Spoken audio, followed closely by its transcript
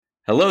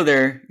Hello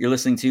there. You're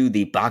listening to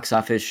the Box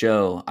Office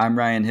Show. I'm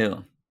Ryan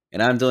Hill.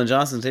 And I'm Dylan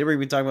Johnson. Today we're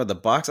going to be talking about the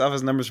box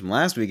office numbers from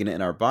last weekend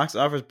and our box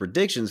office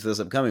predictions for this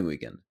upcoming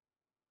weekend.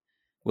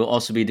 We'll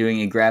also be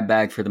doing a grab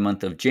bag for the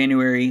month of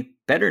January,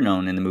 better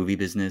known in the movie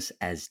business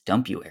as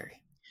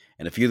Dumpuary.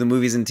 And a few of the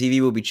movies and TV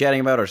we'll be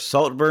chatting about are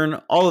Saltburn,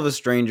 All of Us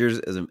Strangers,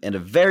 and a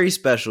very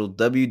special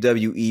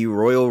WWE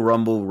Royal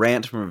Rumble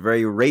rant from a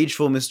very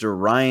rageful Mr.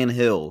 Ryan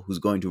Hill, who's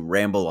going to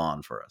ramble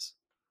on for us.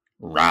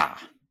 Rah!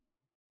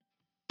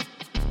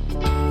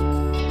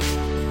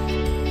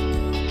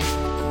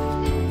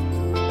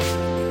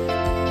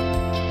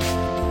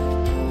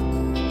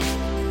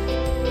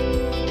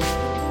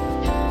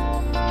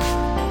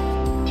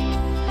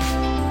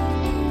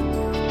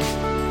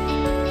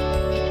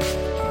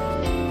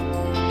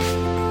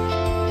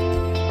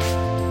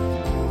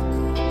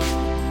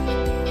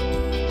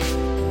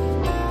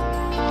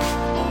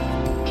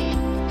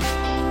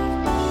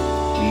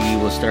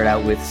 Start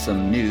out with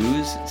some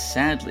news.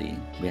 Sadly,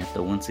 we have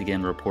to once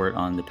again report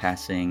on the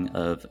passing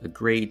of a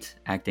great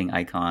acting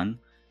icon.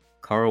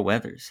 Carl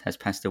Weathers has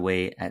passed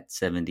away at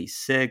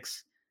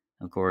 76.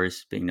 Of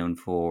course, being known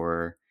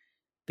for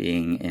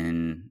being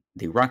in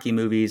the Rocky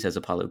movies as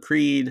Apollo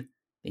Creed,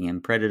 being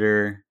in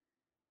Predator,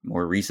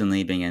 more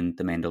recently being in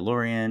The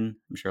Mandalorian.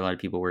 I'm sure a lot of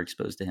people were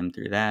exposed to him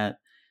through that.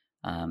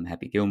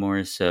 Happy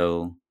Gilmore.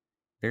 So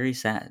very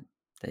sad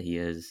that he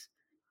has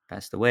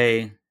passed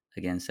away.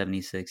 Again,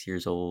 76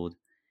 years old.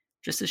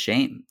 Just a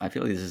shame. I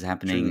feel like this is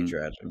happening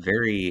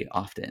very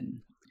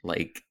often.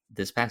 Like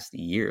this past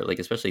year, like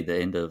especially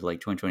the end of like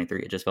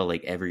 2023, it just felt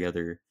like every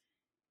other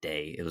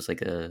day. It was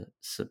like a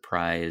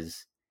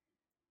surprise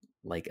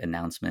like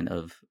announcement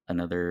of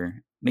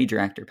another major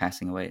actor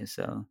passing away.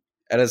 So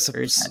at a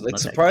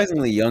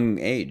surprisingly young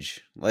age.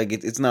 Like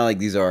it's not like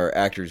these are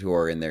actors who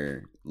are in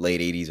their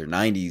late 80s or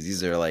 90s.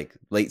 These are like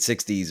late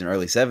 60s and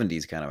early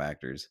 70s kind of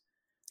actors,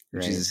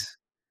 which is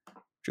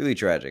truly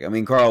tragic. I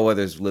mean, Carl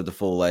Weathers lived a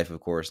full life,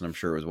 of course, and I'm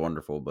sure it was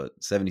wonderful, but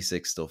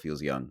 76 still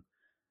feels young.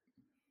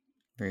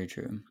 Very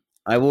true.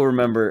 I will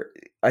remember,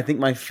 I think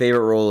my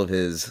favorite role of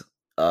his,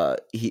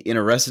 he in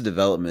Arrested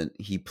Development,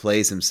 he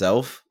plays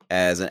himself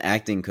as an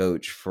acting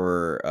coach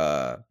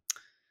for,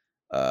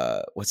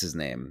 what's his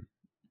name?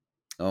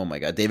 Oh my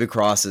God, David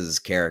Cross's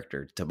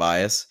character,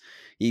 Tobias.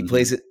 He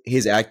plays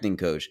his acting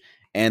coach,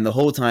 and the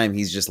whole time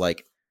he's just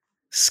like,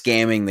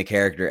 scamming the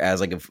character as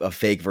like a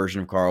fake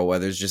version of Carl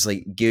Weathers, just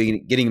like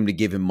getting him to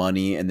give him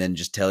money and then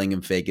just telling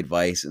him fake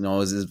advice, and all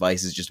his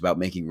advice is just about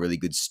making really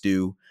good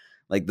stew.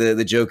 Like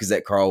the joke is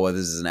that Carl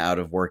Weathers is an out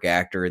of work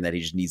actor and that he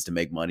just needs to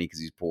make money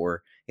because he's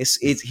poor.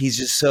 He's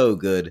just so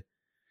good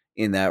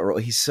in that role.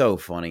 He's so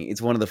funny.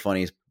 It's one of the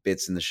funniest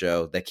bits in the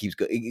show that keeps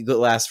it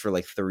lasts for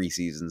like 3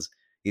 seasons.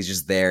 He's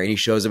just there and he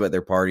shows up at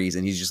their parties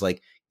and he's just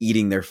like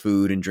eating their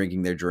food and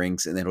drinking their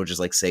drinks, and then he'll just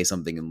like say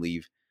something and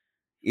leave.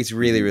 It's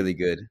really, really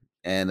good.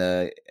 And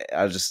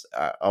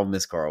I'll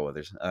miss Carl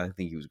Weathers. I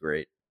think he was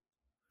great.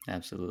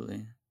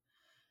 Absolutely.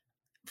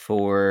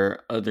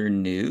 For other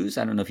news,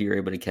 I don't know if you were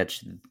able to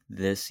catch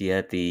this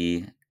yet.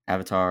 The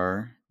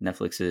Avatar,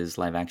 Netflix's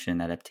live action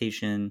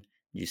adaptation.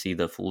 Did you see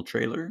the full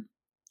trailer?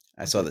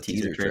 I saw the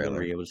teaser trailer.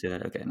 Were you able to see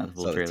that? Okay, not the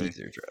full trailer. The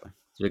teaser trailer.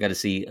 So we got to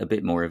see a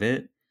bit more of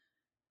it.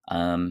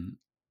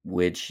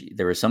 Which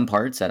there were some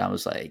parts that I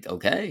was like,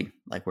 okay,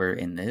 like we're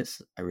in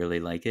this. I really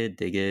like it,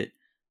 dig it.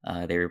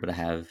 They were able to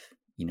have,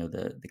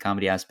 the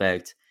comedy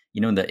aspect,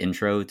 in the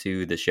intro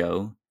to the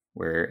show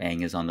where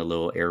Aang is on the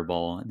little air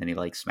ball and then he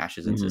like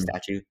smashes into the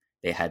statue.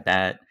 They had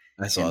that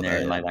in there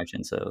in live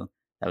action. So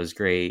that was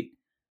great.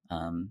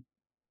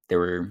 There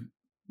were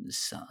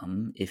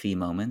some iffy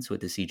moments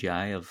with the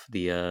CGI of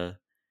the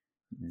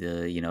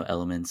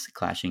elements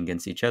clashing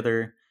against each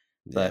other.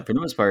 But for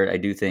the most part, I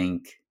do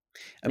think,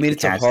 I mean,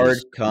 it's a hard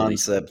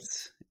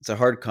concept. It's a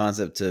hard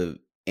concept to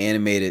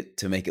animate it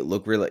to make it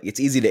look real. It's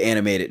easy to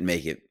animate it and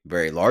make it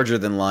very larger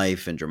than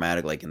life and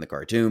dramatic like in the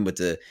cartoon, but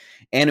to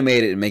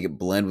animate it and make it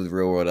blend with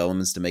real world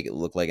elements to make it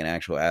look like an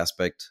actual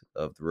aspect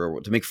of the real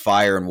world, to make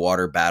fire and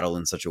water battle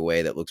in such a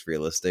way that looks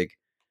realistic,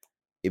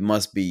 it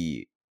must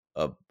be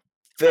a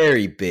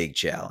very big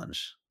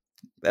challenge.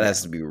 That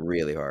has to be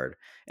really hard.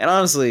 And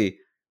honestly,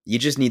 you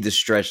just need to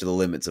stretch the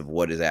limits of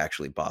what is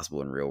actually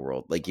possible in real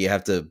world. Like you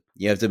have to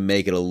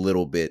make it a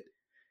little bit.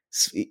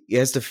 It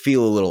has to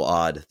feel a little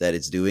odd that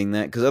it's doing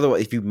that, because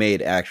otherwise, if you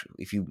made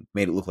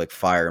it look like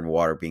fire and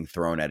water being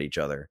thrown at each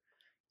other,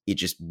 it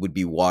just would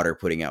be water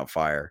putting out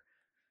fire.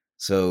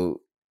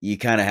 So you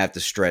kind of have to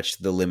stretch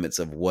the limits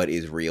of what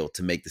is real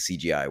to make the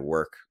CGI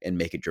work and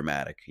make it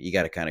dramatic. You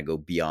got to kind of go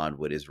beyond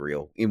what is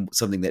real in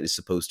something that is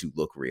supposed to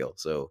look real.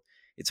 So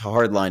it's a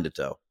hard line to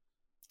toe.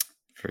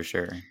 For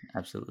sure,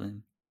 absolutely.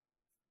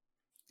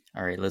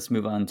 All right, let's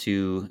move on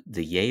to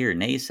the yay or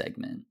nay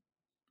segment.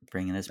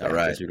 Bringing us back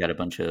because we've got a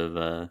bunch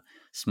of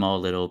small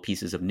little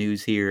pieces of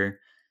news here.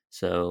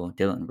 So,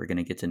 Dylan, we're going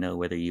to get to know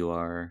whether you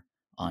are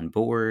on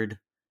board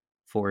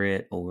for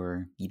it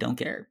or you don't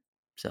care.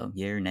 So,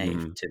 yay or nay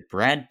to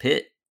Brad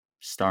Pitt,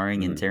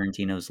 starring in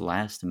Tarantino's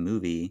last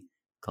movie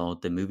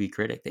called The Movie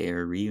Critic. They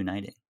are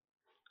reuniting.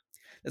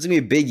 That's gonna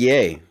be a big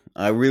yay.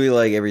 I really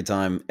like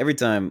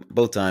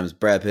both times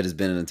Brad Pitt has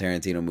been in a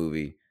Tarantino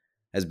movie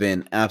has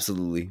been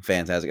absolutely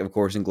fantastic. Of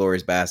course,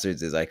 Inglourious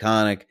Bastards is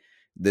iconic.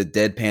 The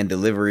deadpan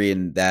delivery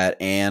in that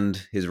and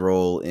his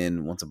role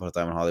in Once Upon a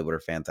Time in Hollywood are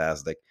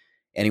fantastic.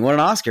 And he won an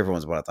Oscar for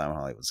Once Upon a Time in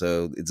Hollywood.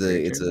 So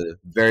Very it's true. a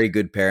very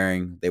good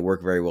pairing. They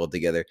work very well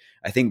together.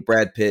 I think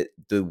Brad Pitt,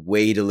 the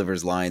way he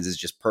delivers lines is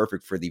just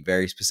perfect for the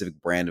very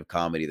specific brand of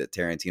comedy that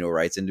Tarantino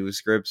writes into his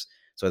scripts.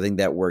 So I think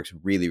that works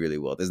really, really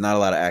well. There's not a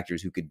lot of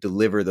actors who could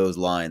deliver those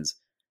lines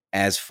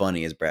as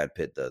funny as Brad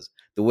Pitt does.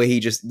 The way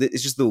it's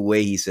just the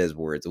way he says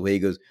words, the way he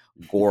goes,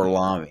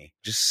 Gorlami,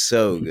 just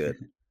so good.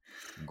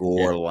 Yeah,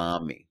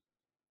 Gorlami.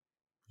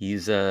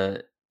 he's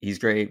he's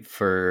great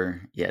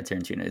for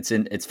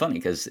Tarantino. It's funny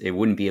because it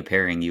wouldn't be a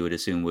pairing you would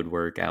assume would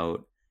work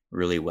out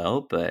really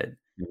well, but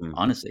Mhm.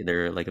 honestly,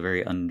 they're like a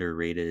very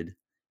underrated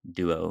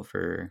duo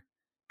for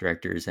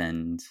directors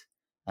and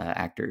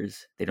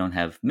actors. They don't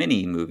have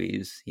many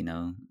movies,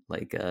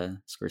 like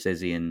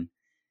Scorsese and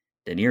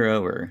De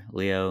Niro or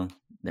Leo.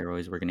 They're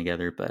always working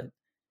together, but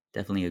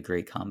definitely a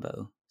great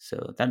combo.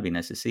 So that'd be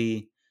nice to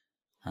see.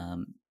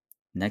 Um,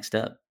 Next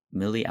up,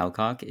 Millie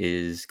Alcock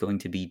is going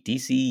to be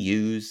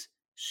DCU's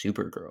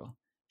Supergirl.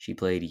 She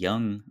played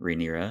young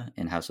Rhaenyra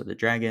in House of the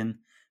Dragon,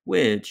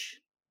 which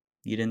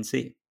you didn't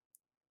see,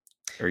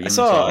 or you only I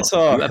saw a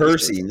saw few her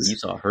episodes, and you scenes.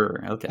 saw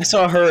her. I Okay,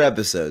 saw her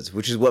episodes,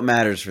 which is what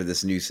matters for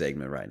this new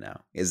segment right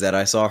now. Is that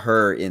I saw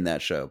her in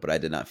that show, but I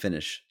did not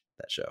finish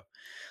that show.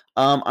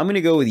 I'm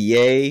gonna go with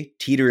yay,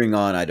 teetering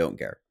on. I don't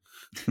care.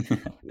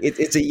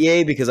 It's a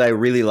yay because I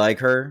really like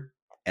her,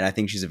 and I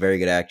think she's a very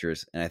good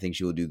actress, and I think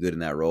she will do good in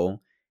that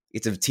role.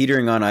 It's a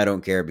teetering on. I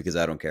don't care because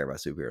I don't care about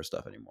superhero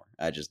stuff anymore.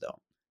 I just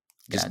don't.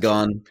 Just gotcha.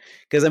 gone.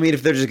 Because I mean,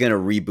 if they're just gonna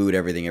reboot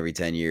everything every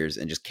 10 years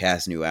and just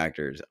cast new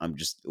actors,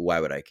 why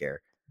would I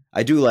care?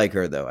 I do like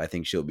her though. I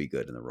think she'll be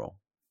good in the role.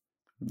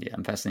 Yeah,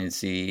 I'm fascinated to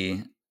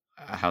see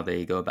how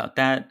they go about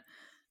that.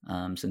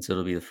 Since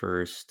it'll be the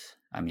first.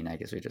 I mean, I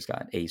guess we just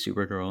got a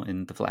Supergirl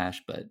in the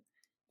Flash, but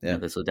Yeah.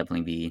 this will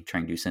definitely be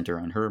trying to center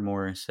on her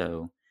more.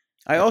 So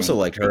I I also think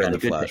liked they her in got a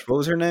the good Flash. pick. What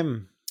was her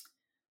name?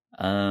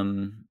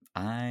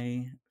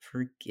 I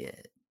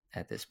forget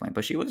at this point,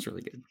 but she was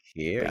really good.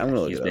 Here, But I'm yeah, gonna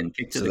look she's it up been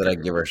kicked to so the that I can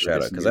curb give her a for shout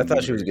out this because I new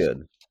thought she was universe.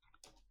 good.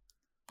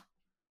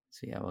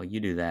 So yeah, while you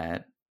do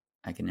that,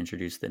 I can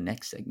introduce the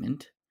next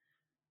segment,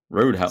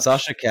 Roadhouse.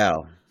 Sasha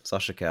Cal.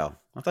 Sasha Cal.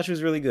 I thought she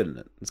was really good in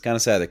it. It's kind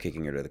of sad they're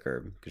kicking her to the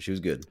curb because she was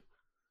good.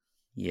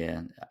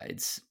 Yeah,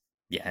 it's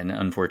an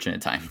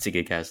unfortunate time to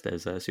get cast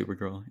as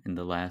Supergirl in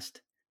the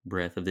last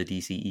breath of the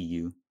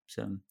DCEU.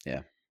 So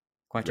Yeah.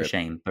 quite a Rip.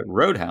 shame. But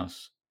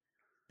Roadhouse,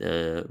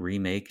 the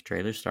remake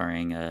trailer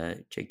starring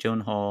Jake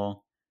Gyllenhaal,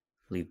 I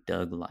believe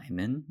Doug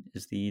Liman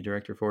is the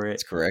director for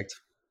That's it. correct.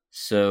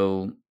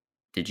 So,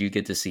 did you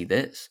get to see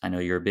this? I know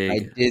you're a I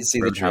big did see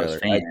the Roadhouse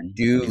trailer. I fan,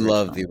 do the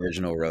love original. the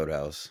original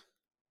Roadhouse,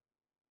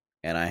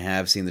 and I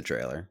have seen the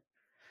trailer.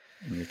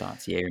 And your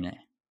thoughts, yay or nay?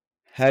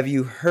 Have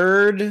you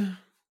heard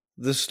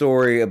the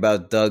story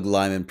about Doug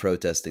Liman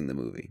protesting the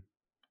movie?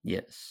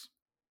 Yes.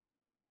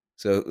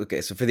 So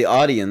for the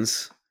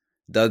audience,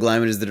 Doug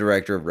Liman is the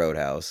director of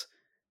Roadhouse.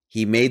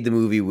 He made the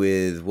movie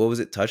with what was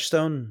it,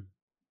 Touchstone?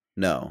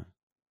 No,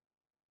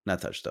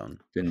 not Touchstone.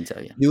 Couldn't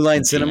tell you. New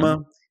Line MGM? Cinema. I'm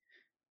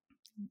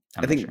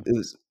not sure.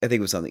 I think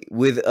it was something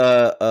with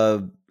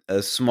a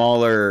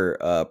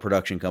smaller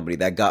production company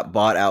that got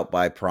bought out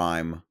by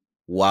Prime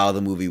while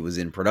the movie was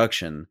in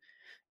production.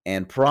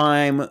 And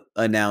Prime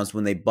announced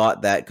when they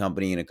bought that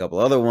company and a couple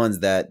other ones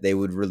that they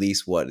would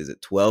release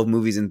 12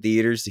 movies in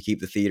theaters to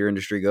keep the theater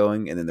industry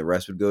going, and then the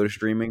rest would go to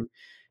streaming.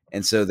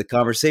 And so the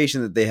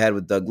conversation that they had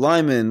with Doug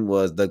Lyman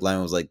was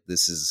like,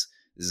 this is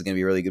going to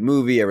be a really good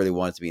movie. I really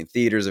want it to be in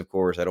theaters, of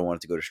course. I don't want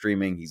it to go to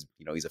streaming. He's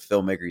a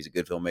filmmaker. He's a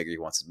good filmmaker. He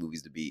wants his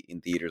movies to be in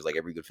theaters like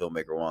every good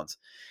filmmaker wants.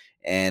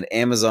 And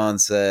Amazon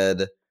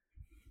said,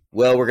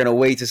 well, we're going to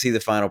wait to see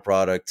the final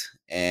product.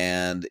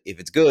 And if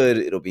it's good,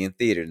 it'll be in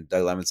theaters. And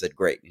Doug Liman said,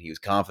 great. And he was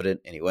confident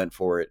and he went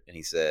for it. And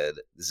he said,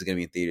 this is going to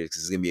be in theaters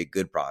because it's going to be a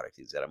good product.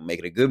 He said, I'm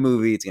making a good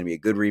movie. It's going to be a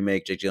good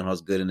remake. Jake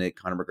Gyllenhaal's good in it.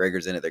 Conor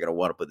McGregor's in it. They're going to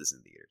want to put this in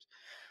theaters.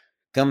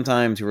 Come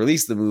time to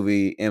release the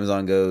movie,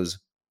 Amazon goes,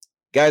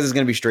 guys, it's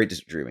going to be straight to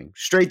streaming.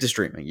 Straight to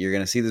streaming. You're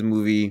going to see this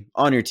movie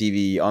on your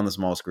TV, on the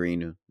small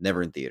screen,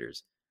 never in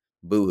theaters.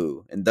 Boo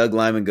hoo. And Doug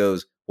Liman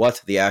goes,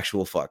 what the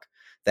actual fuck?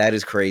 That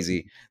is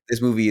crazy.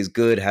 This movie is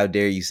good. How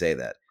dare you say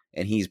that?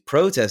 And he's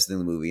protesting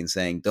the movie and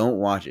saying, don't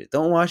watch it.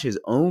 Don't watch his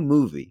own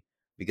movie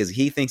because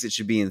he thinks it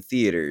should be in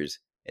theaters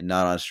and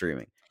not on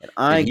streaming. And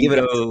I give it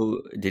up.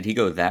 Did he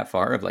go that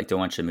far of like don't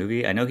watch the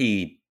movie? I know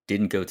he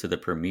didn't go to the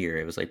premiere.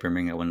 It was like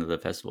premiering at one of the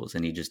festivals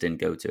and he just didn't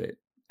go to it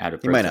out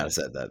of He might not have protest.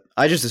 said that.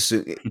 I just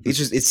assume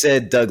it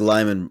said Doug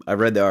Liman. I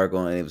read the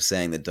article and it was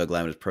saying that Doug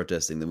Liman is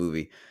protesting the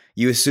movie.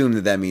 You assume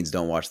that means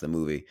don't watch the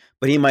movie,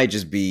 but he might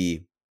just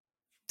be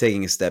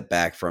taking a step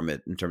back from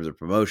it in terms of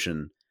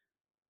promotion.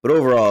 But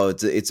overall,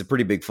 it's a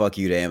pretty big fuck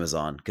you to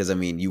Amazon because I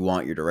mean you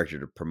want your director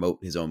to promote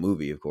his own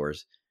movie, of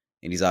course,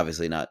 and he's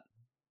obviously not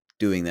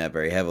doing that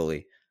very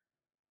heavily.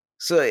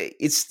 So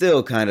it's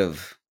still kind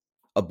of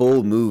a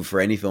bold move for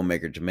any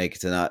filmmaker to make,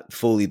 to not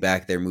fully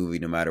back their movie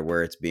no matter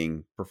where it's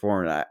being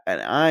performed.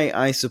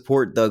 I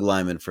support Doug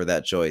Liman for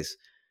that choice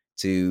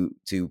to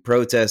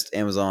protest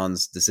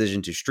Amazon's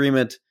decision to stream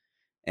it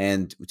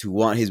and to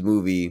want his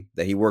movie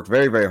that he worked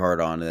very, very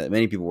hard on, and that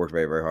many people worked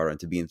very, very hard on,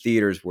 to be in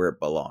theaters where it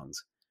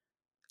belongs.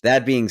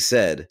 That being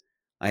said,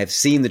 I have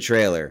seen the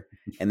trailer,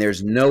 and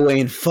there's no way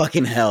in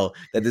fucking hell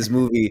that this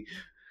movie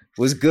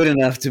was good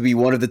enough to be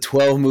one of the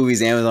 12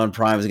 movies Amazon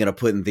Prime is going to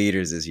put in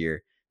theaters this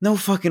year. No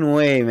fucking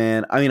way,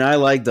 man. I mean, I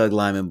like Doug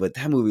Liman, but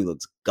that movie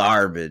looks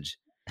garbage.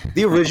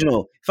 The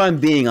original, if I'm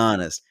being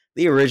honest,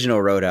 the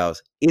original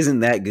Roadhouse isn't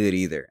that good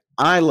either.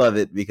 I love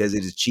it because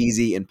it is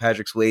cheesy, and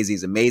Patrick Swayze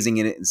is amazing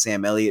in it, and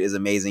Sam Elliott is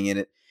amazing in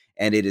it,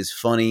 and it is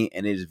funny,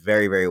 and it is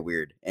very, very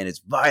weird, and it's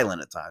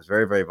violent at times,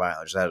 very, very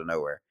violent, just out of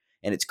nowhere,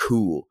 and it's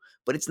cool,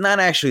 but it's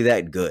not actually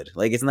that good.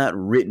 Like, it's not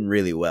written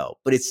really well,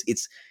 but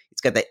it's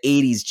got the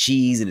 80s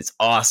cheese, and it's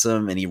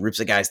awesome, and he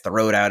rips a guy's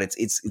throat out.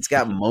 It's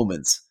got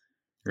moments.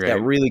 It's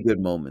got really good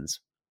moments,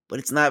 but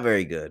it's not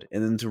very good.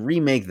 And then to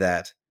remake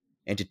that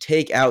and to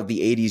take out the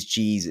 80s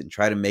cheese and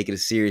try to make it a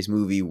serious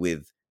movie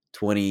with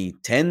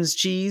 2010s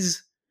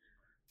cheese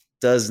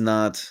does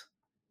not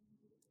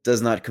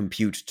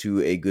compute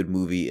to a good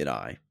movie in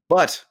eye.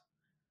 But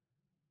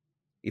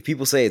if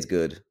people say it's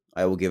good,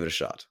 I will give it a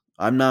shot.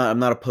 I'm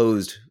not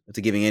opposed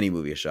to giving any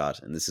movie a shot,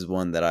 and this is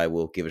one that I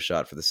will give a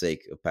shot for the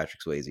sake of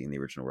Patrick Swayze in the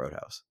original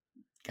Roadhouse.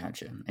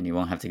 Gotcha. And you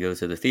won't have to go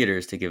to the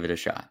theaters to give it a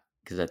shot,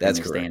 because I think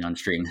they're staying on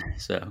stream.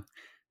 So,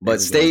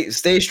 but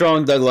stay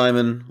strong, Doug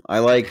Liman. I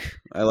like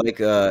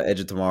Edge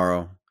of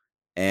Tomorrow,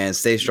 and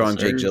stay strong,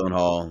 Jake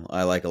Gyllenhaal.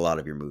 I like a lot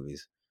of your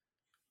movies.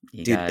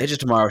 Dude, Edge of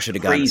Tomorrow should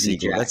have gotten a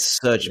sequel. That's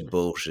such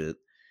bullshit.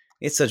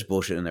 It's such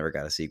bullshit and never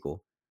got a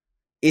sequel.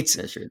 It's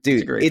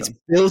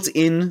built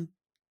in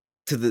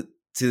to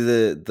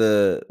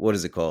the what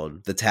is it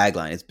called? The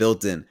tagline. It's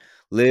built in.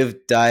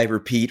 Live, die,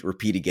 repeat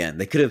again.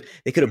 They could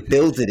have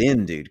built it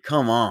in, dude.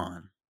 Come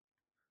on.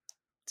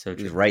 So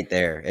it was right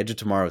there. Edge of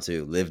Tomorrow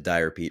too. Live, die,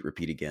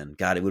 repeat again.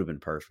 God, it would have been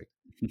perfect.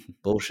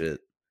 Bullshit.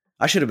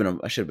 I should have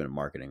been in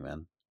marketing,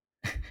 man.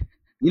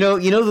 You know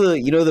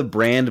the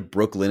brand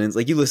Brooklinens.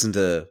 Like, you listen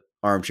to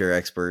Armchair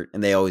Expert,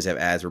 and they always have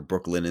ads for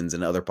Brooklinens,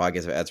 and other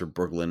podcasts have ads for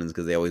Brooklinens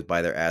because they always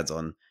buy their ads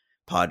on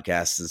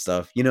podcasts and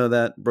stuff. You know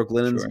that,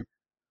 Brooklinens? Sure.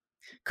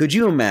 Could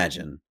you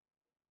imagine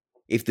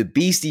if the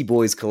Beastie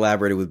Boys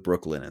collaborated with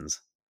Brooklinens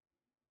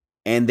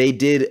and they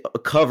did a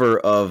cover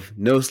of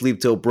No Sleep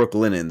Till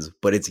Brooklinens,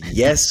 but it's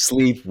Yes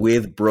Sleep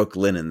with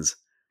Brooklinens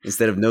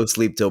instead of No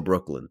Sleep Till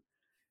Brooklyn?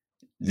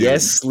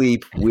 Yes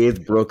Sleep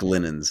with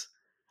Brooklinens.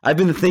 I've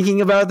been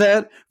thinking about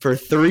that for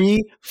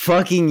 3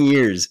 fucking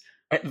years.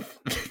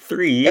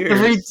 3 years?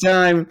 Every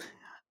time.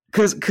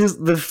 Because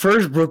the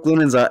first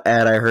Brooklinens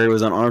ad I heard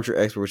was on Armchair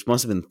Expert, which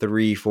must have been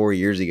 3-4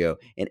 years ago.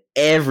 And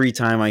every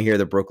time I hear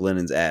the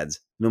Brooklinens ads,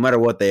 no matter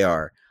what they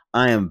are,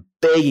 I am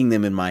begging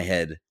them in my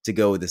head to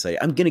go with this idea.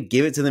 I'm going to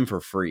give it to them for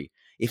free.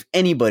 If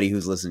anybody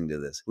who's listening to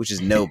this, which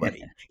is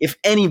nobody, if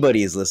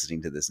anybody is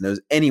listening to this,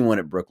 knows anyone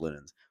at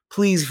Brooklinens,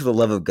 please, for the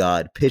love of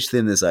God, pitch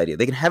them this idea.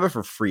 They can have it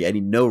for free. I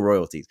need no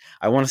royalties.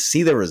 I want to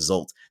see the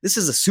result. This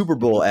is a Super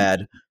Bowl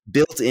ad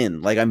built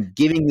in. Like, I'm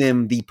giving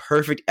them the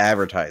perfect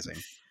advertising.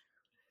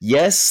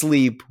 Yes,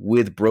 sleep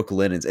with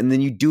Brooklinens. And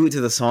then you do it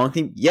to the song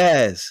theme.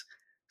 Yes,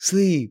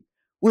 sleep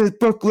with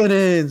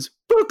Brooklinens.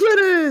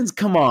 Brooklinens.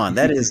 Come on.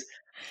 That is...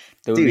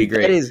 that would be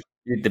great.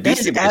 The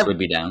Beastie Boys would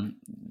be down.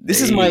 They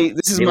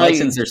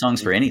license their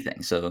songs for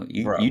anything. So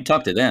you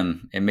talk to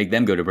them and make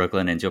them go to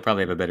Brooklyn, and you'll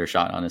probably have a better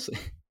shot, honestly.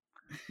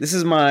 This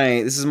is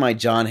my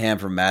John Hamm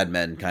from Mad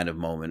Men kind of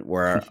moment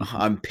where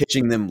I'm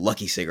pitching them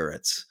Lucky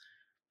cigarettes.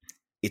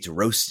 It's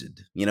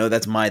roasted.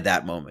 That's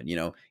that moment.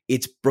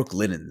 It's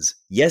Brooklinens.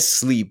 Yes,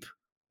 sleep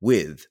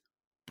with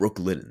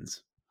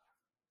Brooklinens.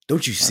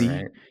 Don't you see?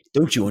 Right.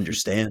 Don't you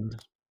understand?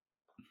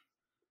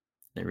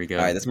 There we go.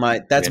 All right,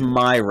 that's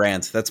my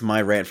rant. That's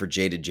my rant for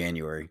Jaded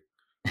January.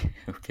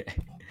 Okay.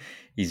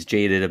 He's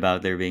jaded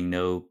about there being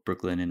no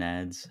Brooklyn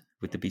ads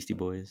with the Beastie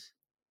Boys,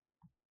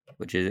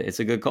 which it's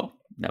a good call.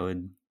 That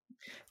would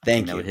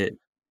That would hit.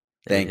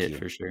 Thank you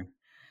for sure.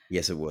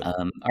 Yes, it would.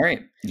 All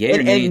right. Yeah,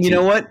 and you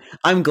know what?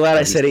 I'm glad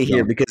I said it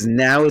here because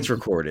now it's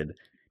recorded.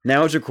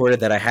 Now it's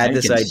recorded that I had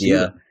this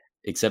idea.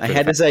 Except I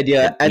had this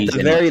idea at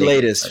the very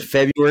latest,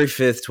 February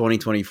 5th,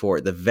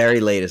 2024. The very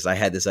latest, I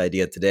had this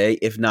idea today,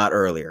 if not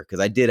earlier, because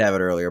I did have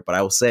it earlier. But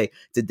I will say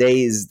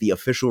today is the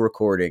official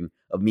recording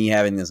of me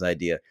having this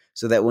idea,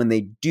 so that when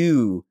they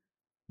do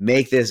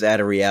make this out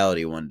of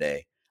reality one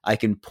day, I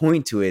can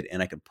point to it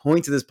and I can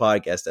point to this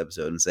podcast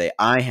episode and say,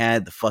 I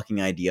had the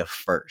fucking idea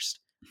first.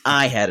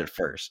 I had it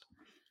first.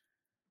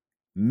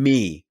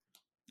 Me,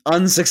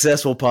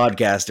 unsuccessful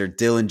podcaster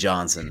Dylan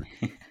Johnson,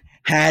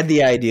 had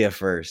the idea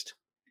first.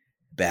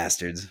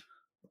 Bastards.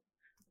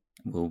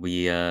 We'll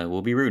be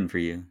rooting for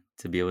you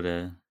to be able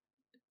to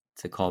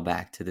call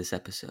back to this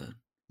episode.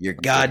 You're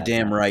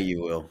goddamn right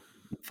you will.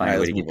 Find a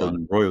way to get those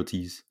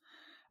royalties.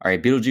 All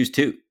right, Beetlejuice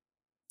 2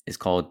 is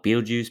called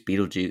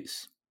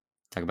Beetlejuice.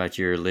 Talk about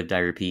your live, die,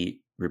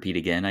 repeat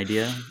again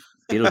idea.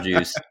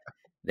 Beetlejuice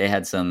they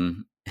had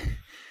some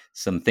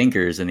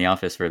thinkers in the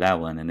office for that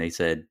one, and they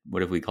said,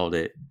 "What if we called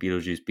it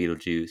Beetlejuice,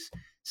 Beetlejuice?"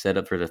 Set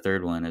up for the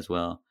third one as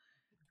well.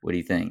 What do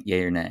you think?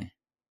 Yay or nay?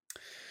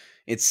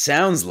 It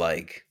sounds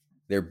like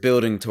they're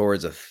building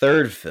towards a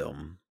third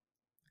film.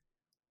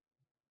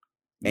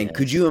 And Yes.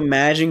 could you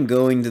imagine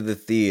going to the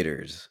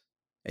theaters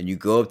and you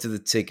go up to the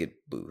ticket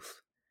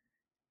booth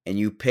and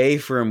you pay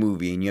for a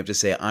movie and you have to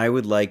say, I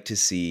would like to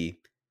see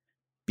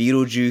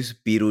Beetlejuice,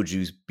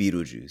 Beetlejuice,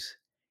 Beetlejuice.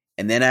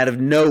 And then out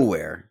of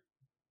nowhere,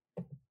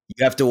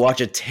 you have to watch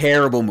a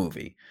terrible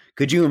movie.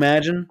 Could you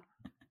imagine?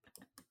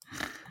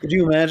 Could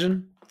you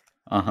imagine?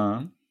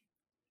 Uh-huh.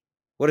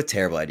 What a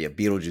terrible idea.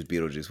 Beetlejuice,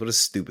 Beetlejuice. What a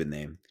stupid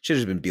name. Should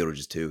have been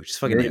Beetlejuice 2. Just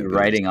fucking You're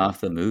writing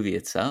off the movie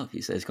itself.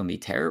 You said it's going to be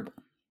terrible.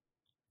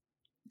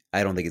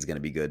 I don't think it's going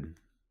to be good.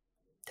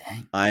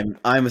 Dang.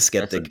 I'm a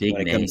skeptic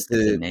when it comes to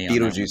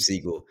Beetlejuice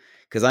sequel,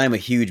 because I am a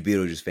huge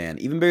Beetlejuice fan,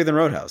 even bigger than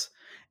Roadhouse.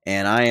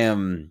 And I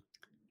am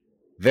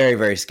very,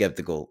 very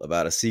skeptical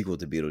about a sequel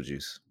to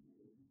Beetlejuice.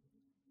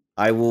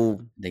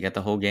 They got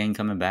the whole gang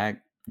coming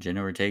back.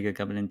 Jenna Ortega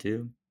coming in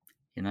too.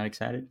 You're not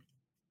excited?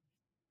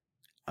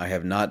 I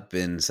have not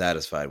been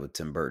satisfied with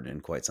Tim Burton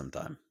in quite some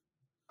time.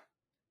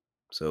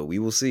 So we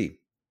will see.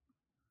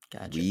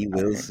 Gotcha. We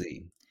will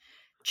see.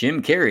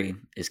 Jim Carrey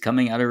is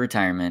coming out of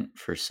retirement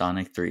for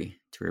Sonic 3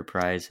 to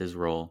reprise his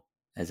role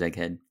as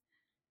Egghead.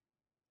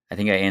 I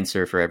think I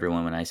answer for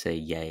everyone when I say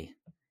yay.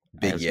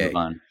 Big yay. Move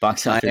on.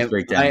 Box office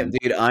breakdown.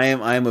 I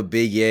am a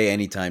big yay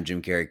anytime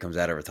Jim Carrey comes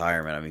out of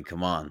retirement. I mean,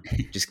 come on.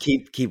 Just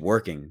keep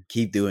working.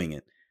 Keep doing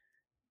it.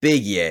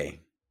 Big yay.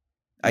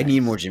 Nice. I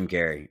need more Jim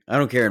Carrey. I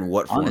don't care in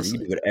what form. You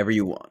do whatever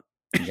you want.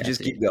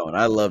 Just keep going.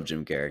 I love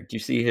Jim Carrey. Did you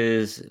see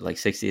his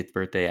 60th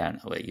birthday? I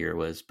don't know what year it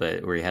was,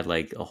 but where he had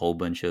a whole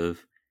bunch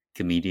of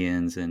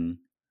comedians and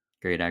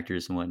great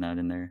actors and whatnot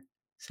in there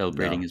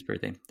celebrating his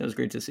birthday. That was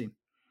great to see.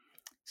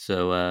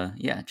 So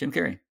yeah, Jim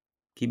Carrey,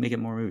 keep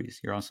making more movies.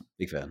 You're awesome.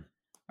 Big fan.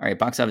 All right,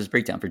 box office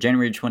breakdown for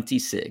January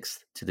 26th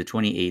to the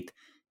 28th.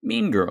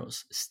 Mean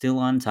Girls still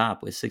on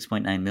top with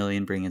 6.9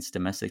 million, bringing its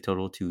domestic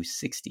total to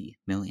 60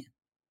 million.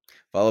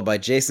 Followed by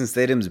Jason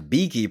Statham's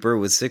Beekeeper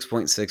with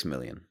 6.6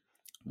 million.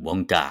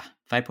 Wonka,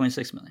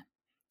 5.6 million.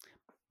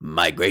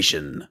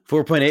 Migration,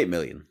 4.8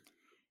 million.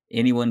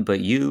 Anyone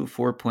But You,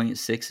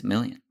 4.6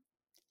 million.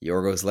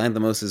 Yorgos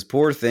Lanthimos'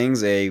 Poor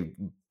Things, a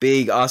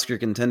big Oscar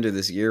contender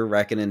this year,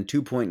 racking in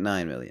 2.9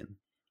 million.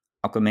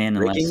 Aquaman,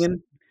 raking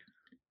in?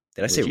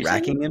 Did I say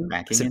racking in?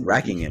 I said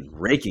racking in.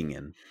 Raking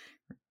in.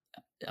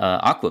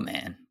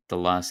 Aquaman, The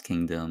Lost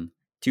Kingdom,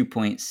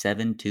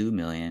 2.72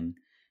 million,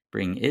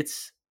 bring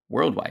its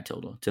worldwide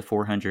total to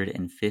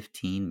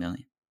 415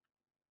 million.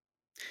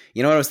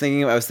 You know what I was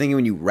thinking? I was thinking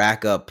when you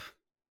rack up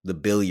the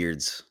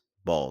billiards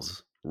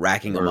balls,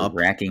 racking them up.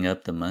 Racking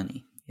up the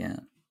money, yeah.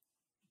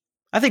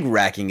 I think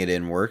racking it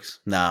in works.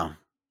 No,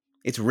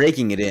 it's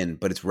raking it in,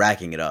 but it's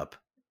racking it up.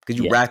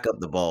 Because you rack up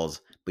the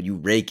balls, but you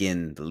rake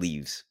in the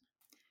leaves.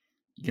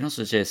 You can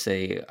also just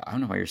say, I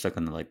don't know why you're stuck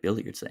on the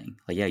billiards thing.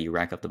 Yeah, you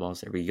rack up the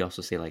balls there, but you can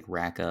also say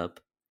rack up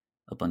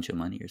a bunch of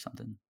money or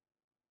something.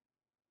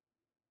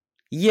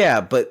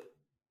 Yeah, but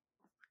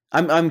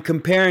I'm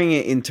comparing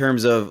it in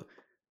terms of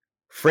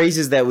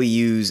phrases that we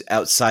use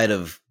outside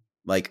of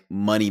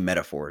money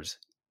metaphors.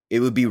 It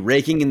would be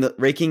raking in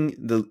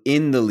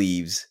the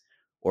leaves,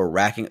 or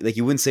racking.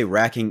 You wouldn't say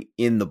racking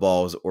in the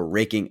balls or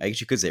raking. I guess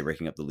you could say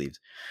raking up the leaves.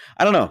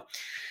 I don't know.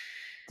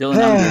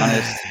 Dylan, I'll be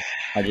honest.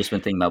 I've just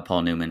been thinking about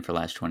Paul Newman for the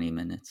last 20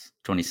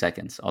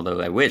 seconds. Although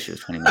I wish it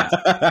was 20 minutes.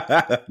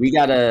 we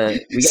gotta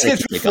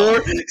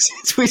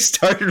since we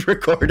started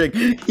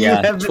recording.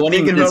 Yeah,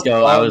 20 minutes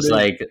ago, I was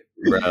like,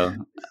 bro.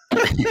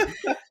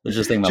 Let's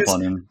just think about Paul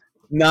Newman.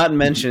 Not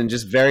mentioned,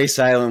 just very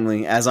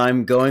silently as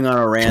I'm going on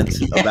a rant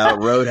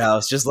about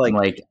Roadhouse. Just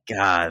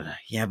God,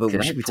 yeah, but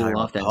we should be talking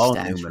about Paul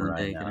Newman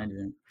right now.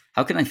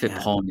 How can I fit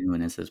Paul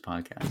Newman into this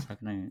podcast? How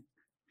can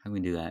we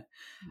do that?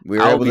 We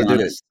were able to do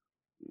it.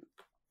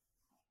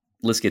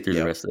 Let's get through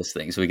the rest of this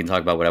thing so we can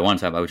talk about what I want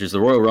to talk about, which is the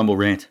Royal Rumble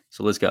rant.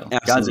 So let's go.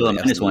 Godzilla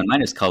 -1,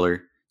 minus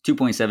color,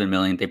 2.7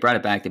 million. They brought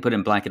it back. They put it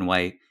in black and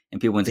white, and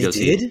people went to go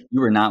see it.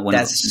 You were not one of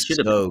them. That's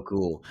so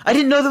cool. I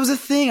didn't know that was a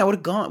thing. I would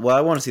have gone. Well,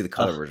 I want to see the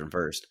color version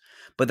first.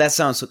 But that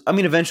sounds. I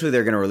mean, eventually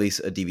they're going to release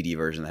a DVD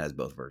version that has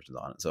both versions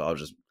on it. So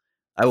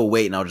I will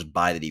wait and I'll just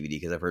buy the DVD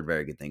because I've heard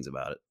very good things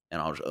about it,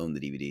 and I'll just own the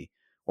DVD.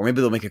 Or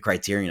maybe they'll make a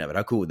Criterion of it.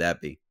 How cool would that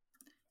be?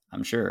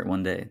 I'm sure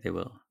one day they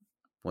will.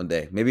 One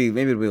day, maybe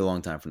it'll be a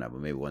long time from now, but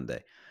maybe one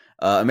day.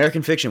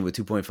 American Fiction with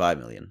 2.5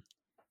 million,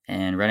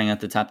 and running out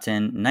the top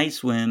 10, Night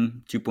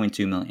Swim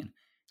 2.2 million.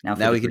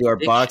 Now we can do our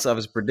box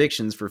office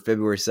predictions for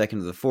February 2nd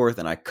to the 4th,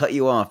 and I cut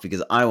you off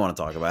because I want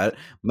to talk about it.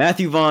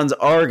 Matthew Vaughn's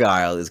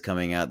Argyle is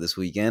coming out this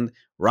weekend.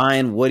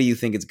 Ryan, what do you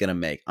think it's going to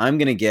make? I'm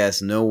going to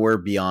guess nowhere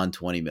beyond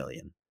 20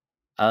 million.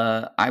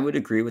 I would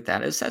agree with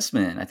that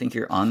assessment. I think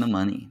you're on the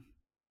money.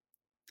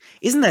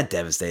 Isn't that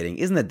devastating?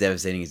 Isn't that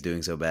devastating it's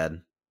doing so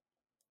bad?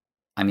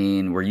 I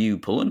mean, were you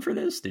pulling for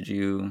this? Did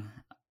you?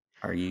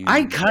 Are I you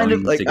kind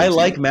of going to like. go I see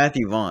like it?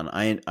 Matthew Vaughn.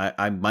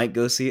 I might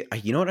go see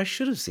it. You know what? I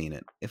should have seen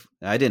it if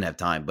I didn't have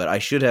time, but I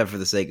should have for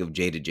the sake of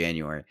Jaded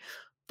January.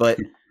 But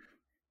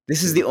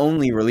this is the True.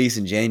 only release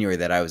in January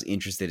that I was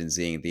interested in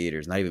seeing in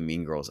theaters. Not even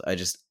Mean Girls.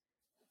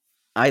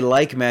 I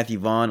like Matthew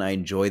Vaughn. I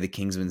enjoy the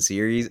Kingsman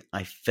series.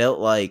 I felt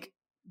like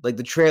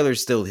the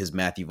trailer's still his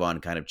Matthew Vaughn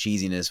kind of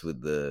cheesiness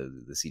with the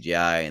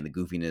CGI and the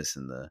goofiness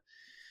and the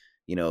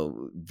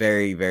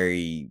very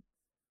very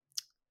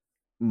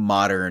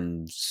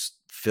modern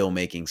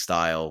filmmaking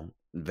style,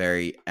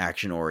 very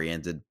action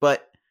oriented,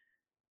 but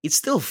it's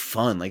still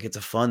fun. Like it's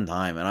a fun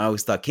time, and I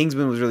always thought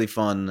Kingsman was really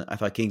fun. I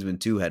thought Kingsman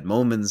 2 had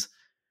moments.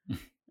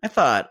 I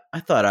thought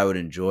I would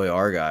enjoy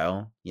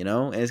Argyle,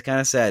 and it's kind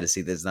of sad to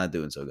see that it's not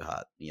doing so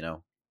hot.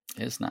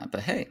 It's not,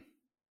 but hey,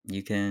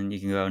 you can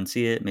go out and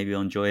see it. Maybe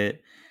I'll enjoy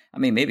it. I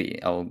mean, maybe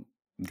I'll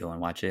go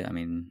and watch it. I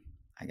mean,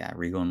 I got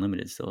Regal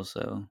Unlimited still,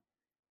 so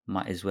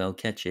might as well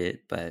catch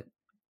it. But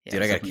yeah, I Dude, I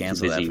was gotta definitely too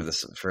cancel that for busy.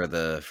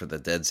 this for the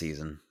dead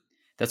season.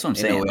 That's what I'm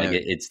Ain't no saying. Like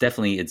way, it's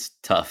definitely it's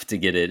tough to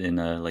get it in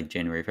like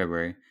January,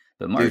 February,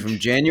 but dude. From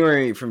March.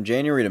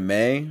 January to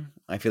May,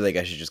 I feel like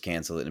I should just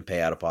cancel it and pay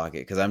out of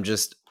pocket because I'm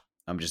just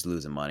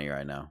losing money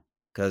right now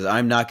because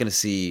I'm not gonna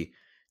see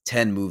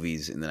 10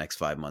 movies in the next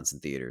 5 months in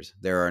theaters.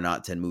 There are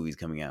not 10 movies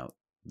coming out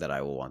that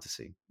I will want to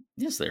see.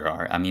 Yes, there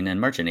are. I mean, in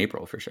March and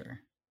April for sure.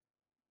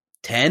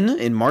 10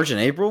 in March and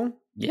April?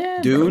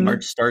 Yeah, bro. March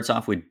Dune? starts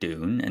off with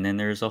Dune, and then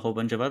there's a whole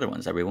bunch of other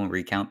ones that we won't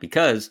recount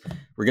because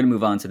we're gonna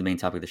move on to the main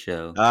topic of the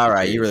show, All which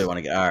right, you really is want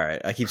to get. All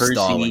right, I keep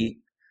stalling. Percy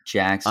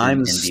Jackson I'm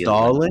and the Olympics.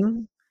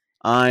 stalling.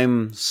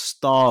 I'm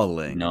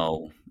stalling.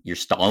 No, you're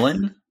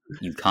stalling,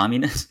 you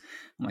communist.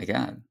 Oh my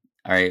god.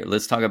 All right,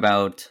 let's talk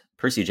about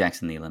Percy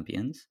Jackson and the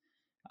Olympians.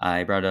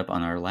 I brought it up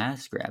on our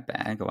last grab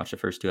bag. I watched the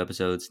first 2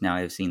 episodes. Now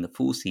I have seen the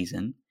full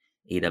season,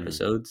 8 Mhm.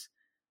 episodes.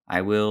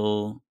 I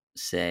will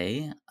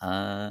say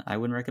I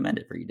wouldn't recommend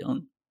it for you,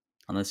 Dylan,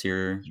 unless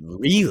you're an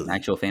Really?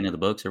 actual fan of the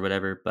books or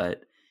whatever.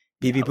 But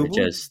Pee no, pee poo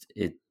poo?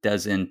 it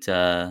doesn't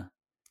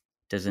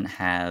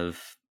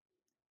have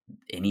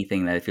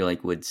anything that I feel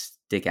like would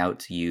stick out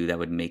to you that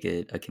would make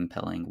it a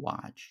compelling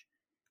watch.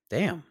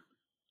 Damn,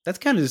 that's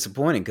kind of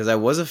disappointing because I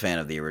was a fan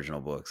of the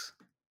original books.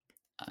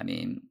 I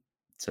mean,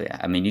 so yeah,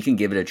 I mean, you can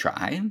give it a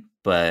try,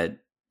 but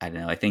I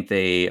don't know. I think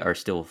they are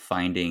still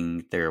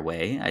finding their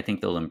way. I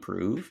think they'll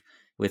improve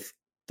with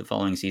the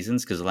following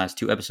seasons because the last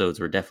 2 episodes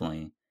were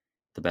definitely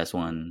the best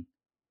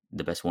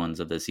the best ones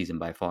of the season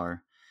by far.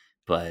 And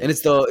But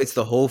it's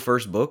the whole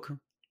first book.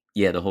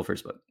 yeah, the whole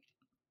first book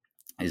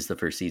is the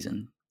first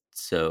season.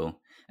 So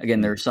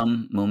again, there Hmm. are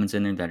some moments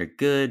in there that are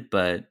good,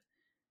 but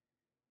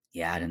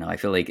yeah, I don't know. I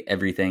feel like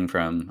everything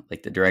from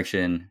like the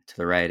direction to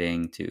the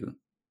writing to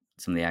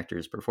some of the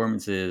actors'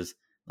 performances,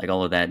 like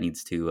all of that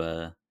needs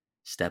to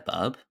step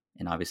up.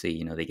 And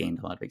obviously, they gained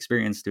a lot of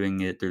experience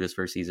doing it through this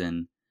first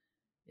season.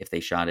 If they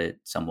shot it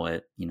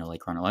somewhat, like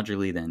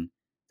chronologically, then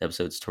the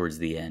episodes towards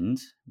the end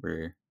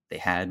where they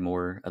had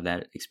more of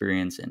that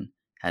experience and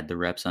had the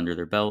reps under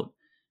their belt,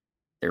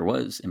 there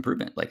was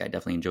improvement. Like I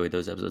definitely enjoyed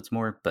those episodes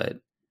more,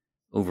 but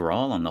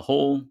overall, on the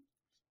whole,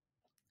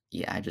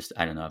 yeah,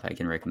 I don't know if I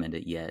can recommend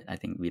it yet. I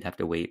think we'd have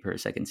to wait for a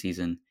second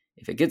season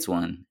if it gets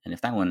one, and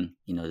if that one,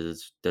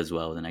 does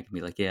well, then I can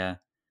be like, yeah,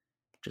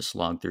 just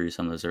slog through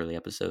some of those early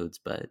episodes.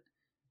 But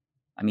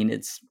I mean,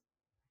 it's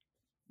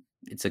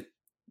a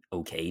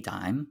okay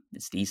time.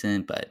 It's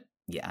decent, but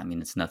yeah, I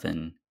mean, it's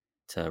nothing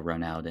to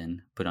run out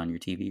and put on your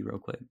TV real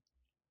quick.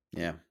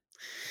 Yeah.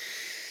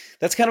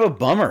 That's kind of a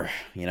bummer.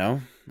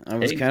 I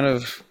was Hey, kind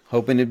of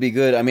hoping it'd be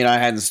good. I mean, I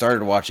hadn't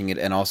started watching it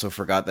and also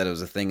forgot that it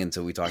was a thing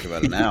until we talked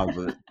about it now,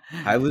 but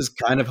I was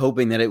kind of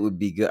hoping that it would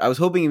be good. I was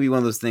hoping it'd be one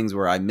of those things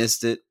where I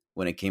missed it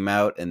when it came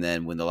out, and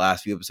then when the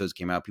last few episodes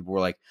came out, people were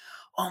like,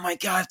 "Oh my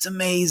god, it's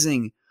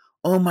amazing.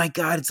 Oh my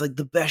god, it's like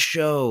the best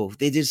show.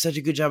 They did such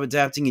a good job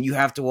adapting and you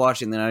have to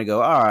watch it." And then I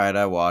go, "All right,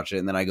 I watch it."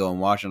 And then I go and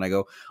watch it and I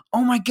go,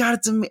 "Oh my god,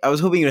 it's amazing." I was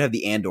hoping it would have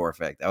the Andor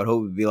effect. I would hope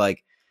it would be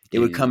like it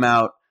would come dude,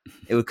 out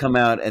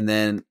and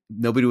then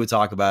nobody would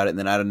talk about it, and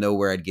then out of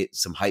nowhere I'd get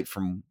some hype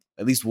from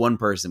at least one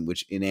person,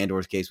 which in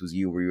Andor's case was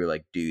you, where you were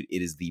like, "Dude,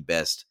 it is the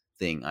best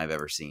thing I've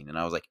ever seen." And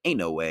I was like, ain't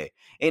no way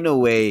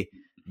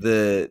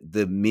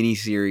the mini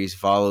series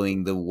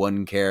following the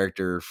one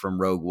character from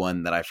Rogue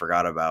One that I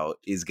forgot about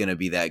is gonna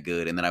be that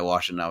good. And then I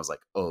watched it and I was like,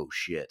 "Oh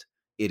shit,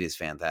 it is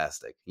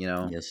fantastic."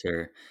 yes,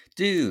 sir,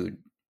 dude.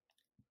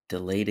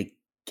 Delayed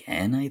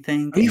again, I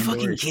think. Are you And/or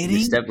fucking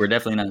kidding? we're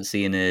definitely not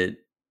seeing it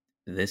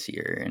this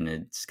year, and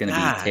it's going to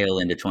be God tail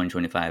into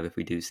 2025 if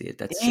we do see it.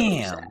 That's so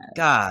damn, sad.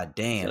 god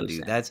damn, So dude,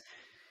 sad. that's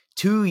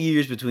 2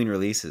 years between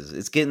releases.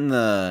 It's getting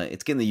the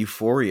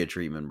Euphoria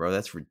treatment, bro.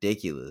 That's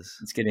ridiculous.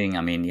 It's getting,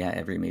 I mean, yeah,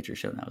 every major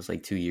show now is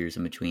like 2 years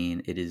in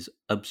between. It is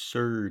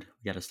absurd.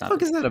 We got to The stop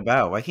fuck it. is that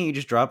about? Why can't you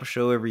just drop a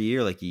show every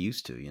year like you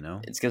used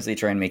to? It's because they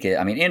try and make it.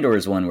 I mean, Andor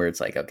is one where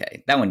it's like,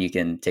 okay, that one you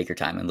can take your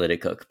time and let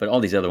it cook. But all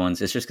these other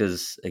ones, it's just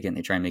because, again,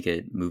 they try and make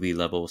it movie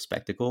level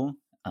spectacle.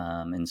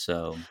 And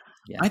so,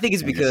 yeah. I think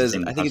it's I mean, it's the because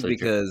same I with think House it's of the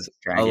because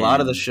a lot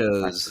of the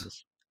Dragon, Last of shows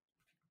Us.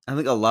 I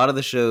think a lot of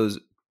the shows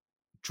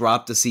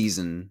dropped a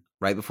season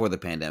right before the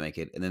pandemic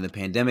hit, and then the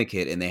pandemic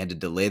hit, and they had to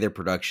delay their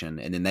production,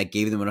 and then that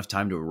gave them enough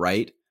time to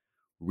write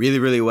really,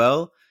 really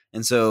well.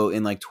 And so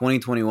in like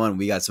 2021,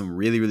 we got some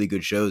really, really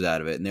good shows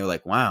out of it, and they were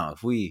like, "Wow,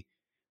 if we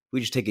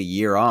just take a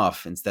year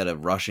off instead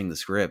of rushing the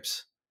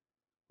scripts,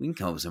 we can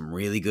come up with some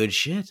really good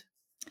shit."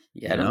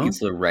 Yeah, I don't think it's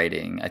the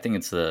writing. I think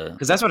it's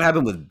because that's what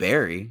happened with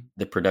Barry.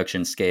 The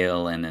production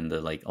scale, and then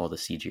the all the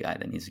CGI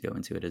that needs to go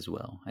into it as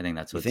well. I think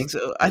that's You what's. think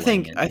so? I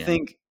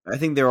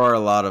think there are a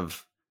lot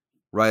of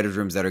writers'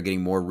 rooms that are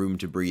getting more room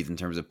to breathe in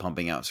terms of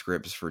pumping out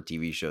scripts for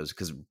TV shows.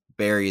 Because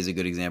Barry is a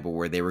good example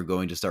where they were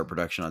going to start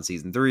production on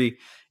season 3,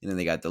 and then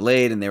they got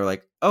delayed, and they were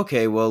like,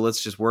 "Okay, well,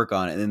 let's just work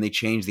on it." And then they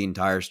changed the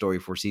entire story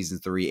for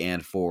seasons 3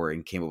 and 4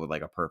 and came up with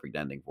like a perfect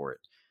ending for it.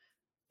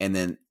 And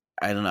then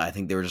I don't know. I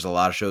think there were just a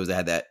lot of shows that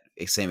had that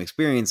same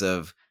experience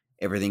of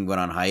everything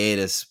went on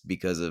hiatus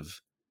because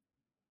of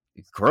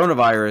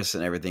coronavirus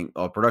and everything.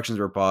 All productions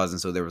were paused, and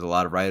so there was a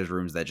lot of writers'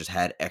 rooms that just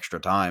had extra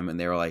time, and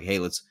they were like, "Hey,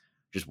 let's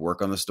just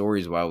work on the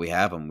stories while we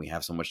have them. We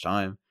have so much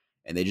time,"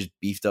 and they just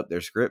beefed up their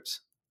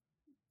scripts.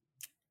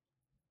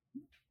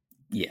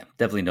 Yeah,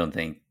 definitely don't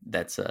think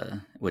that's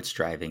what's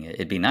driving it.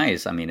 It'd be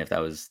nice, I mean, if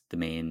that was the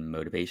main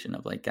motivation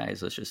of like,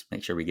 guys, let's just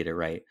make sure we get it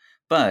right.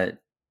 But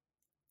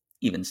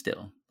even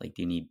still, like,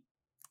 do you need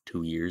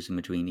 2 years in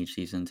between each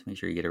season to make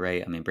sure you get it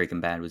right? I mean,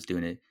 Breaking Bad was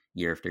doing it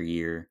year after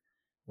year.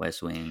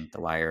 West Wing,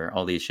 The Wire,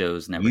 all these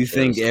shows never. You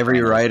think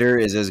every writer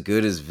is as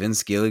good as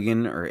Vince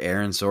Gilligan or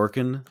Aaron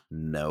Sorkin?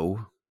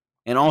 No.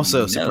 And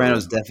also,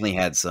 Sopranos definitely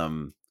had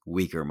some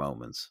weaker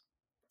moments.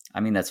 I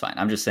mean, that's fine.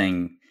 I'm just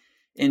saying,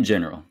 in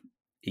general,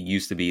 it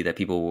used to be that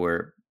people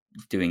were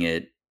doing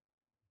it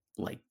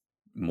like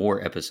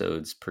more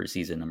episodes per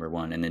season, number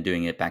one, and then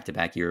doing it back to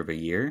back year over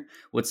year.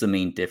 What's the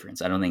main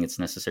difference? I don't think it's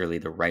necessarily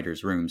the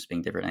writers' rooms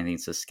being different. I think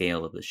it's the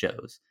scale of the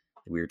shows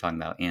that we were talking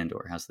about.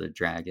 Andor, House of the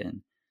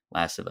Dragon,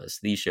 Last of Us.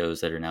 These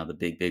shows that are now the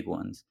big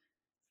ones,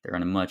 they're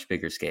on a much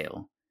bigger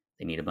scale.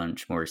 They need a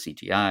bunch more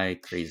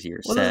CGI,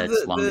 crazier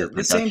sets, longer production.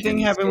 The same thing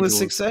happened with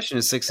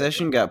Succession.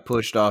 Succession got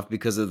pushed off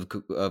because of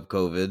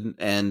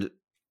COVID,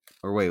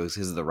 or wait, it was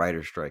because of the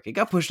writer's strike. It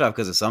got pushed off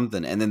because of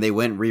something, and then they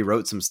went and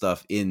rewrote some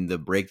stuff in the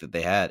break that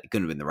they had. It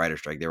couldn't have been the writer's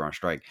strike; they were on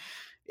strike.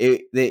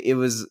 It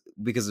was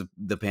because of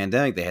the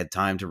pandemic. They had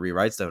time to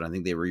rewrite stuff, and I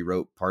think they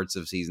rewrote parts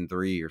of season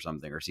 3 or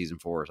something, or season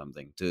 4 or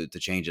something, to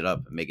change it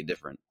up and make it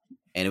different.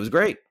 And it was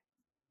great.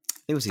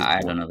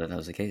 I don't know that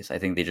was the case. I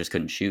think they just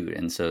couldn't shoot,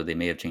 and so they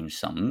may have changed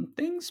some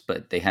things,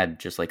 but they had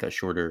just like a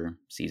shorter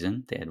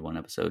season. They had one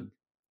episode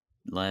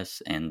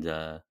less, and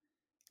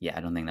yeah,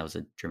 I don't think that was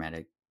a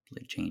dramatic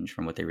like change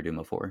from what they were doing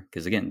before.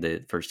 Because again,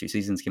 the first 2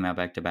 seasons came out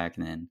back to back,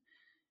 and then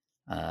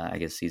I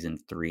guess season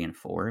 3 and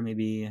 4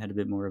 maybe had a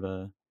bit more of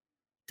a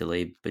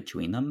delay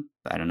between them.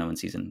 But I don't know when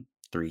season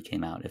 3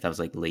 came out. If that was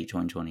like late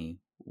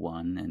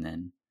 2021, and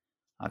then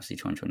obviously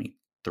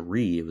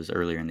 2023, it was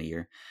earlier in the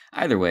year.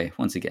 Either way,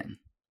 once again,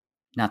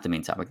 not the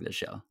main topic of the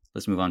show.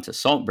 Let's move on to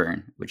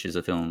Saltburn, which is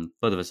a film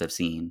both of us have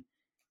seen.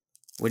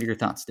 What are your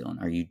thoughts,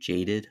 Dylan? Are you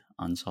jaded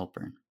on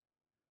Saltburn?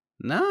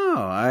 No,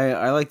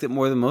 I liked it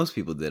more than most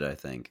people did, I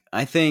think.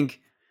 I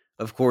think,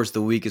 of course,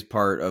 the weakest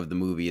part of the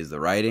movie is the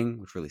writing,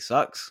 which really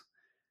sucks.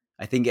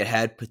 I think it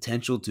had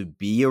potential to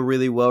be a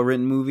really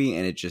well-written movie,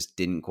 and it just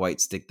didn't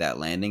quite stick that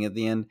landing at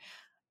the end.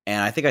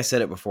 And I think I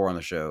said it before on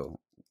the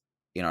show,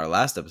 in our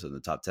last episode, in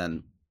the top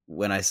 10,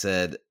 when I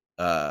said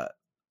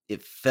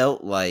it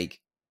felt like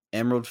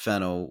Emerald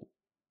Fennell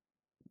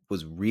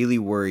was really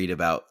worried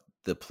about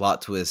the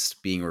plot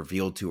twist being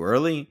revealed too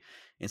early,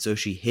 and so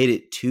she hid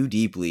it too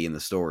deeply in the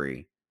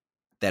story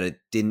that it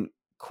didn't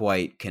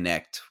quite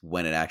connect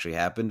when it actually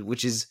happened,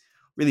 which is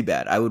really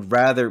bad. I would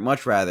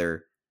much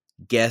rather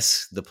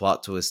guess the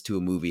plot twist to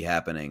a movie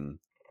happening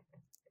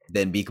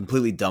than be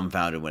completely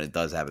dumbfounded when it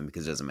does happen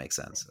because it doesn't make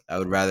sense. I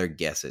would rather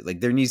guess it.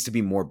 Like, there needs to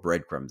be more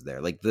breadcrumbs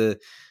there. Like the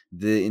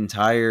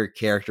entire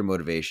character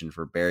motivation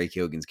for Barry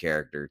Keoghan's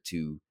character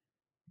to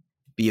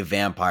be a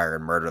vampire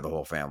and murder the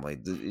whole family,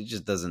 it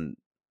just does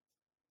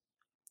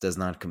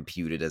not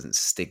compute. It doesn't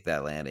stick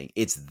that landing.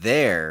 It's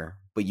there,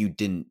 but you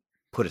didn't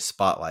put a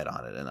spotlight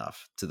on it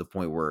enough to the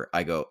point where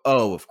I go,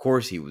 oh, of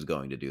course he was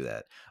going to do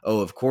that.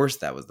 Oh, of course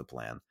that was the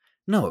plan.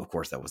 No, of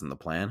course that wasn't the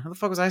plan. How the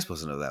fuck was I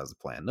supposed to know that was the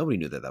plan? Nobody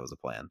knew that was the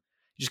plan.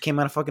 It just came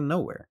out of fucking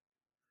nowhere.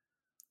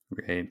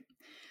 Right.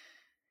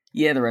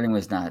 Yeah, the writing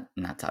was not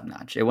top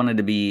notch. It wanted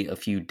to be a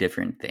few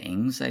different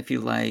things, I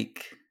feel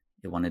like.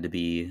 It wanted to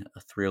be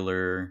a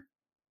thriller.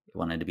 It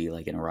wanted to be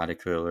like an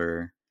erotic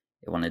thriller.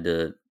 It wanted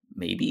to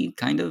maybe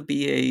kind of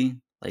be a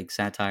like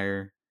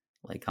satire,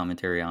 like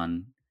commentary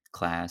on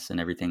class and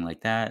everything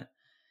like that.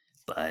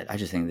 But I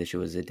just think the issue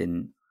was it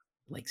didn't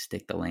like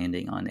stick the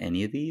landing on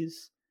any of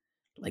these.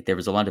 Like, there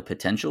was a lot of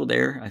potential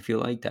there, I feel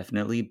like,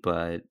 definitely,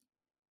 but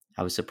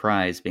I was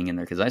surprised being in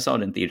there because I saw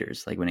it in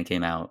theaters, like when it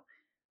came out.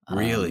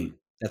 Really?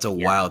 That's a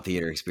wild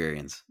theater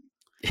experience.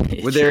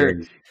 Were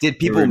there did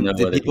people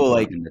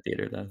like in the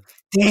theater though?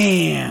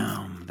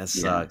 Damn, that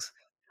sucks.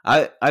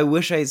 I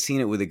wish I had seen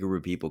it with a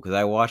group of people because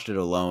I watched it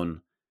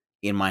alone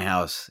in my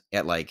house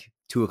at like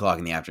 2:00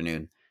 in the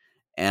afternoon,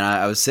 and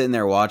I was sitting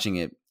there watching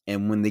it,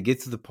 And when they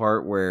get to the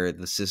part where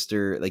the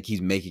sister, like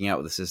he's making out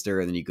with the sister,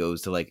 and then he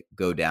goes to like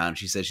go down,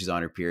 she says she's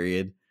on her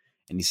period,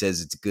 and he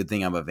says it's a good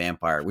thing I'm a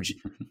vampire, which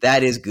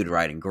that is good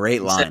writing.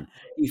 Great He said,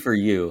 line. for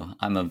you,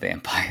 I'm a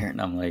vampire.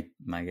 And I'm like,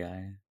 my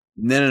guy.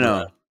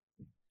 No.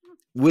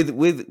 With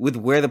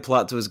where the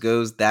plot twist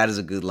goes, that is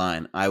a good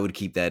line. I would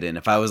keep that in.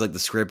 If I was like the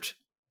script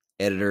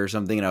editor or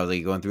something and I was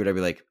like going through it, I'd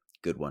be like,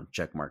 good one,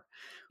 check mark.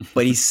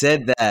 But he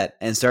said that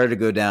and started to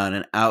go down,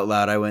 and out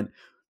loud I went,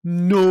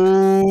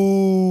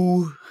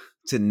 no,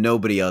 to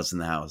nobody else in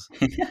the house.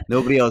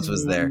 Nobody else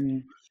was there.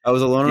 I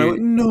was alone. And I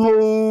went,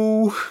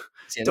 no,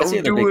 see, that's the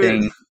other don't big do it.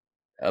 thing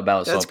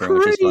about That's Saltburn,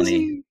 which is funny,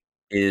 crazy.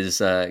 is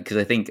because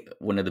I think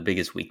one of the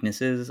biggest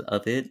weaknesses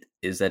of it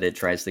is that it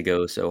tries to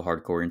go so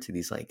hardcore into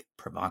these like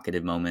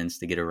provocative moments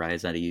to get a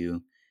rise out of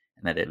you,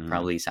 and that it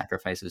probably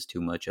sacrifices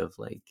too much of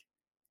like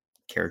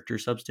character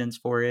substance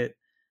for it.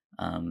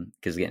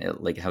 Because again,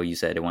 like how you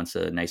said, it wants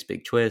a nice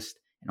big twist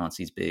and wants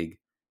these big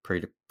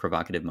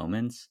provocative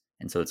moments,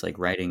 and so it's like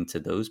writing to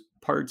those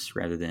parts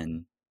rather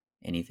than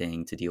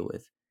anything to deal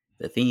with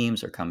the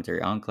themes or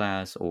commentary on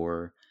class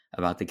or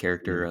about the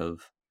character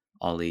of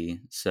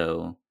Ollie.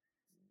 So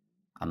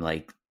I'm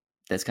like,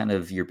 that's kind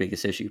of your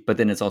biggest issue. But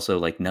then it's also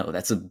like, no,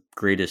 that's the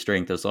greatest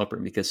strength of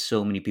Saltburn because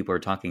so many people are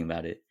talking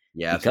about it.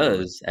 Yeah, because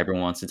absolutely.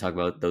 everyone wants to talk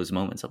about those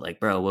moments of like,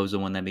 bro, what was the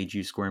one that made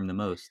you squirm the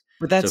most?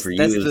 But So for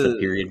you, it was the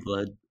period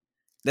blood.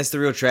 That's the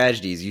real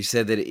tragedies. You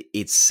said that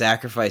it's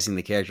sacrificing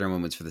the character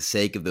moments for the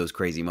sake of those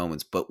crazy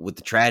moments. But what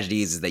the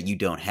tragedy is that you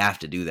don't have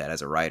to do that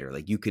as a writer.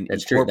 Like you can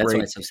That's true. That's why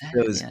incorporate it's so sad.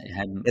 those. Yeah, it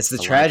had It's the a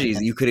lot of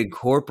tragedies. You potential. could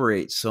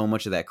incorporate so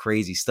much of that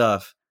crazy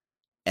stuff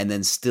and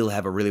then still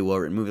have a really well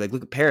written movie. Like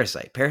look at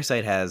Parasite.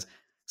 Parasite has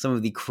some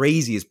of the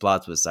craziest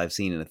plot twists I've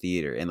seen in a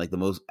theater and like the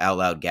most out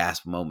loud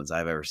gasp moments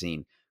I've ever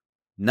seen.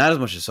 Not as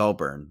much as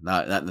Saltburn,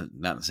 not in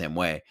the same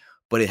way,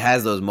 but it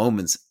has those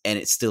moments, and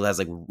it still has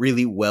like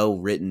really well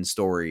written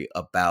story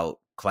about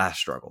class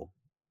struggle.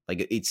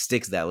 Like it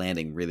sticks that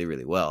landing really,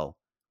 really well,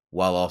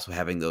 while also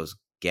having those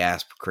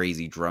gasp,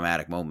 crazy,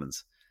 dramatic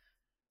moments.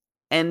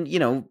 And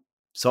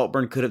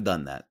Saltburn could have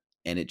done that,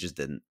 and it just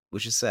didn't,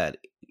 which is sad.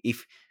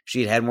 If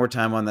she had more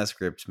time on that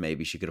script,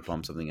 maybe she could have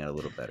pumped something out a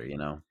little better.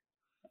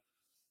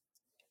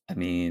 I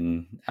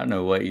mean, I don't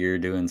know what you're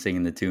doing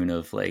singing the tune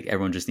of like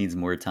everyone just needs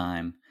more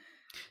time.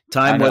 I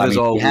Time know. I weathers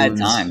mean, all she had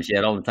wounds. time. She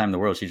had all the time in the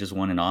world. She just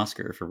won an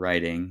Oscar for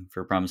writing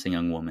for Promising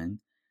Young Woman.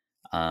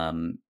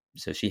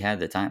 So she had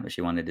the time, but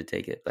she wanted to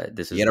take it. But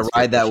this is You the got to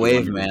ride script that that she wave,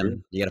 wanted to do.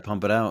 man. You got to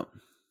pump it out.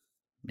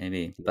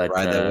 Maybe. You got to But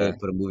ride that wave.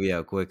 Put a movie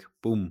out quick.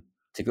 Boom.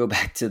 to go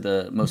back to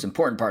the most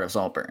important part of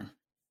Saltburn,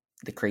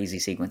 the crazy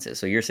sequences.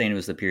 So you're saying it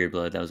was the period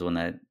blood. That was the one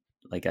that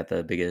like got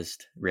the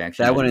biggest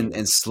reaction That out one of and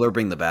you.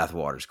 slurping the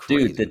bathwater is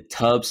Dude, the crazy.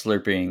 tub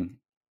slurping.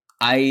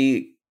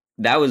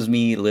 That was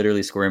me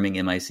literally squirming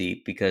in my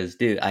seat because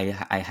dude, I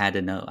had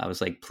to know. I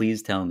was like,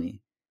 please tell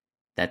me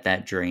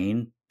that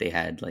drain they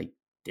had like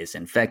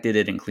disinfected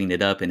it and cleaned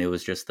it up, and it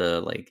was just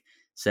the like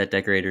set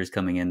decorators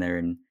coming in there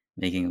and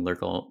making it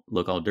look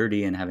all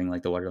dirty and having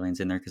like the water lines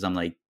in there. Because I'm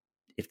like,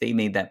 if they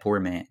made that poor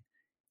man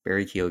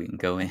Barry Keoghan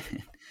go in,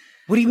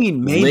 What do you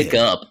mean made lick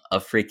him? up a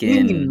What do you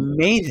freaking mean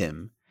made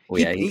him? oh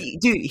yeah,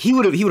 Dude, he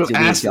would have he's a weak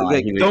asked guy.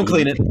 like, don't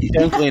clean it,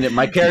 don't clean it.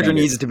 My character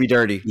Remember, needs it to be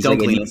dirty. he's Don't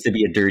like, it clean needs it. to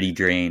be a dirty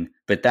drain.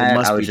 But It that I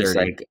must be was just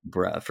dirty. like,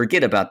 bruh,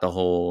 forget about the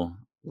whole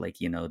like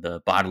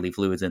the bodily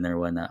fluids in there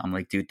and whatnot. I'm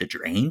like, dude, the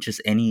drain,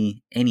 just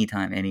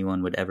anytime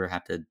anyone would ever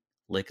have to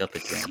lick up a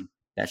drain,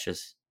 that's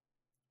just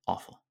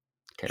awful,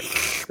 terrible.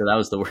 So that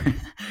was the worst.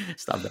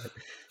 Stop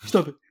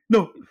it,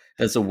 no,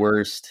 that's the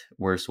worst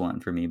one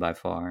for me by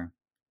far.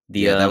 The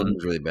Yeah, that one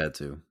was really bad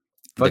too.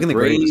 the Fucking the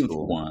grave was grave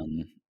cool.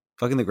 one.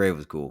 Fucking the grave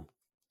was cool.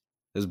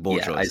 It was a bold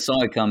Yeah, I choice. saw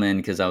it come in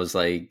because I was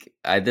like,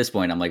 at this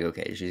point, I'm like,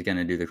 okay, she's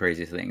gonna do the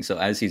craziest thing. So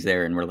as he's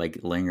there and we're like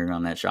lingering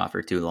on that shot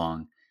for too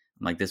long,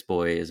 I'm like, this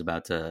boy is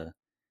about to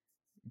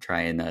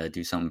try and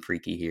do something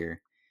freaky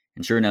here.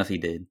 And sure enough, he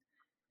did.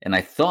 And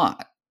I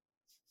thought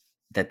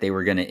that they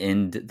were gonna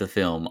end the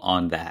film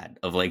on that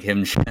of like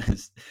him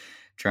just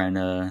trying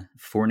to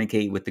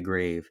fornicate with the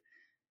grave.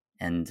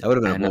 And That would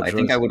have I been a don't know, bold I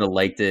think I choice. would have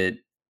liked it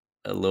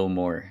a little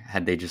more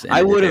had they just I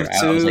ended it would there.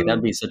 have I was like, that'd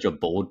too, be such a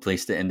bold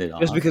place to end it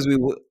just off. because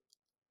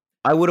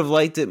I would have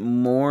liked it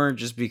more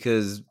just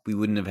because we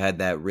wouldn't have had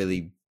that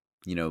really,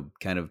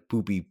 kind of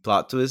poopy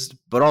plot twist.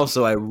 But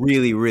also, I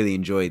really, really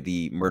enjoyed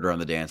the murder on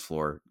the dance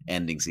floor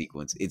ending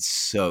sequence. It's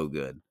so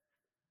good.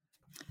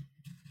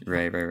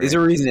 Right. There's a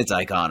reason it's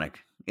iconic.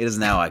 It is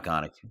now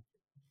iconic.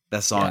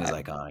 That song is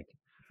Yeah, iconic.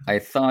 I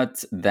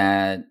thought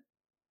that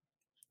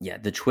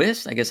the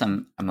twist, I guess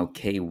I'm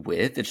okay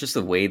with. It's just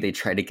the way they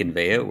try to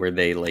convey it, where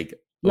they like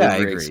Yeah, I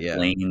over agree. Yeah.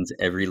 explains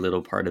every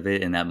little part of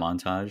it in that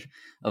montage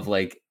of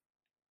like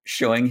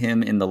showing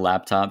him in the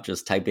laptop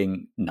just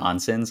typing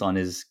nonsense on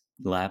his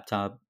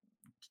laptop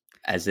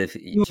as if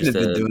You wouldn't just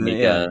have been to doing it.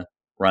 make Yeah. a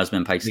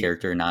Rosamund Pike's Like,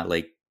 character not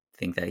like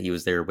think that he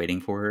was there waiting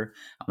for her.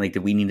 I'm like,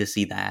 did we need to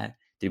see that?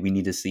 Did we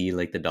need to see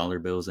like the dollar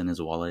bills in his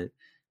wallet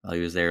while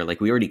he was there? Like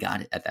we already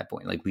got it at that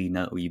point. Like we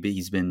know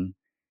he's been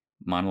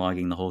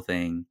monologuing the whole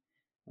thing.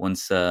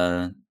 Once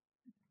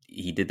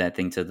he did that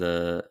thing to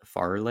the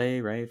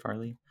Farley, right?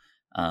 Farley,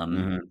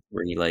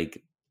 where he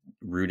like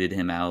rooted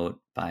him out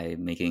by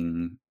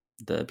making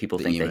the people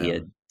The think that he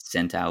email. had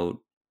sent out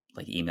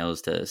like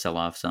emails to sell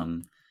off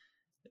some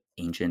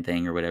ancient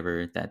thing or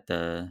whatever that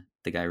the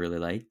guy really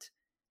liked.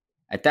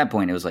 At that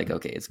point, it was like,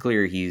 okay, it's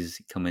clear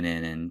he's coming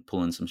in and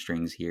pulling some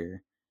strings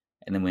here.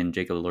 And then when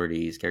Jacob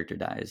Elordi's character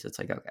dies, it's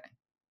like, okay,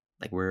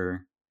 like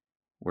we're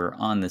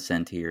on the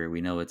scent here.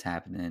 We know what's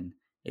happening.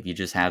 If you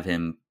just have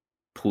him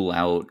pull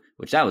out,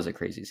 which that was a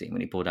crazy scene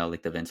when he pulled out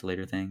like the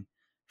ventilator thing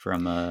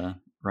from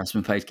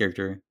Rosamund Pike's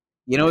character.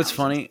 You know, That it's was just,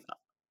 funny.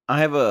 I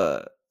have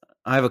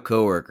a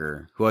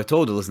coworker who I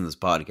told to listen to this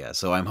podcast,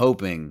 so I'm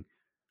hoping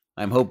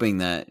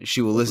that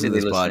she will listen to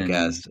hopefully they this listen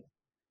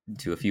podcast.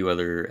 to a few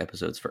other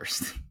episodes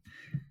first.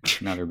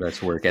 Not her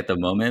best work at the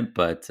moment,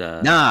 but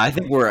Nah, I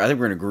think we're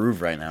in a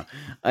groove right now.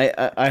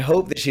 I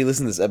hope that she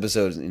listens to this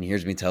episode and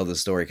hears me tell this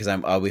story because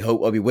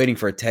I'll be waiting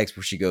for a text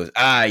where she goes,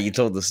 you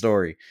told the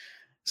story.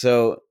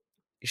 So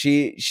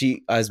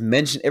she has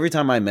mentioned every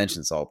time I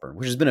mention Saltburn,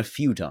 which has been a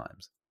few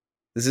times.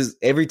 This is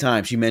every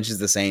time she mentions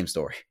the same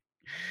story.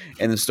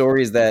 And the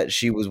story is that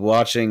she was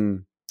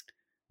watching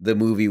the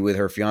movie with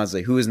her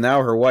fiance, who is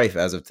now her wife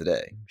as of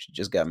today. She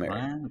just got married.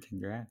 wow,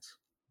 congrats.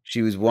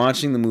 She was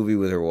watching the movie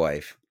with her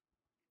wife,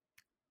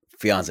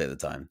 fiance at the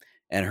time,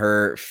 and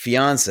her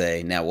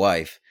fiance, now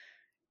wife,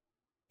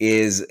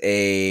 is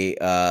a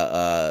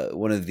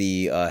one of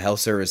the health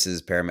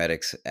services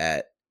paramedics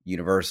at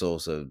Universal,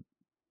 so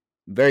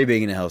very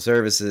big into health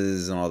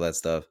services and all that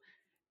stuff.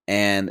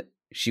 And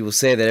she will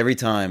say that every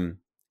time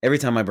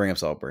I bring up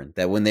Saltburn,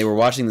 that when they were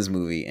watching this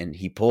movie and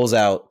he pulls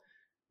out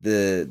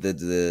the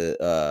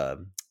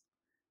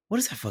what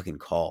is that fucking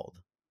called?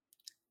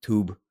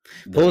 Tube.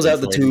 Pulls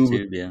out the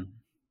tube.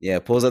 Yeah,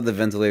 pulls out the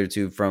ventilator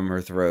tube from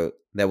her throat.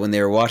 That when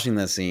they were watching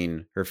that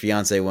scene, her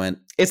fiance went,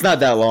 "It's not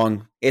that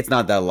long. It's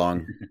not that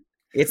long.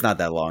 It's not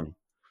that long."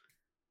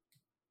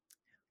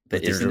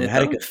 But their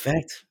dramatic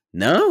effect,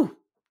 no.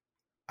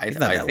 It's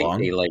not that long.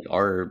 They like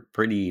are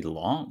pretty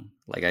long.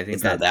 Like I think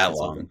it's not that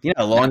long. You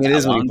know how long it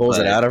is when he pulls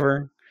it out of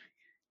her?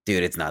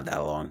 Dude, it's not that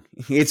long.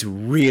 It's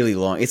really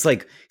long. It's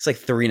like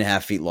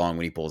 3.5 feet long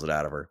when he pulls it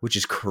out of her, which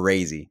is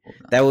crazy.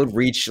 That would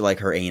reach like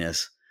her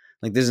anus.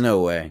 Like, there's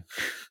no way.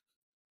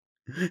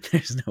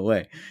 There's no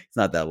way. It's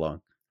not that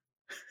long.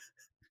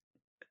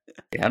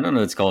 Yeah, I don't know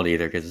what it's called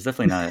either because it's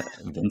definitely not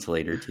a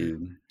ventilator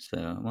tube.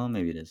 So, well,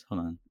 maybe it is.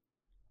 Hold on.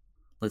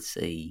 Let's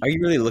see. Are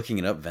you really looking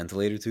it up,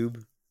 ventilator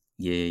tube?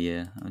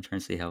 Yeah. I'm trying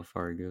to see how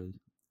far it goes.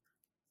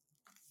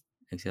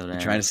 Exhale. You're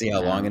trying to see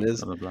how long it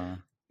is? Blah, blah, blah.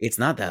 It's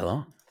not that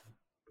long.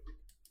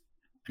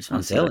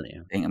 I'm telling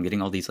you. I'm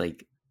getting all these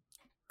like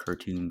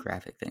cartoon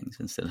graphic things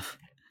instead of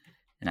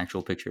an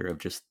actual picture of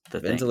just the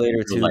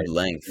ventilator tube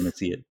length. I want to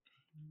see it.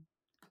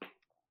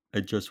 I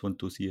just want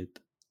to see it.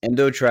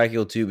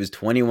 Endotracheal tube is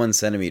 21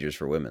 centimeters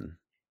for women.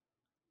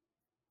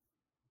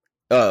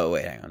 Oh,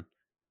 wait, hang on.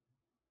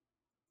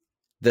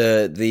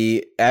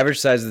 The average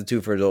size of the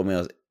tube for adult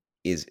males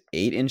is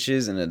 8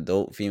 inches and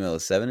adult female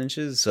is 7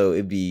 inches. So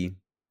it'd be,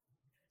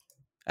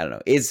 I don't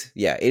know. It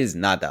is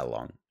not that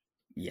long.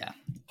 Yeah,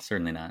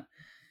 certainly not.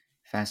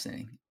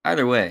 Fascinating.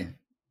 Either way,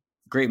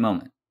 great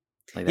moment.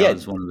 Like that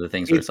was one of the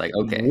things where it's like,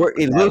 okay,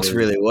 it looks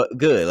really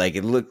good. Like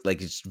it looked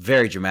like it's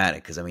very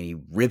dramatic because I mean he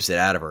rips it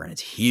out of her and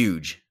it's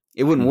huge.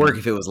 It wouldn't work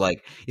if it was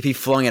like if he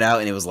flung it out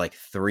and it was like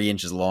 3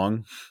 inches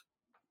long.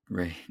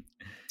 Right.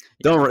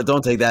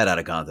 Don't take that out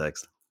of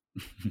context.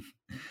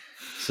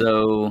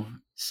 So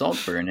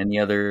Saltburn, any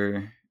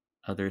other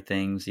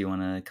things you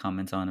want to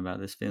comment on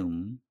about this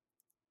film?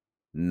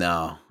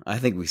 No, I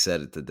think we said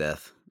it to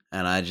death,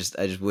 and I just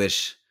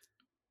wish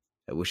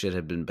it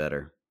had been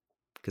better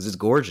because it's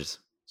gorgeous.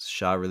 It's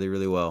shot really,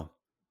 really well,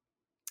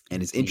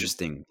 and it's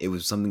interesting. It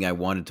was something I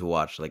wanted to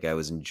watch, like I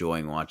was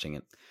enjoying watching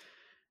it,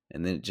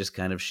 and then it just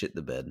kind of shit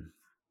the bed.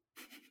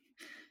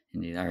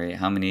 Indeed. All right,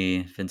 how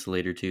many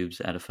ventilator tubes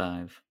out of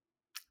 5?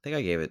 I think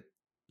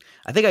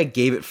I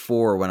gave it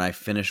 4 when I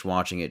finished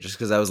watching it, just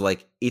because I was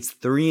like, it's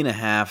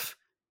 3.5,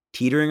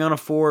 teetering on a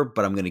 4,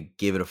 but I'm gonna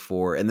give it a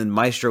 4. And then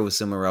Maestro was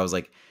similar. Where I was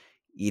like,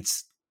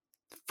 it's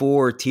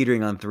 4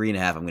 teetering on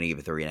 3.5. I'm gonna give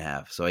it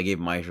 3.5. So I gave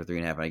Maestro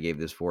 3.5, and I gave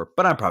this 4.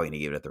 But I'm probably gonna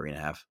give it a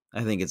 3.5.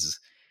 I think it's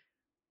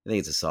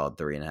a solid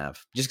 3.5,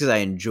 just because I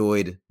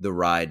enjoyed the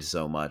ride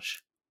so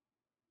much,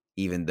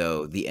 even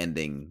though the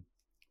ending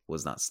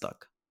was not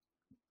stuck.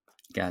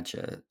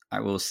 Gotcha. I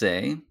will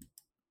say,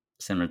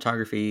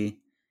 cinematography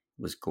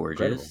was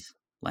gorgeous. Incredible.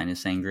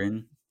 Linus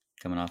Sandgren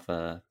coming off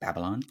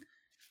Babylon.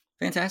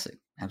 Fantastic.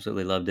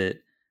 Absolutely loved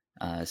it.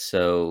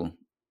 So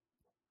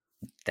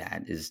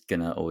that is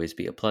going to always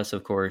be a plus,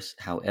 of course.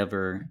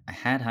 However, I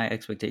had high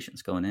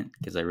expectations going in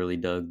because I really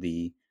dug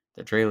the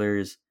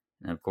trailers.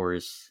 And of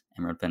course,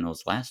 Emerald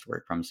Fennell's last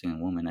work, Promising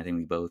Young Woman, I think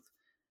we both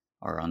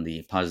are on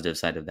the positive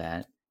side of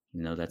that.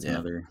 You know, that's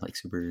another like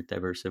super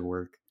diverse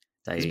work.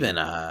 It's been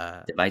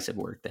divisive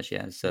work that she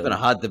has. So it's been a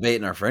hot debate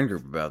in our friend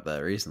group about that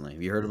recently.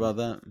 Have you heard about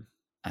that?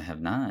 I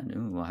have not.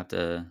 Ooh, we'll have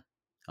to.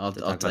 I'll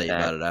tell you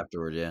about it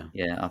afterward. Yeah.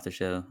 Yeah, off the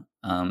show.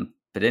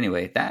 But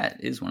anyway,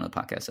 that is one of the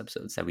podcast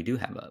episodes that we do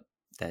have up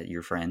that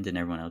your friend and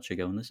everyone else should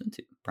go and listen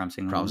to.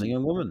 Promising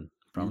Young Woman.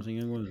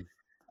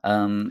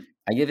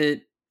 I give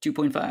it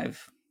 2.5.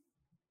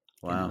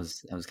 Wow.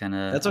 I was kind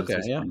of... That's okay,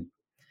 yeah.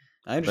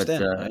 I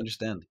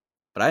understand.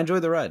 But I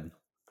enjoyed the ride.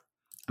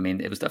 I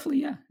mean, it was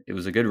definitely, it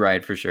was a good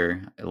ride for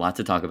sure. A lot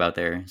to talk about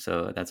there,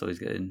 so that's always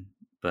good.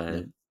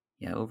 But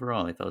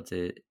overall, I felt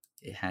it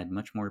had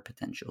much more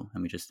potential,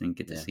 and we just didn't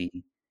get to see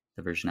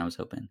the version I was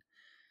hoping.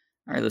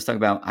 All right, let's talk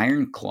about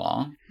Iron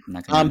Claw.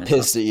 I'm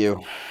pissed at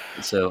you.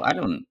 So I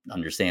don't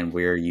understand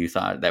where you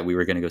thought that we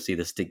were going to go see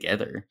this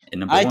together.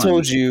 And I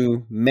told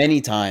you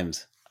many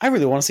times, I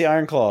really want to see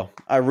Iron Claw.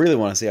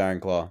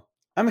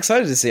 I'm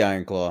excited to see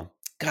Iron Claw.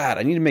 God,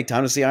 I need to make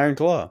time to see Iron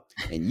Claw.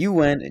 And you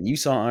went and you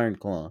saw Iron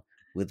Claw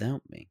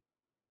without me.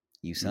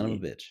 You son of a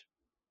bitch.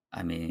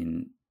 I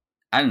mean,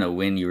 I don't know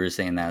when you were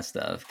saying that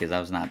stuff because I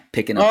was not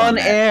picking up on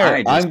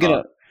air.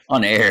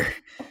 On air.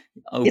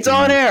 It's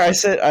on air.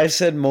 I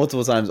said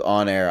multiple times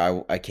on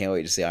air. I can't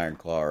wait to see Iron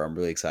Claw, or I'm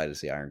really excited to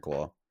see Iron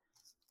Claw.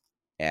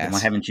 Why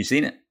haven't you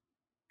seen it?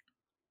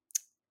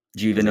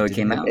 Do you even know it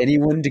came out?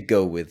 Anyone to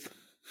go with?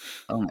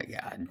 Oh my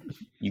god!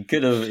 You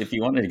could have, if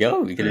you wanted to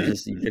go. You could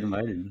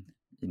invited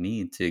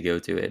me to go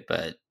to it,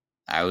 but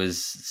I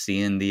was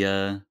seeing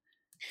the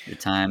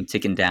time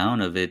ticking down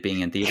of it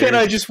being in theaters. Can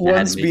I just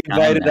once be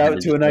invited out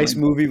to a nice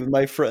movie with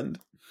my friend?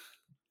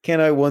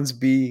 Can I once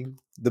be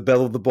the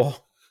belle of the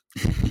ball?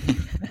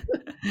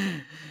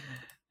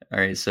 All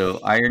right, so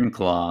Iron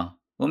Claw.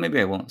 Well, maybe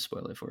I won't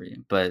spoil it for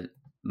you, but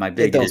my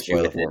big issue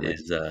with it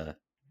is a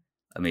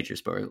major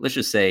spoiler. Let's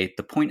just say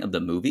the point of the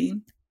movie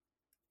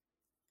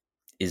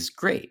is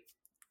great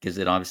because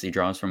it obviously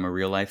draws from a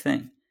real life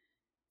thing.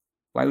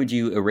 Why would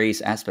you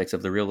erase aspects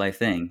of the real life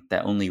thing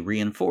that only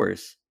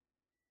reinforce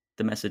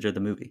the message of the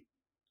movie?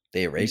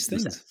 They erased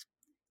things.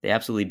 They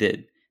absolutely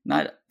did.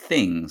 Not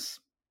things,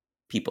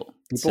 people.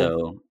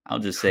 So I'll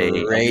just say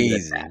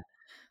crazy.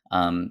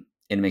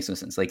 It makes no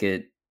sense. Like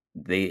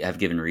they have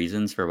given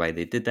reasons for why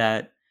they did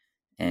that,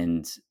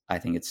 and I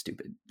think it's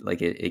stupid.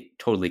 Like it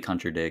totally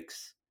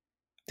contradicts.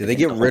 Did they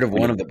get rid of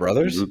one of the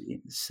brothers?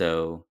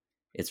 So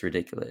it's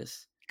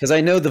ridiculous. Because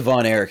I know the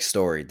Von Erich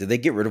story. Did they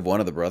get rid of one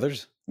of the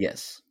brothers?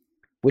 Yes.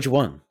 Which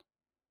one?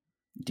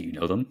 Do you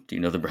know them? Do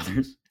you know the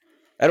brothers?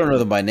 I don't know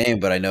them by name,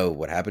 but I know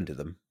what happened to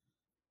them.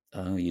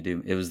 Oh, you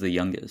do? It was the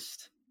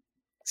youngest.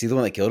 Is he the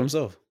one that killed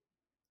himself?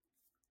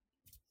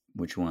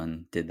 Which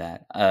one did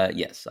that?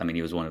 Yes. I mean,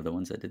 he was one of the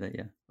ones that did that,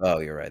 yeah. Oh,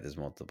 you're right. There's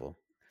multiple.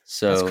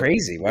 So that's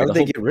crazy. Why would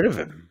they get rid of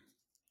him?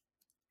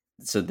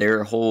 So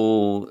their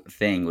whole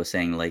thing was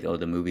saying, like, oh,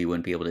 the movie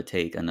wouldn't be able to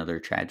take another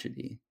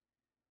tragedy.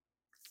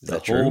 Is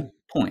that true? The whole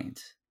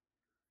point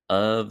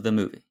of the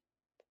movie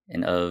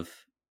and of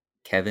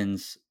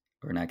Carrie's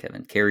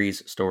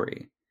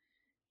story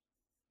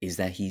is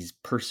that he's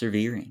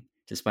persevering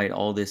despite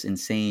all this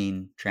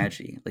insane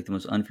tragedy, like the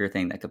most unfair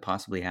thing that could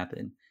possibly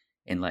happen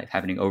in life,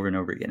 happening over and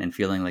over again, and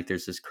feeling like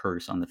there's this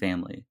curse on the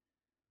family.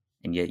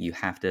 And yet you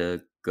have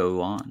to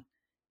go on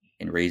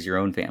and raise your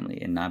own family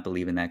and not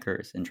believe in that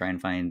curse and try and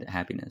find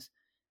happiness.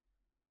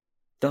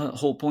 The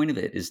whole point of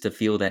it is to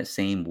feel that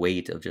same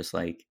weight of just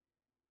like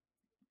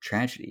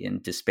tragedy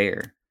and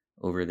despair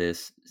over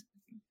this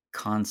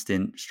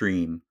constant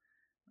stream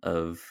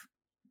of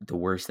the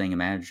worst thing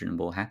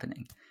imaginable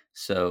happening.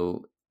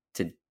 So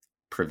to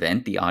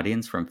prevent the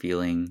audience from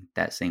feeling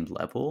that same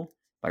level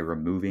by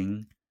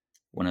removing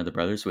one of the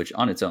brothers, which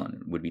on its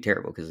own would be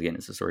terrible because again,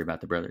 it's a story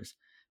about the brothers,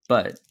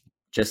 but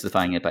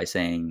justifying it by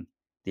saying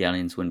the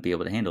audience wouldn't be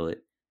able to handle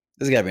it.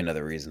 There's got to be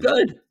another reason.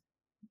 Good.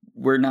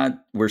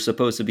 We're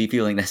supposed to be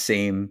feeling the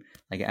same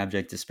like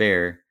abject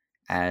despair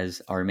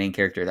as our main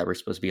character that we're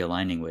supposed to be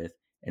aligning with,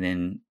 and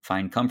then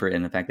find comfort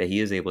in the fact that he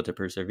is able to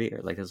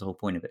persevere. Like that's the whole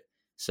point of it.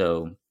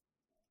 So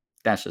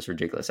that's just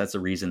ridiculous. That's the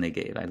reason they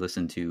gave. I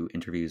listened to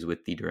interviews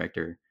with the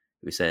director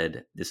who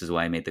said, this is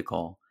why I made the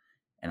call.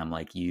 And I'm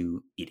like,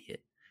 you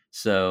idiot.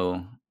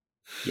 So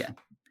yeah,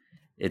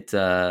 it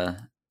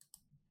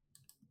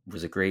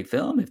was a great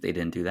film if they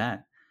didn't do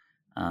that.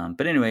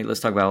 But anyway, let's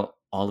talk about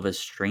All of Us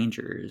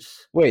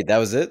Strangers. Wait, that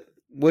was it?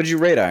 What did you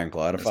rate Iron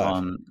Claw out of 5?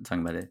 I'm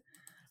talking about it.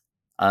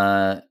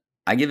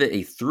 I give it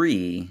a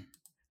 3,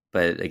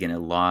 but again, I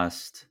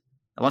lost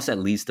at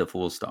least a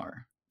full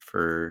star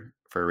for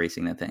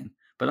erasing that thing.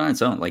 But on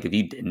its own, like if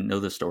you didn't know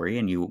the story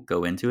and you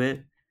go into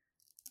it,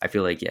 I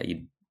feel like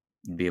you'd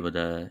be able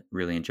to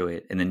really enjoy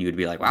it, and then you would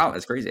be like, "Wow,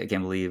 that's crazy! I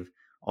can't believe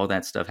all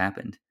that stuff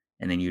happened."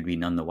 And then you'd be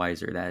none the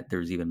wiser that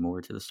there's even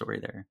more to the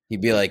story there.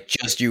 You'd be like,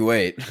 "Just you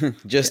wait,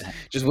 just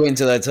wait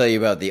until I tell you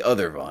about the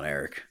other Von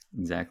Erich."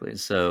 Exactly.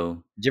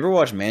 So, did you ever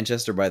watch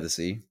Manchester by the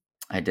Sea?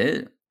 I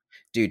did.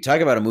 Dude, talk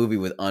about a movie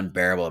with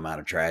unbearable amount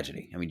of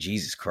tragedy. I mean,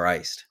 Jesus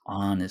Christ.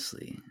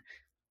 Honestly,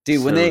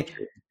 dude,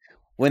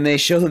 when they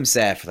show him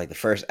sad for like the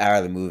first hour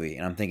of the movie,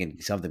 and I'm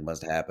thinking something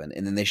must happen,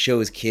 and then they show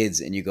his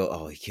kids, and you go,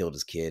 "Oh, he killed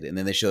his kid," and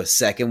then they show a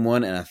second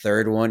one and a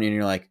third one, and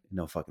you're like,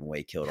 "No fucking way,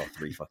 he killed all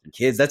 3 fucking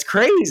kids. That's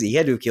crazy. He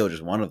had to have killed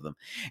just one of them,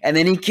 and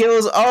then he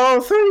kills all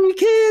 3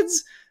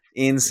 kids.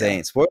 Insane."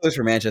 Yeah. Spoilers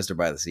for Manchester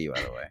by the Sea,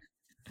 by the way.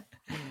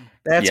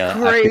 That's Yeah,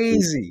 I quickly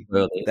crazy.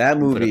 spoiled it, That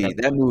but if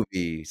I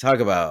movie, talk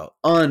about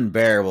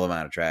unbearable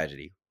amount of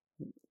tragedy.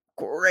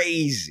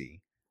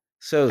 Crazy.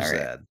 So all right,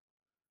 sad.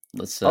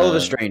 let's All of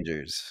Us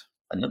Strangers.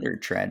 another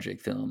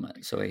tragic film,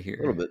 so I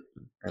A little hear. bit.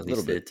 Or at A little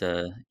least bit.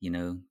 it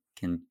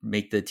can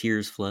make the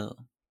tears flow.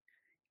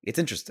 It's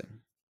interesting.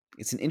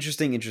 It's an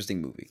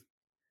interesting movie.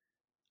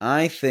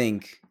 I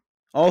think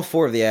all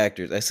four of the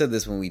actors, I said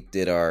this when we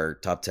did our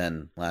top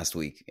 10 last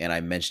week, and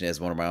I mentioned it as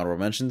one of my honorable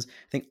mentions.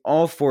 I think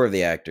all four of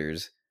the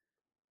actors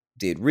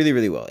did really,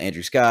 really well.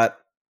 Andrew Scott,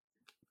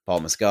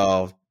 Paul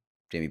Mescal,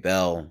 Jamie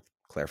Bell,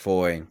 Claire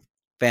Foy.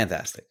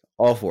 Fantastic.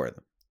 All four of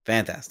them.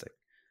 Fantastic.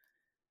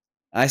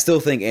 I still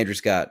think Andrew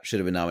Scott should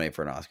have been nominated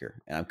for an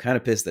Oscar, and I'm kind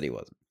of pissed that he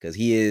wasn't, because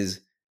he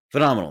is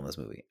phenomenal in this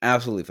movie.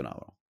 Absolutely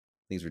phenomenal.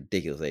 I think it's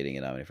ridiculous that he didn't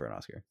get nominated for an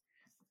Oscar.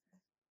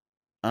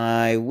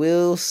 I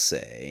will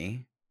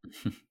say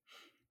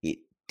it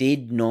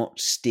did not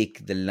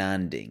stick the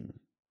landing,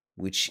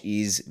 which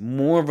is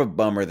more of a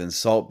bummer than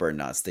Saltburn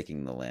not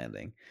sticking the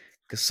landing.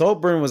 Because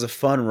Saltburn was a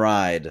fun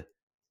ride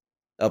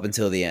up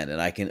until the end,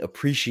 and I can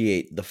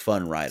appreciate the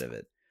fun ride of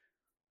it.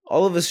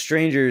 All of Us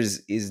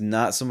Strangers is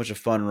not so much a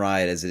fun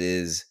ride as it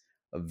is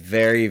a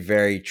very,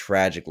 very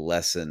tragic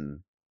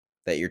lesson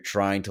that you're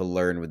trying to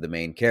learn with the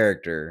main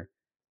character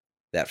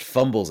that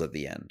fumbles at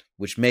the end,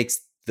 which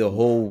makes the Oof.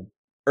 whole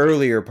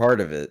earlier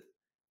part of it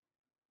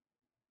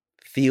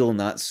feel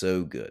not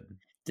so good.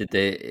 Did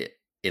it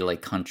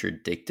like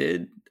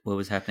contradicted what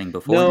was happening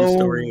before in the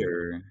story, No,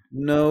 or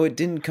no, it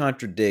didn't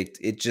contradict.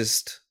 It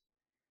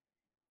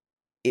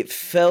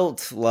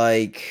felt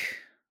like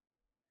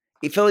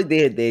they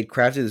had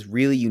crafted this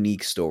really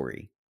unique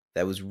story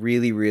that was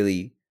really,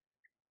 really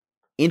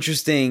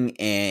interesting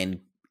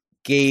and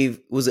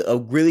was a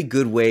really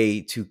good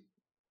way to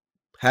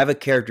have a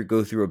character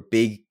go through a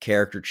big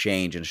character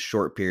change in a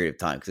short period of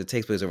time, because it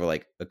takes place over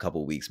like a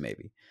couple weeks,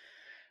 maybe.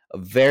 A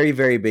very,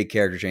 very big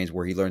character change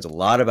where he learns a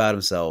lot about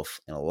himself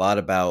and a lot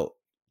about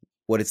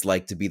what it's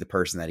like to be the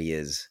person that he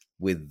is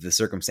with the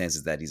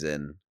circumstances that he's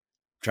in. I'm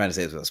trying to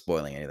say this without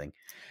spoiling anything.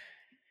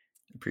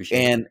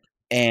 appreciate it?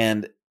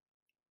 And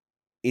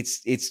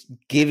it's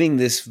giving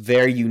this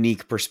very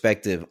unique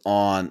perspective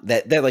on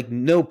that like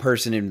no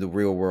person in the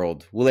real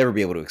world will ever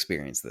be able to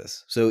experience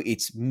this. So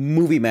it's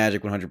movie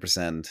magic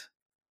 100%.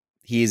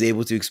 He is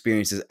able to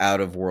experience this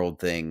out of world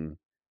thing,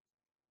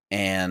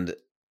 and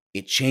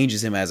it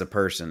changes him as a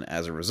person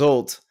as a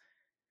result.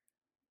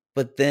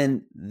 But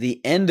then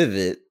the end of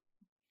it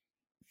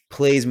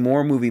plays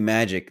more movie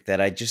magic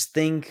that I just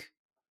think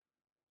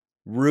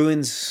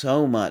ruins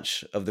so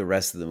much of the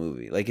rest of the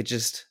movie. Like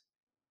it's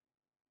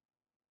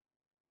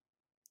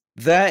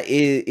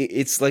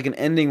like an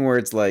ending where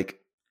it's like,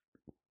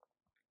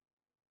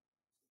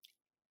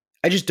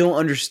 I just don't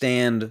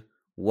understand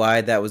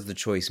why that was the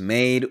choice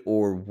made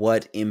or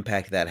what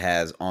impact that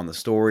has on the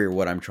story or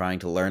what I'm trying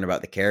to learn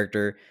about the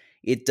character.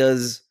 It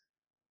does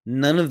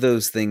none of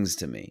those things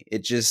to me.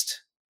 It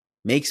just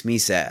makes me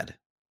sad.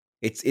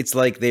 It's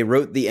like they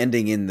wrote the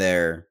ending in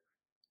there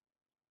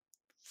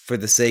for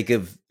the sake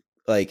of,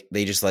 like,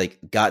 they just like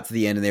got to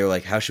the end and they were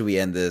like, how should we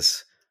end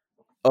this?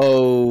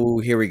 Oh,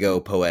 here we go,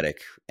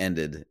 poetic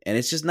ended. And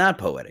it's just not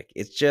poetic.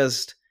 It's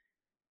just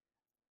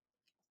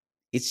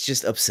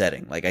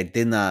upsetting. Like, I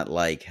did not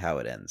like how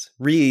it ends.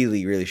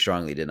 Really, really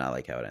strongly did not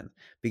like how it ends.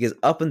 Because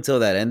up until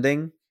that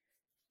ending,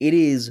 it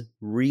is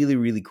really,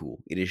 really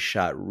cool. It is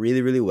shot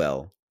really, really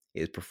well.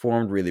 It is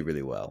performed really,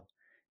 really well.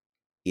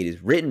 It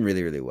is written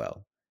really, really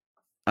well.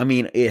 I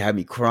mean, it had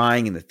me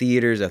crying in the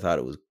theaters. I thought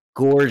it was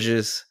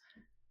gorgeous.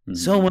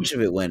 So Mhm. much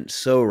of it went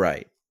so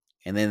right.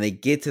 And then they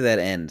get to that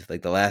end,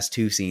 like the last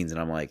two scenes,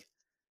 and I'm like,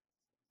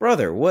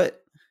 brother,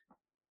 what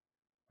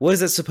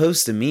is that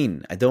supposed to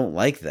mean? I don't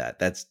like that.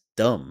 That's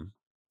dumb.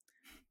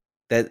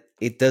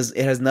 It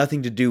has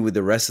nothing to do with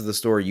the rest of the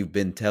story you've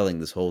been telling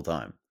this whole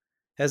time.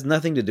 It has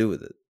nothing to do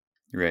with it.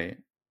 Right.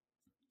 It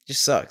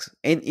just sucks.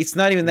 And it's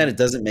not even that Yeah. it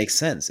doesn't make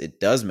sense. It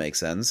does make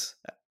sense.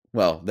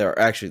 Well, there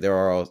are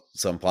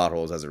some plot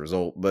holes as a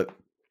result, but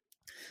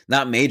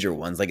not major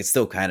ones. Like, it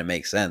still kind of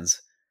makes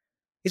sense.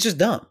 It's just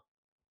dumb.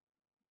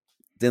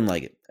 Didn't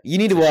like it. You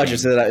need to It's a watch it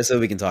shame. so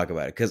we can talk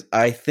about it, because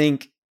I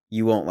think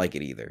you won't like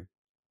it either.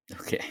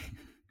 Okay.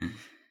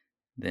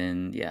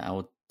 Then yeah,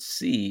 I'll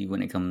see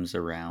when it comes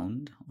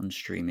around on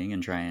streaming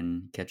and try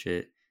and catch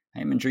it.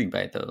 I am intrigued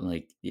by it though.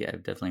 Like, yeah,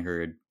 I've definitely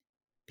heard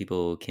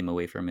people came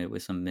away from it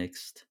with some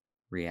mixed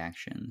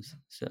reactions.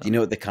 So, Do you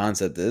know what the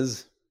concept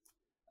is?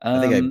 I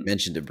think I um,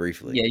 mentioned it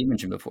briefly. yeah, you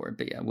mentioned before,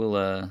 but yeah,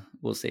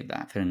 we'll save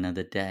that for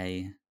another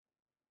day.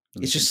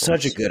 Then we It's can just talk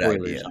such a good spoilers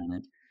idea. on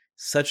it.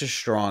 Such a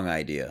strong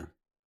idea.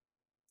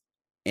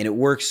 And it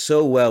works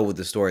so well with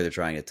the story they're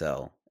trying to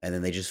tell. And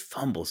then they just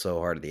fumble so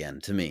hard at the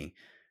end, to me,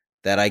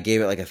 that I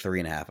gave it like a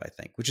 3.5, I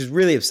think, which is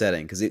really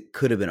upsetting because it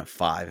could have been a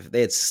 5. If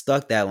they had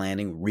stuck that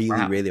landing really,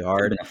 Wow, really could have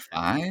hard, been a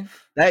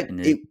 5, that and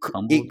it it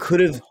fumbled.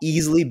 could Oh, have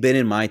easily been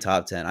in my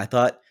top 10. I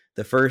thought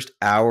the first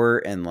hour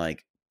and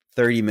like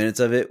 30 minutes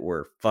of it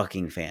were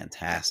fucking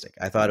fantastic.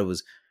 I thought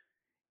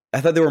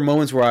there were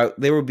moments where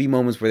there would be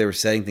moments where they were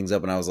setting things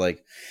up and I was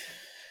like,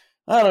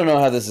 I don't know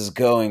how this is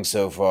going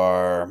so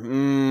far.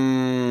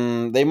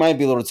 They might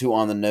be a little too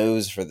on the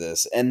nose for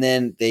this. And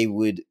then they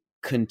would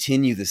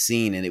continue the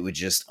scene and it would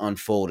just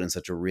unfold in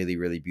such a really,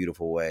 really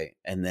beautiful way.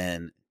 And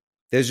then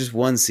there's just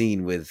one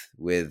scene with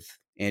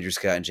Andrew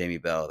Scott and Jamie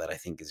Bell that I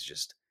think is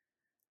just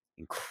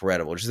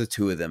incredible. Just the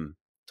two of them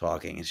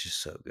talking. It's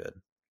just so good.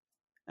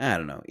 I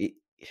don't know.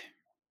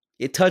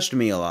 It touched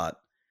me a lot.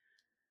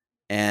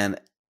 And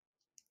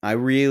I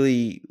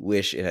really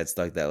wish it had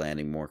stuck that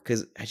landing more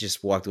because I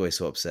just walked away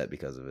so upset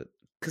because of it.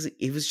 Because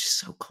it was just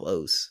so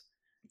close.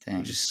 It was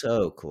Dang, just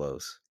so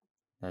close.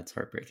 that's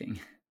heartbreaking.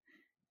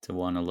 To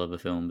want to love a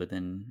film, but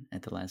then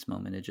at the last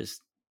moment, it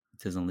just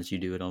doesn't let you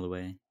do it all the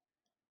way.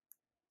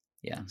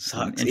 Yeah, I'm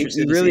Sucks.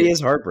 interested It to see really it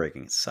is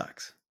heartbreaking. It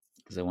sucks.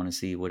 because I want to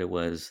see what it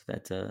was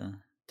that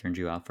turned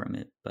you off from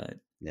it. But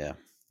Yeah.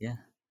 yeah,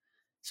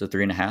 so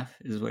 3.5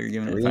 is what you're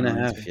giving it. Three and a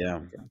Final answer. half. Yeah.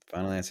 Okay,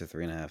 Final answer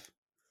 3.5.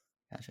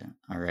 gotcha.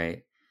 All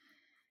right,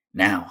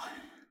 now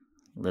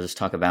let us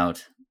talk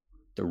about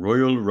the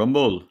Royal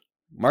Rumble.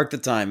 Mark the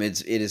time.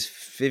 It is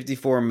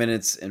 54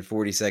 minutes and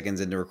 40 seconds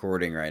into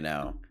recording right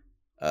now.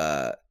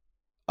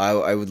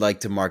 I would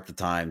like to mark the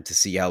time to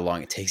see how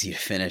long it takes you to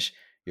finish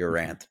your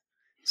rant.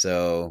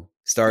 So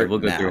Yeah, start we'll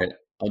go through now. it.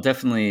 I'll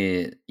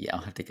definitely, yeah,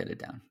 I'll have to cut it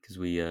down because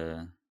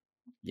yeah,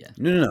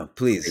 No. it'll take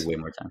Please way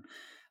more time.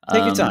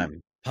 take your Um,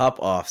 time.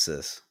 Pop off,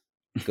 sis.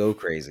 Go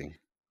crazy.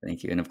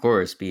 Thank you, and of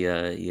course, be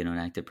a an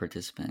active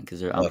participant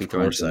because I'll be Of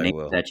throwing course some I names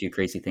will. at you,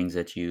 crazy things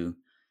at you.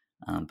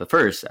 But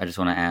first, I just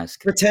want to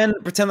ask. Pretend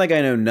like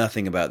I know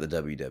nothing about the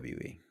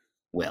WWE,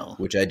 Well,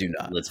 which I do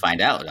not. let's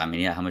find out. I mean,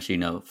 yeah, how much do you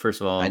know?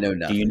 First of I all, know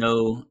do you nothing.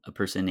 know a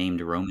person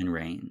named Roman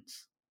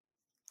Reigns?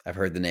 I've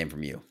heard the name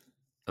from you.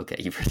 Okay,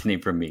 you've heard the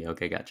name from me.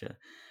 Okay, gotcha.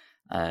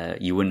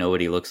 You wouldn't know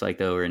what he looks like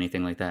though, or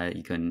anything like that.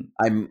 You couldn't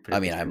put a I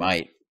mean, I picture.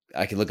 might.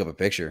 I could look up a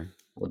picture.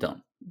 Well,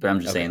 don't. But I'm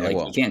just Okay, saying, I like, you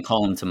will. can't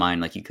call him to mind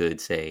like you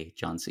could say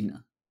John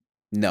Cena.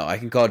 No, I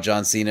can call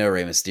John Cena,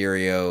 Rey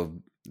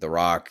Mysterio, The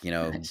Rock.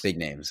 Nice, Big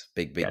names,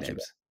 big gotcha.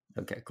 names.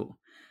 Okay, cool.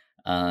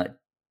 Uh,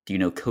 do you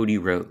know Cody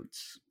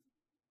Rhodes?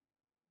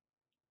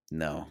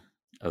 No,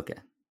 Okay,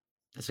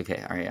 that's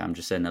okay. All right, I'm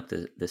just setting up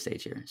the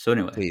stage here. So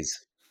anyway,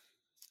 please.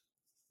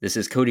 this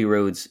is Cody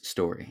Rhodes'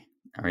 story.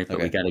 All right, but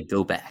we Okay. got to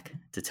go back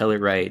to tell it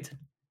right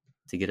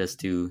to get us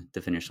to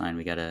the finish line.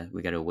 We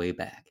gotta way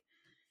back.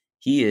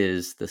 He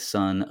is the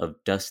son of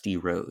Dusty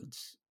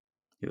Rhodes.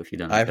 If you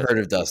don't know I've heard Dusty.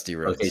 of Dusty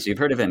Okay, so Rhodes. you've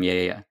heard of him. Yeah,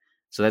 yeah, yeah.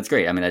 So that's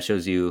great. I mean, that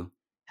shows you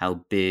how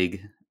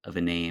big of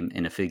a name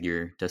and a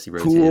figure Dusty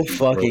Rhodes is Cool in the world of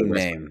fucking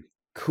wrestling. name.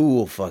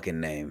 Cool fucking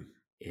name.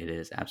 It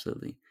is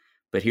absolutely.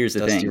 But here's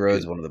the Dusty thing,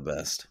 Rhodes, dude. one of the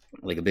best.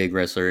 Like a big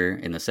wrestler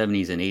in the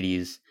 70s and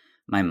 80s,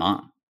 my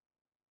mom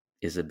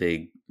is a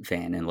big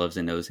fan and loves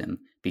and knows him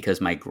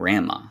because my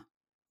grandma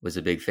was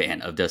a big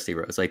fan of Dusty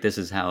Rhodes. Like this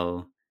is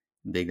how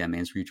big that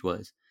man's reach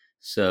was.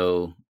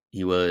 So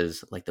he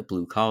was like the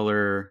blue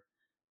collar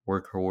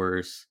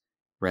workhorse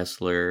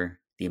wrestler.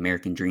 The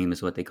American Dream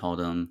is what they called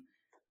him.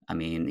 I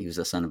mean, he was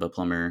the son of a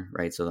plumber,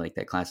 right? So like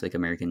that classic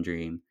American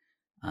Dream.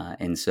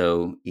 And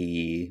so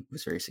he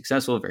was very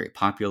successful, very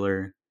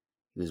popular.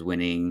 He was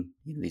winning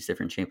these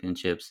different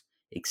championships,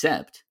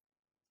 except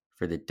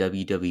for the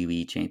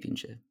WWE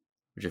Championship,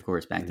 which of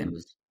course back then Hmm.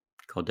 was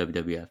called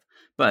WWF.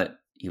 But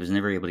he was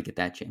never able to get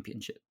that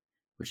championship,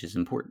 which is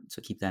important.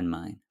 So keep that in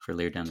mind for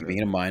later down the Keeping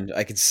road. it in mind,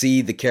 I could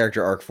see the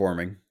character arc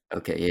forming.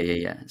 Okay,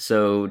 yeah.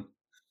 So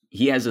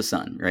he has a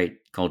son, right,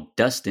 called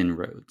Dustin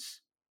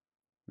Rhodes.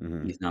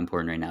 Hmm. He's not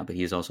important right now, but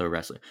he is also a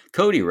wrestler.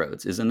 Cody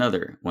Rhodes is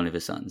another one of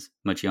his sons,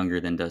 much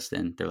younger than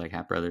Dustin. They're like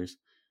half brothers.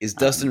 Is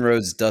Dustin Um,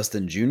 Rhodes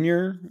Dustin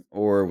Jr.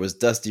 or was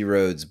Dusty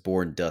Rhodes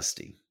born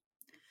Dusty?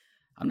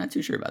 I'm not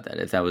too sure about that.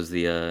 If that was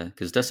the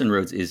because Dustin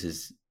Rhodes is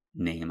his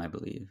name, I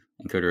believe,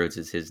 and Cody Rhodes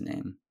is his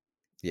name.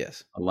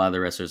 Yes. A lot of the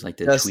wrestlers like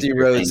to tweak Dusty their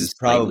Rhodes is things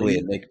probably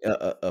slightly.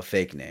 a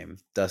fake name.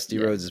 Dusty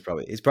Yeah. Rhodes is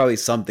probably he's probably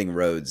something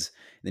Rhodes.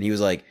 Then he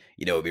was like,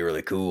 it'd be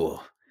really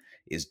cool.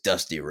 Is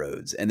Dusty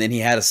Rhodes, and then he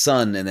had a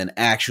son, and then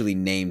actually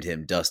named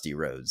him Dusty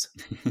Rhodes.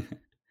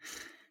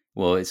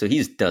 Well, so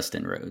he's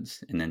Dustin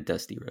Rhodes and then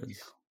Dusty Rhodes.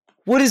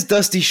 What is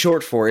Dusty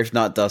short for, if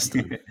not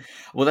Dustin?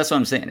 Well, that's what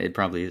I'm saying. It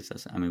probably is.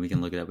 I mean, we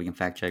can look it up. We can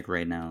fact check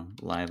right now,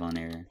 live on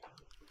air.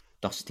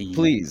 Dusty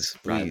Please,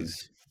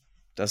 Rhodes.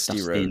 Dusty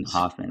Dustin Rhodes,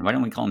 Hoffman. Why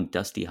don't we call him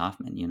Dusty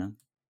Hoffman, you know?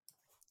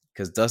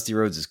 because Dusty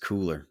Rhodes is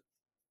cooler.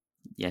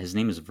 Yeah, his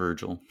name is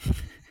Virgil.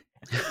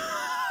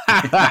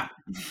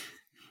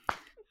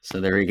 So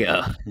there we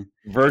go.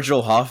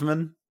 Virgil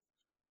Hoffman.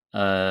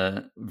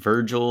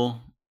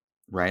 Virgil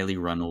Riley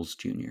Runnels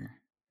Jr.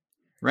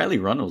 Riley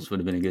Runnels would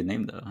have been a good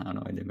name though. I don't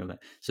know why I didn't go that.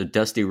 So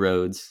Dusty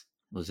Rhodes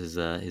was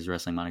his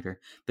wrestling moniker.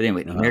 But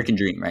anyway, the Uh-huh. American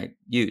Dream, right?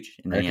 Huge.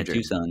 And then he American had two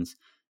Dream. sons.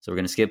 So we're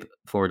gonna skip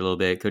forward a little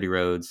bit. Cody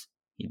Rhodes,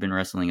 he'd been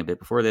wrestling a bit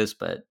before this,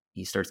 but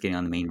he starts getting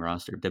on the main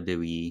roster of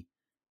WWE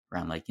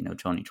around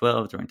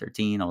 2012,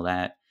 2013, all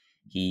that.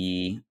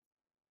 He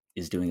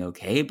is doing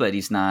okay, but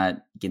he's not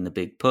getting the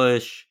big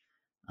push,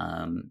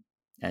 um,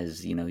 as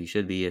he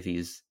should be if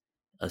he's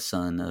a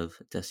son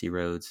of Dusty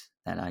Rhodes,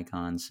 that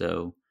icon.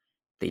 So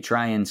they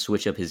try and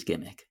switch up his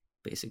gimmick,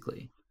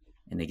 basically,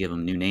 and they give him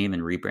a new name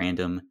and rebrand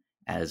him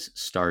as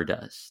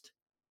Stardust,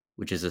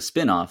 which is a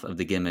spin-off of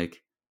the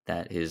gimmick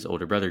that his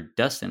older brother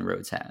Dustin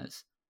Rhodes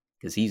has,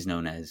 because he's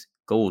known as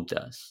Gold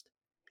Dust.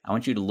 I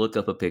want you to look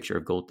up a picture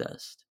of Gold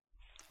Dust.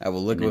 I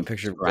will look And up then a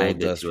picture of describe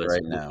Gold it Dust to us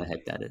right what the now.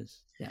 heck that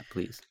is. Yeah,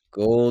 please.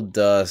 Gold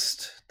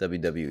Dust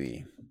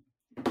WWE.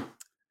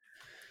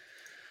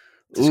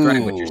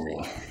 Describe what you're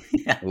saying.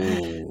 Yeah.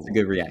 Ooh. It's a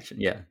good reaction.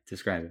 Yeah,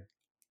 describe it.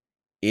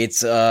 It's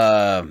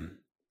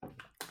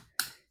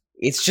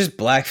just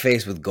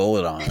blackface with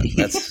gold on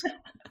it.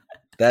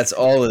 That's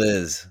all it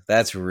is.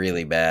 That's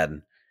really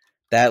bad.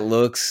 That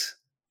looks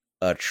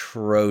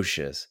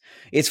atrocious.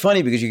 It's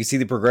funny because you can see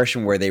the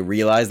progression where they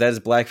realize that it's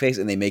blackface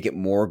and they make it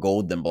more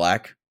gold than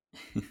black.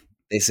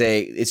 They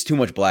say it's too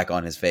much black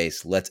on his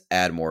face. Let's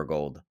add more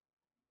gold.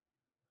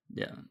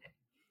 Yeah.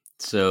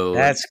 So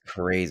that's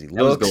crazy. That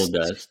looks was Gold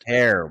Dust.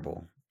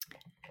 Terrible.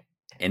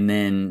 And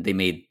then they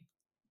made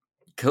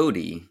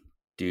Cody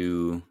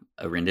do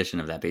a rendition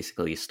of that,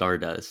 basically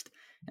Stardust.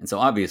 And so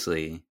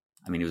obviously,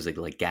 I mean, it was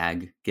like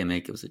gag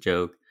gimmick. It was a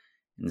joke.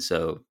 And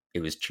so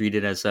it was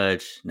treated as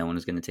such. No one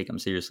was going to take him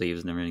seriously. He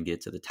was never going to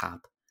get to the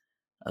top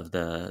of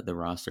the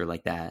roster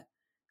like that.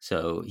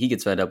 So he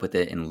gets fed up with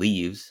it and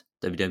leaves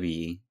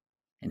WWE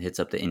and hits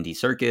up the indie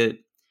circuit.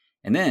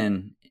 And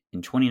then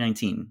in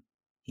 2019,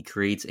 he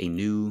creates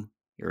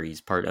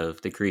he's part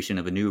of the creation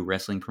of a new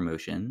wrestling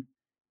promotion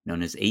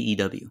known as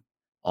AEW,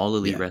 All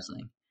Elite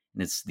Wrestling.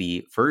 And it's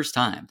the first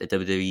time that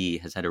WWE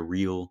has had a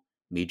real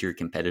major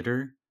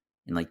competitor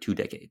in like 2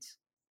 decades.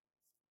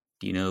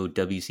 Do you know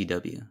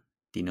WCW?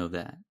 Do you know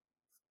that?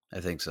 I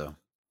think so.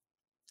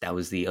 That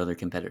was the other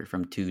competitor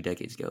from 2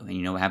 decades ago. And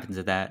you know what happened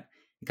to that?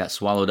 It got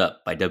swallowed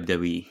up by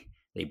WWE.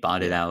 They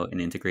bought it out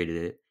and integrated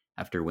it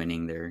after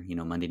winning their,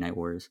 Monday Night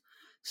Wars.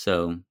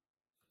 So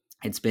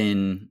it's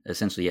been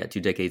essentially 2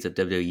 decades of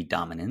WWE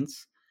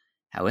dominance.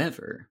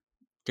 However,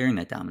 during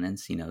that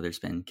dominance, there's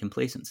been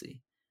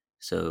complacency.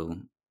 So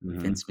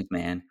Vince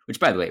McMahon, which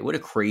by the way, what a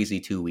crazy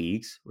 2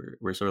 weeks.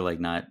 We're sort of like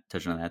not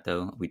touching on that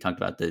though. We talked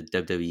about the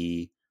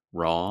WWE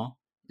Raw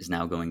is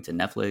now going to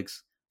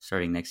Netflix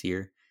starting next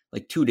year.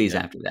 Like 2 days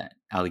after that,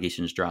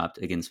 allegations dropped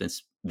against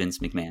Vince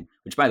McMahon,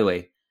 which by the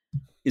way,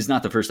 is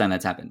not the first time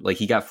that's happened. Like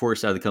he got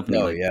forced out of the company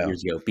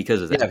years ago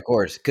because of that. Yeah, of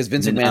course. Because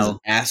Vince McMahon's an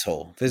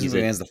asshole. Vince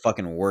McMahon's the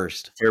fucking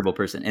worst. Terrible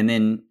person. And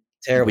then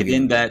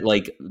within that,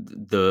 like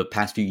the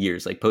past few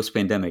years, like post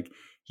pandemic,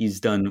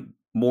 he's done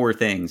more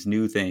things,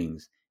 new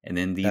things. And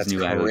then these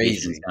new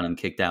allegations got him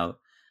kicked out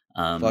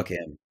Fuck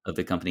him. of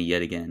the company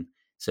yet again.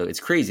 So it's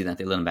crazy that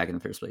they let him back in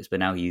the first place. But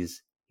now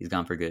he's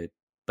gone for good.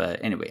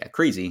 But anyway,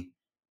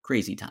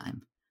 crazy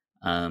time.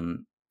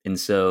 And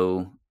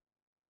so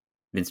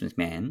Vince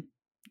McMahon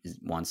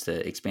wants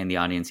to expand the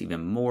audience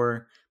even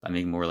more by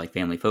making more like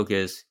family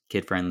focused,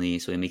 kid friendly.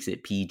 So he makes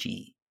it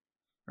PG,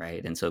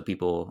 right? And so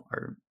people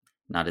are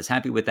not as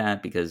happy with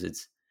that because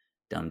it's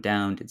dumbed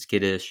down, it's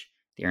kiddish.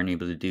 They aren't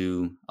able to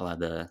do a lot of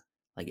the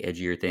like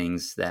edgier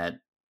things that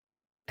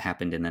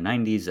happened in the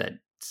 90s that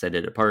set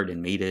it apart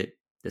and made it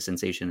the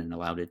sensation and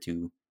allowed it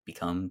to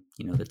become,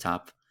 the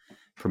top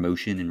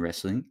promotion in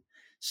wrestling.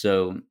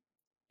 So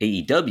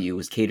AEW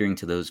was catering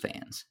to those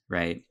fans,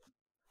 right?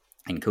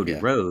 And Cody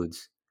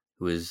Rhodes,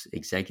 who was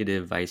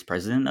executive vice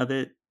president of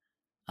it,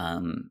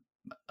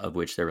 of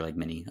which there were like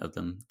many of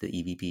them, the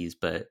EVPs,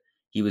 but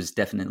he was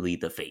definitely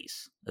the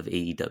face of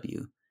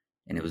AEW.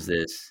 And it was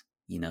this,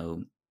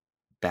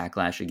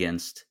 backlash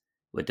against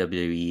what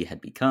WWE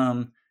had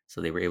become. So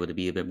they were able to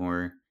be a bit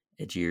more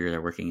edgier.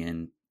 They're working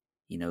in,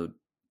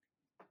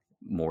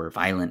 more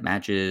violent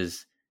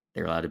matches.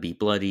 They're allowed to be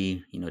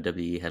bloody.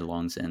 WWE had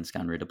long since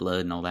gotten rid of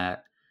blood and all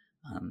that.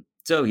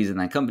 So he's in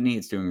that company.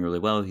 It's doing really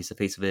well. He's the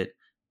face of it.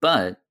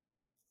 But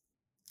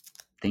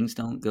things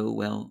don't go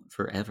well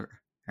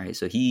forever. Right?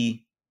 So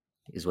he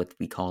is what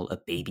we call a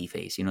baby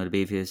face. You know what a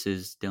baby face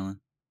is, Dylan?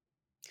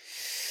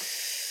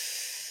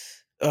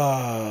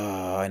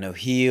 Oh, I know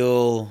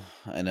heel.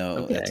 I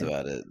know that's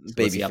about it. So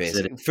baby face.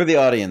 For the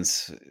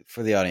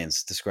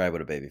audience, describe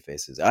what a baby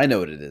face is. I know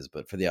what it is,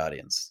 but for the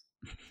audience,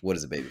 what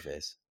is a baby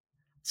face?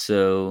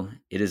 So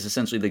it is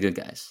essentially the good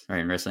guys. Right?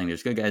 In wrestling,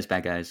 there's good guys,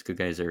 bad guys. Good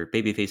guys are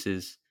baby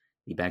faces.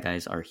 The bad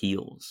guys are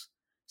heels.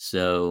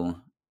 So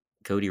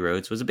Cody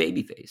Rhodes was a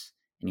baby face,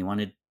 and he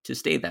wanted to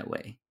stay that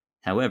way.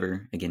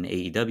 However, again,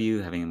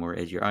 AEW having a more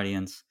edgier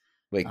audience.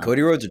 Wait,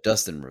 Cody Rhodes or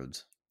Dustin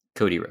Rhodes?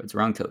 Cody Rhodes.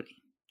 Wrong Cody.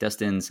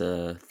 Dustin's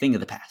a thing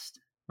of the past.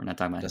 We're not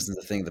talking about Dustin's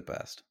a thing of the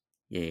past.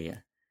 Yeah.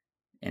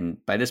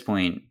 And by this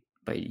point,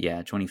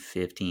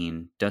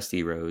 2015,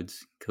 Dusty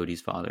Rhodes,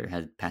 Cody's father,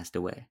 had passed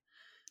away.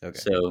 Okay.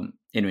 So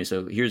anyway,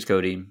 so here's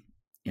Cody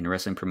in a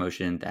wrestling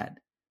promotion that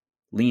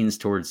leans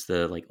towards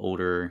the like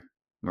older,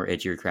 more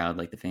edgier crowd,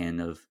 like the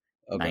fan of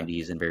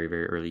 90s and very,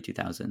 very early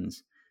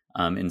 2000s.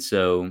 And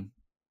so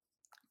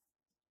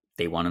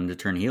they want him to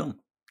turn heel.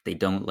 They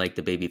don't like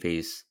the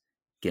babyface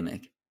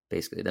gimmick.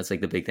 Basically, that's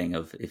like the big thing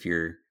of if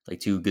you're like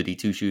too goody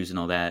two shoes and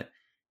all that,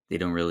 they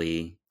don't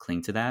really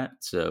cling to that.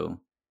 So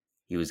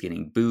he was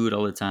getting booed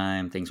all the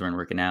time. Things weren't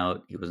working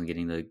out. He wasn't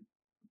getting the,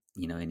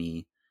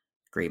 any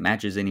great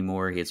matches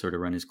anymore. He had sort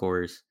of run his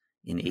course.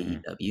 in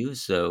AEW.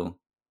 So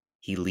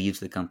he leaves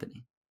the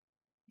company.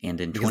 And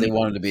in Because they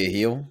want him to be a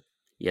heel?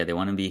 Yeah, they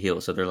want him to be a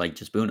heel. So they're like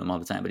just booing him all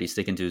the time, but he's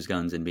sticking to his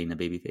guns and being a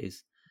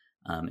babyface.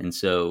 And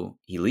so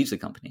he leaves the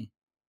company.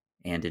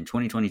 And in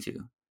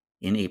 2022,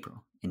 in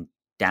April, in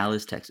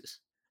Dallas, Texas,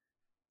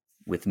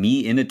 with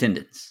me in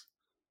attendance,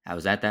 I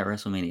was at that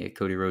WrestleMania.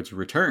 Cody Rhodes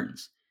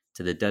returns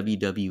to the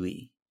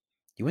WWE.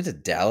 You went to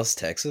Dallas,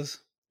 Texas?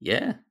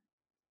 Yeah.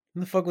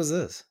 When the fuck was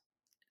this?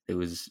 It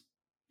was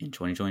in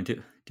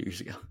 2022, 2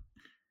 years ago.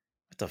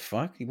 What the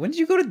fuck? When did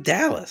you go to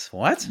Dallas?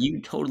 What?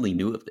 You totally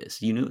knew of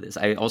this. You knew this.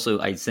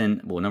 I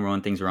sent, well, number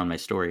one, things were on my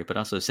story, but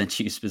also sent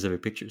you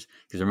specific pictures.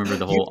 Because remember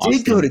the whole You did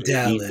Austin go to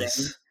Theory Dallas.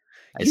 thing?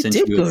 I You sent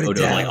did you go a to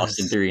photo of like Dallas.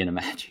 Austin Theory in a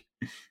match.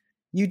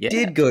 You Yeah.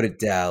 did go to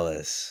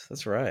Dallas.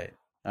 That's right.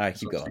 All right,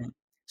 keep going.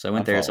 So I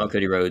went there, saw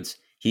Cody Rhodes.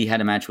 He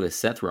had a match with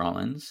Seth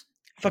Rollins.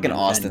 Fucking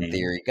Austin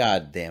Theory.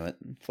 God damn it.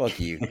 Fuck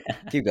you.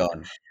 Keep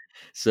going.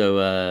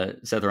 So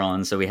Seth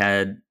Rollins. So he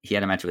had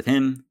a match with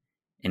him,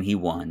 and he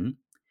won.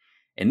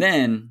 And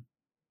then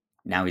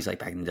now he's like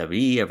back in the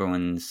WWE.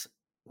 Everyone's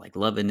like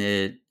loving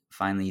it.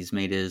 Finally, he's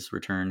made his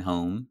return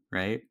home,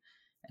 right?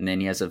 And then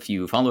he has a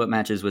few follow-up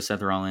matches with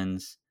Seth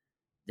Rollins.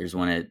 There's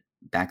one at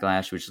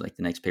Backlash, which is like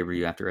the next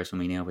pay-per-view after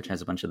WrestleMania, which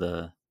has a bunch of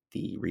the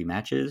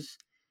rematches.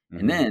 Mm-hmm.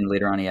 And then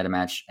later on, he had a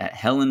match at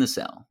Hell in the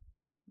Cell,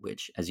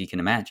 which, as you can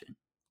imagine,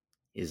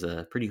 is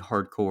a pretty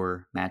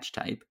hardcore match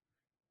type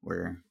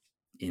where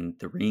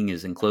the ring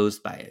is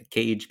enclosed by a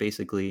cage,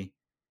 basically,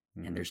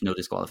 and there's no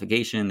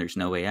disqualification. There's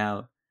no way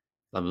out.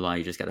 Blah, blah, blah.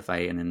 You just got to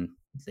fight. And then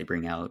they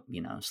bring out,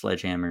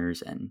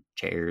 sledgehammers and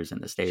chairs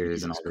and the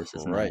stairs Jesus and all this.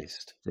 And that.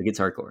 So it gets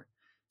hardcore.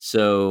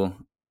 So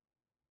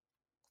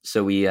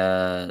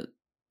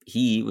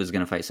he was going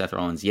to fight Seth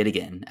Rollins yet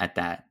again at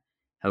that.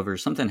 However,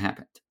 something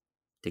happened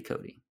to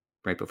Cody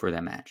right before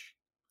that match.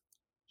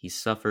 He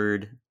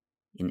suffered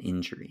an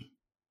injury.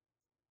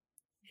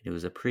 It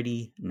was a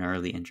pretty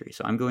gnarly injury.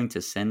 So I'm going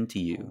to send to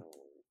you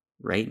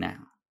right now.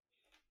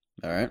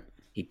 All right.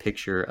 A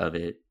picture of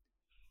it.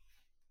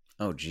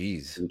 Oh,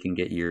 geez. So we can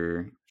get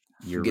your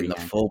getting the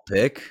full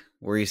pic.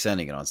 Where are you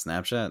sending it, on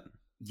Snapchat?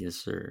 Yes,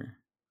 sir.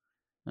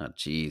 Oh,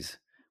 geez.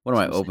 What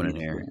am I opening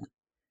here?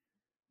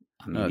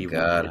 Oh,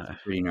 God.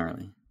 It's pretty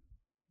gnarly.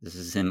 This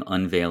is him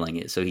unveiling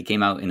it. So he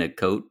came out in a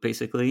coat,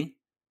 basically,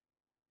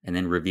 and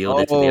then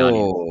revealed it to the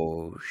audience.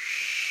 Oh,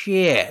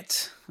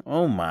 shit.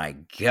 Oh, my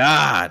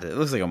God. It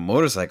looks like a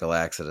motorcycle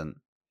accident.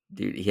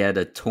 Dude, he had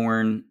a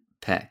torn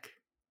pec.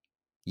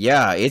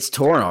 Yeah, it's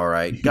torn, all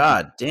right.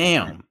 God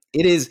damn.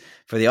 It is,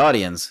 for the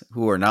audience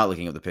who are not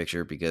looking at the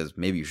picture, because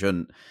maybe you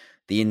shouldn't,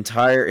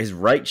 his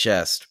right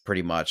chest,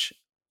 pretty much,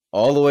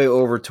 all the way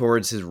over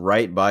towards his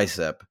right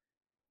bicep,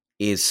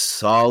 is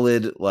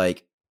solid,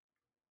 like,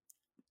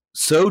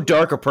 so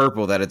dark a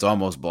purple that it's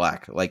almost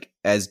black. Like,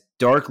 as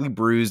darkly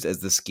bruised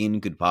as the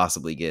skin could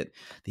possibly get.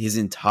 His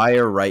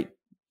entire right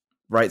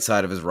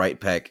side of his right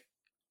pec,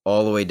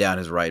 all the way down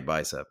his right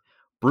bicep.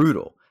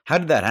 Brutal. How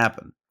did that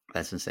happen?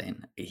 That's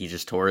insane. He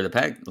just tore the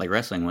pec like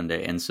wrestling one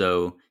day. And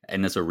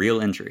that's a real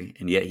injury.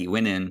 And yet he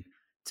went in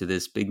to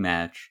this big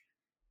match.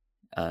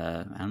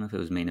 I don't know if it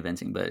was main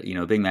eventing, but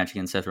a big match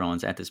against Seth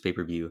Rollins at this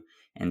pay-per-view.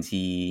 And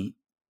he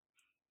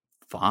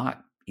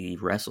fought. He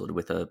wrestled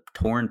with a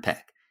torn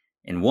pec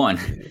and won.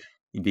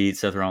 He beat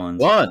Seth Rollins.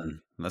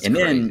 Won. That's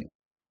crazy. Then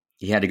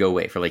he had to go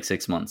away for like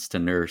 6 months to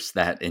nurse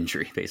that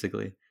injury,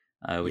 basically,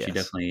 which he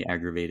definitely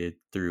aggravated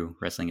through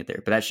wrestling it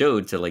there. But that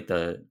showed to like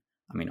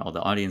all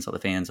the audience, all the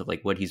fans, of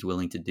like what he's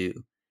willing to do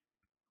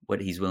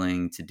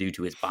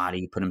to his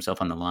body, put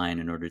himself on the line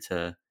in order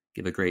to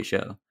give a great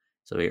show.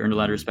 So he earned a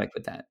lot of respect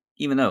with that,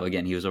 even though,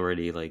 again, he was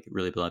already like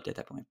really beloved at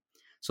that point.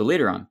 So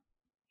later on,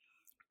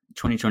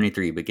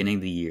 2023, beginning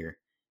of the year,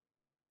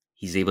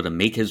 he's able to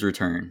make his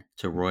return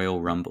to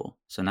Royal Rumble.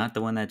 So not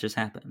the one that just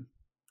happened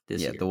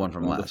this year. The one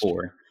from last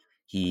year.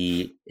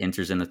 He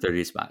enters in the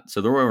 30th spot.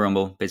 So the Royal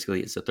Rumble,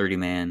 basically, it's a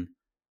 30-man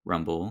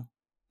Rumble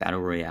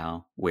Battle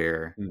Royale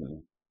where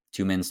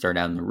 2 men start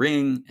out in the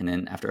ring, and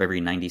then after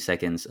every 90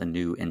 seconds, a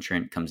new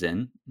entrant comes in,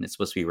 and it's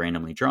supposed to be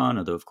randomly drawn,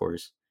 although, of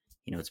course,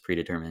 it's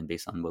predetermined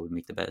based on what would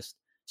make the best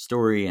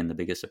story and the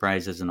biggest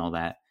surprises and all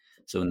that.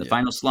 So in the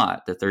final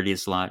slot, the 30th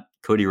slot,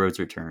 Cody Rhodes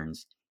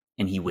returns,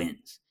 and he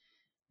wins.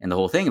 And the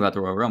whole thing about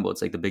the Royal Rumble,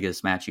 it's like the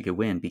biggest match you could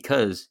win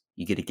because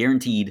you get a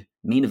guaranteed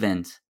main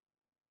event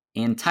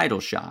and title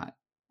shot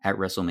at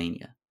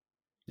WrestleMania.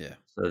 Yeah.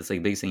 So it's like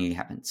the biggest thing that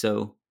happened.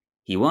 So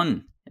he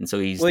won. And so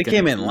he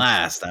came in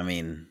last.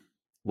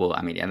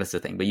 Yeah, that's the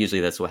thing. But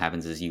usually that's what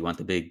happens is you want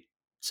the big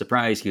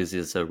surprise because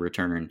it's a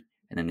return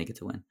and then they get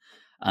to win.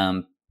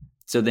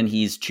 So then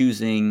he's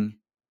choosing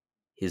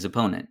his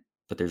opponent.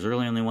 But there's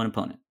really only one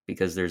opponent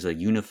because there's a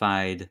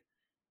unified,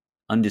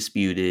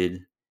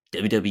 undisputed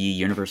WWE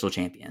Universal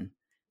Champion.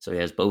 So he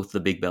has both the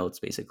big belts,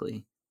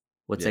 basically.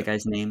 What's that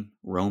guy's name?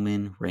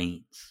 Roman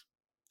Reigns.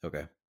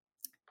 Okay.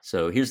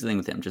 So here's the thing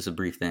with him, just a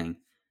brief thing.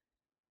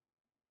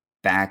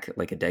 Back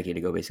like a decade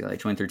ago, basically, like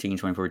 2013,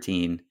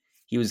 2014,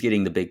 he was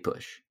getting the big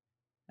push.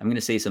 I'm going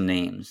to say some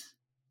names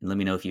and let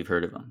me know if you've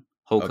heard of them.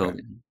 Hulk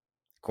Hogan.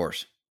 Of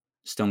course.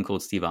 Stone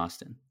Cold Steve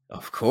Austin.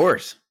 Of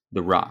course.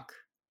 The Rock.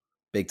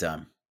 Big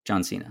time.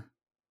 John Cena.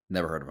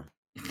 Never heard of him.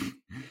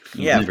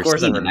 You've Of never course I've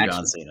seen heard him, of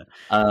John actually.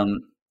 Cena.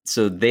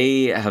 So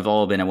they have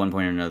all been at one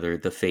point or another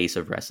the face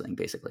of wrestling,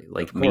 basically.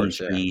 Like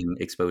mainstream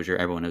exposure,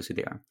 everyone knows who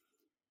they are.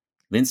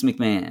 Vince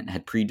McMahon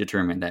had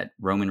predetermined that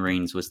Roman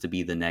Reigns was to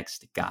be the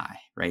next guy,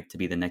 right? To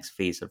be the next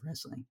face of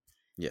wrestling.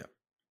 Yeah.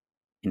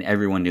 And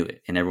everyone knew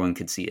it and everyone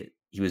could see it.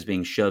 He was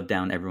being shoved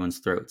down everyone's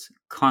throats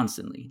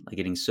constantly, like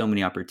getting so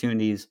many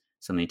opportunities,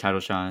 so many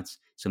title shots,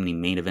 so many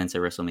main events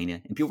at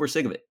WrestleMania. And people were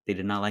sick of it. They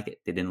did not like it.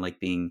 They didn't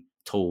like being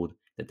told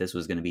that this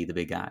was going to be the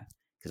big guy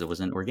because it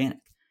wasn't organic.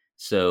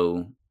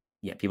 So,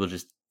 yeah, people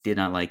just did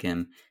not like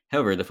him.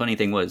 However, the funny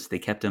thing was they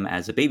kept him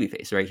as a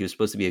babyface, right? He was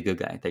supposed to be a good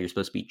guy that you're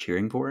supposed to be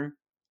cheering for,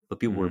 but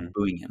people were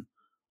booing him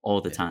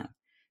all the time.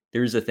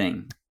 There's a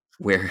thing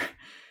where...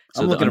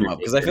 So I'm looking him up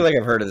because I feel like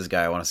I've heard of this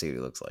guy. I want to see what he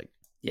looks like.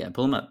 Yeah,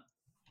 pull him up.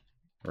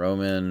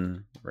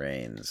 Roman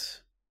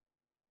Reigns.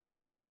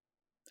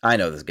 I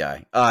know this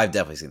guy. Oh, I've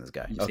definitely seen this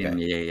guy. Okay.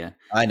 Yeah.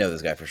 I know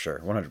this guy for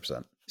sure.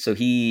 100%. So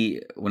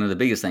one of the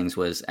biggest things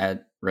was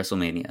at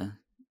WrestleMania,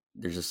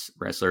 there's this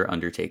wrestler,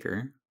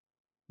 Undertaker.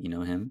 You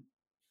know him?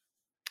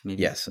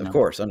 Maybe? Yes, of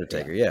course.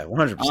 Undertaker. Yeah,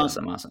 100%.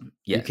 Awesome.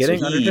 Yeah. You kidding?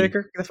 So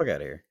Undertaker? Get the fuck out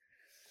of here.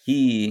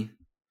 He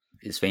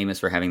is famous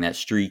for having that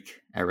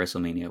streak at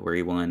WrestleMania where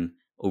he won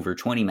over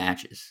 20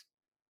 matches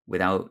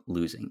without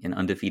losing, an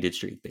undefeated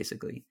streak,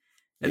 basically.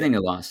 And then he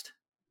lost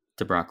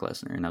to Brock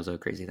Lesnar, and that was a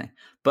crazy thing.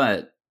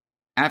 But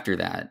after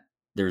that,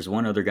 there's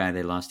one other guy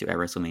they lost to at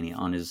WrestleMania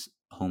on his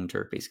home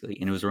turf, basically,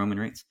 and it was Roman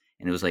Reigns.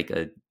 And it was like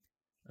a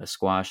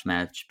squash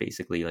match,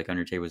 basically. Like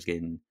Undertaker was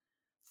getting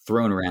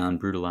thrown around,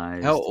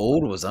 brutalized. How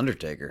old was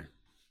Undertaker?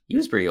 He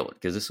was pretty old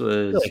because this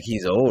was like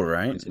he's old,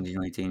 right?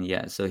 2019,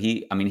 yeah. So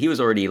he was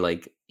already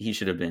like he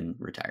should have been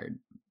retired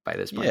by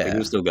this point. Yeah, but he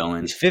was still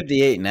going. He's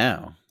 58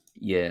 now.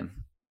 Yeah,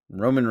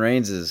 Roman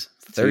Reigns is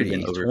 30.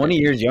 He's 20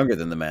 years younger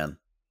than the man.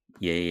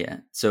 Yeah.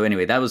 So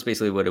anyway, that was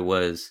basically what it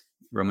was.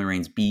 Roman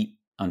Reigns beat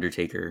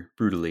Undertaker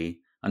brutally.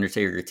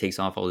 Undertaker takes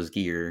off all his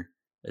gear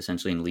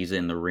essentially and leaves it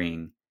in the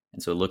ring,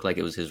 and so it looked like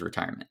it was his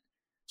retirement.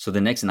 So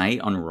the next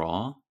night on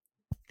Raw,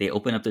 they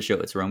open up the show.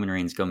 It's Roman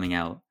Reigns coming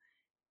out.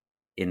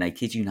 And I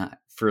kid you not,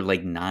 for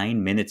like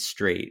 9 minutes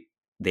straight,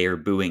 they are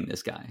booing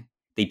this guy.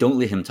 They don't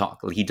let him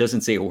talk. Like he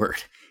doesn't say a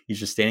word. He's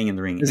just standing in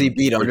the ring. Does he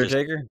beat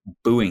Undertaker?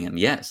 Booing him,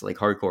 yes, like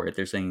hardcore.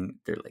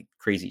 They're like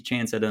crazy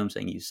chants at him,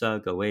 saying "You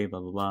suck, go away,"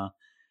 blah blah blah.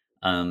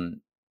 And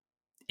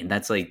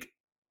that's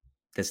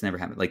never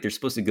happened. Like they're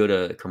supposed to go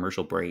to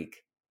commercial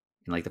break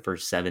in like the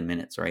first 7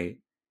 minutes, right?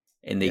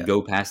 And they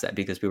go past that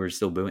because people are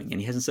still booing,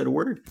 and he hasn't said a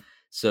word.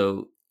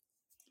 So,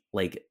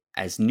 like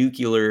as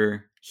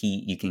nuclear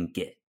heat you can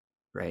get,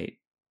 right?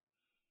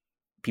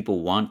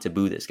 People want to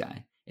boo this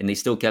guy, and they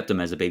still kept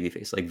him as a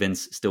babyface. Like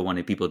Vince still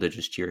wanted people to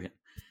just cheer him.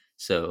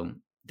 So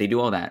they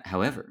do all that.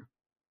 However,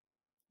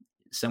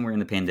 somewhere in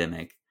the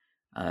pandemic,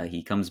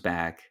 he comes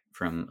back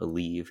from a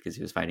leave because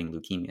he was fighting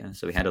leukemia.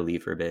 So he had to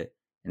leave for a bit,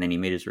 and then he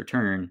made his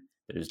return,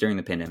 but it was during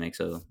the pandemic.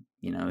 So,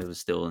 it was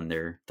still in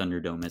their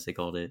Thunderdome, as they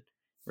called it,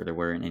 where there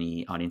weren't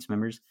any audience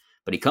members.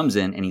 But he comes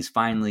in and he's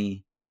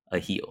finally a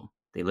heel.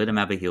 They let him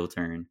have a heel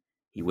turn.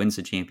 He wins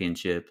the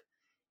championship.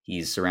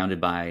 He's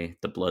surrounded by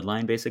the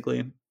bloodline,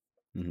 basically.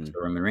 Mm-hmm. So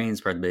Roman Reigns,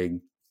 part of the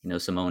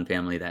big, Samoan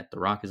family that The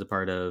Rock is a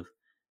part of,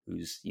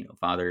 whose,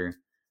 father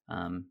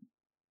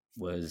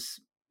was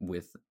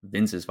with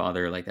Vince's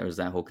father. Like that was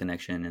that whole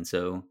connection. And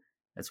so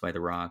that's why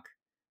The Rock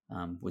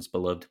was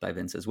beloved by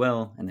Vince as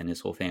well. And then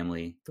his whole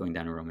family going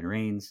down to Roman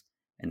Reigns.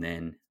 And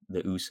then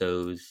the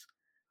Usos.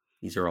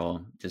 These are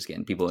all just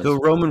getting people. So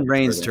Roman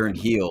Reigns turned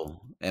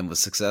heel and was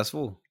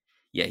successful?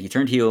 Yeah, he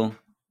turned heel.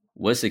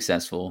 Was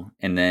successful,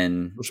 and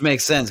then which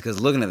makes sense because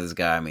looking at this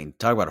guy, I mean,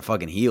 talk about a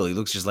fucking heel. He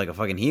looks just like a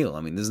fucking heel.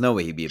 I mean, there's no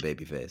way he'd be a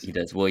babyface. He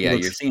does. Well, yeah,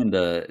 you're seeing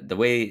the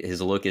way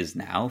his look is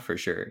now for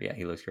sure. Yeah,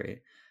 he looks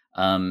great.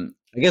 I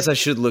guess I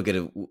should look at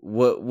it.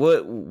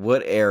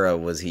 What era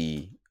was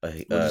he?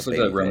 Just look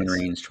at Roman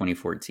Reigns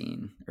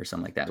 2014 or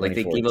something like that. Like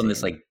they gave him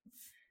this like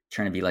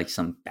trying to be like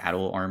some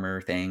battle armor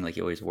thing. Like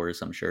he always wore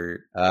some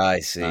shirt. I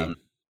see.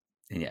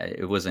 Yeah,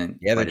 it wasn't.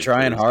 Yeah, they're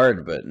trying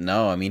hard, but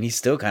no. I mean, he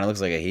still kind of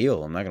looks like a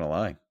heel. I'm not gonna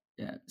lie.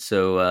 Yeah.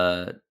 So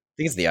I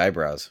think it's the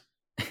eyebrows.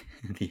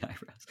 The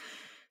eyebrows.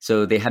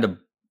 So they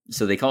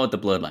call it the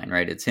bloodline,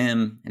 right? It's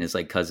him and his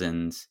like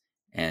cousins,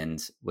 and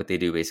what they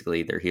do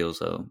basically, they're heels,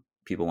 so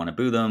people want to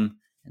boo them,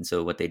 and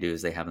so what they do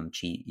is they have them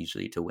cheat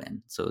usually to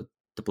win. So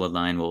the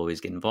bloodline will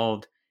always get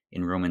involved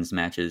in Roman's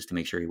matches to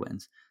make sure he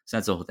wins. So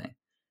that's the whole thing.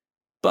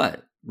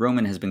 But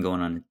Roman has been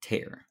going on a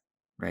tear,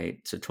 right?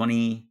 So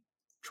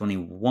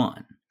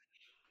 2021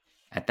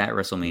 at that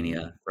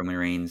WrestleMania, Roman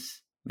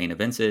Reigns main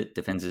events it,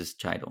 defends his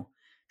title.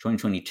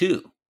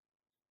 2022,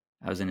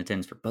 I was in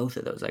attendance for both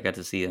of those. I got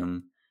to see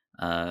him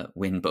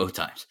win both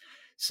times.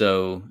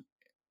 So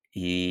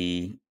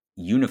he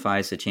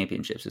unifies the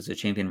championships. It's a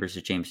champion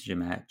versus championship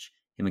match.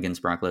 Him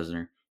against Brock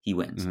Lesnar. He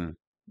wins. Mm-hmm.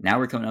 Now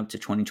we're coming up to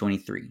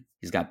 2023.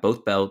 He's got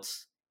both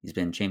belts. He's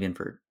been champion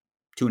for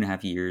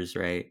 2.5 years,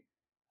 right?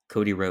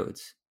 Cody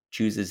Rhodes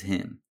chooses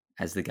him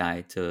as the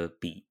guy to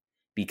beat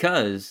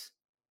because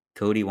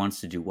Cody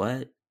wants to do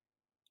what?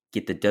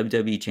 Get the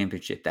WWE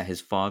Championship that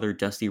his father,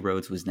 Dusty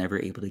Rhodes, was never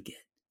able to get.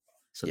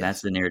 So that's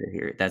Yes. the narrative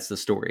here. That's the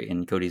story.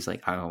 And Cody's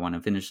like, I want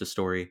to finish the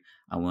story.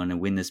 I want to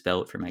win this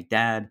belt for my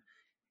dad,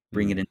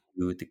 bring it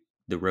into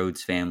the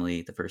Rhodes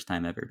family the first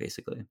time ever,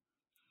 basically.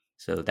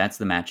 So that's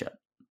the matchup.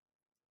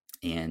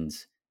 And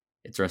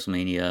it's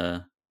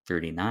WrestleMania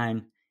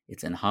 39.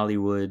 It's in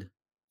Hollywood.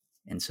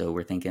 And so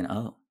we're thinking,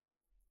 oh,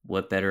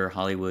 what better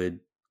Hollywood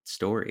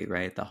story,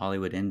 right? The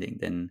Hollywood ending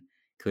than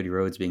Cody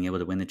Rhodes being able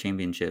to win the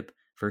championship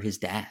for his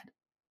dad.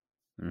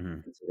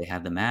 So they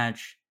have the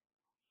match.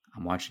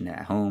 I'm watching it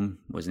at home.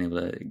 Wasn't able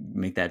to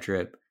make that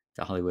trip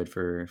to Hollywood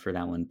for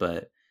that one,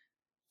 but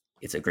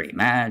it's a great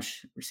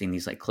match. We're seeing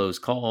these like close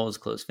calls,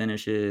 close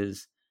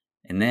finishes,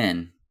 and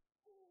then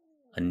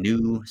a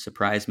new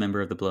surprise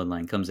member of the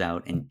Bloodline comes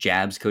out and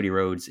jabs Cody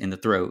Rhodes in the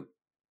throat.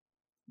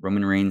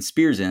 Roman Reigns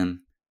spears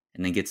him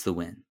and then gets the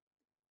win.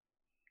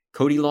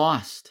 Cody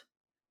lost.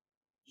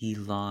 He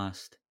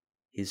lost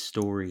his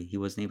story. He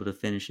wasn't able to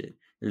finish it.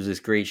 There's this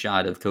great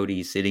shot of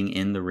Cody sitting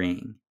in the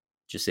ring,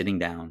 just sitting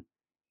down,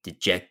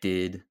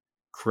 dejected,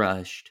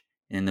 crushed.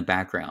 And in the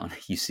background,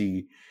 you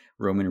see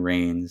Roman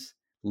Reigns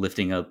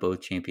lifting up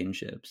both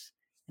championships.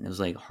 And it was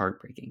like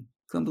heartbreaking.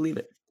 Couldn't believe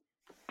it.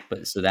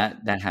 But so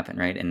that happened,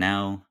 right? And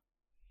now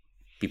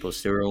people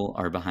still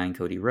are behind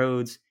Cody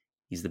Rhodes.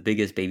 He's the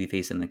biggest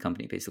babyface in the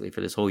company, basically.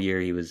 For this whole year,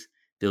 he was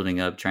building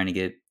up, trying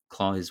to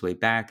claw his way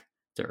back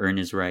to earn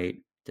his right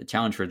to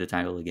challenge for the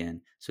title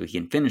again so he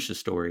can finish the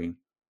story.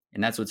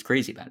 And that's what's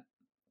crazy about it.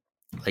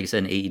 Like I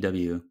said, in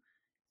AEW,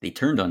 they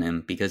turned on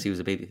him because he was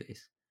a babyface.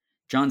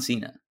 John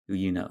Cena, who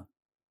you know,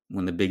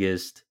 one of the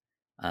biggest,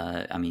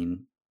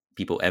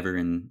 people ever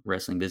in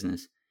wrestling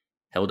business,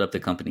 held up the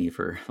company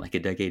for like a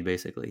decade,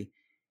 basically.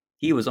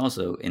 He was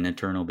also an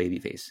eternal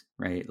babyface,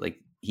 right? Like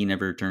he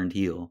never turned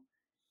heel,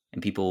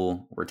 and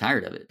people were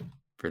tired of it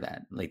for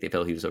that. Like they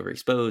felt he was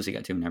overexposed. He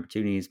got too many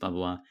opportunities, blah,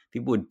 blah, blah.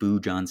 People would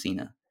boo John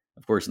Cena.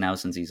 Of course, now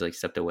since he's like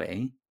stepped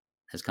away,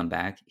 has come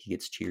back, he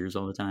gets cheers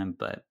all the time.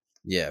 But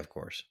yeah, of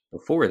course.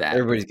 Before that,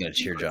 everybody's going to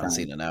cheer John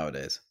Cena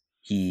nowadays.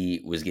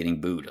 He was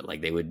getting booed.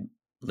 Like they would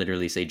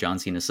literally say John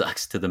Cena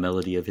sucks to the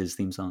melody of his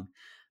theme song.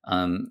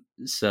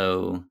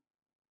 So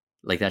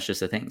like that's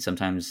just a thing.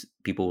 Sometimes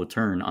people will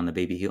turn on the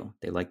baby heel.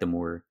 They like the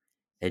more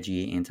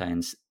edgy,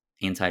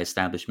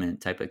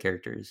 anti-establishment type of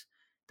characters,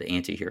 the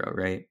anti-hero,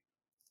 right?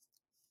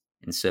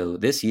 And so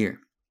this year,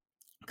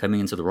 coming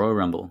into the Royal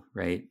Rumble,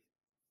 right,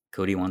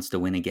 Cody wants to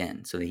win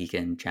again so that he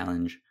can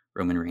challenge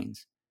Roman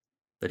Reigns.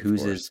 But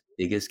who's his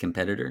biggest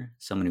competitor?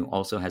 Someone who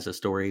also has a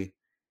story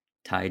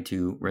tied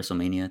to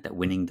WrestleMania that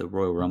winning the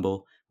Royal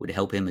Rumble would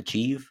help him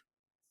achieve?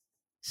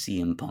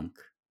 CM Punk.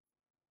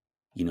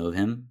 You know of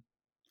him?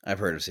 I've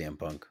heard of CM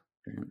Punk.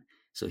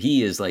 So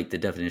he is like the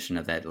definition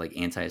of that like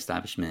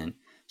anti-establishment,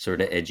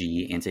 sort of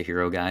edgy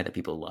anti-hero guy that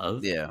people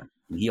love. Yeah.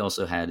 And he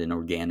also had an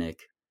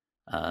organic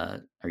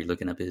are you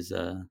looking up his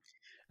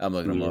I'm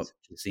looking him up.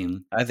 See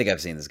him? I think I've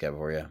seen this guy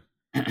before, yeah.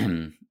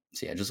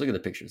 So yeah, just look at the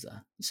pictures though.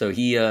 So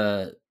he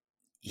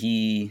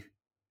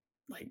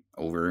like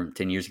over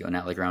 10 years ago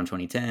now, like around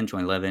 2010,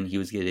 2011, he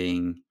was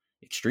getting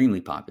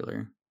extremely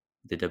popular,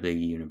 the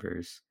WWE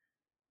universe.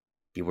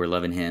 People were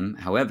loving him.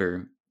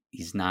 However,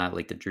 he's not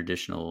like the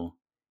traditional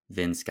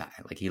Vince guy.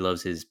 Like he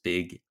loves his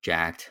big,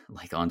 jacked,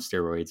 like on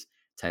steroids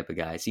type of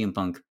guy. CM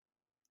Punk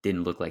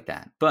didn't look like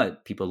that,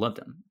 but people loved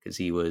him because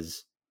he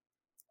was,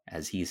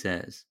 as he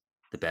says,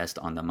 the best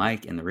on the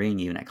mic, in the ring,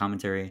 even at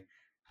commentary.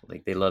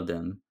 Like they loved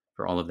him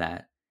for all of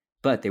that,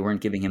 but they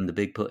weren't giving him the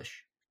big push.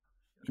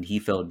 And he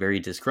felt very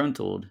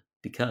disgruntled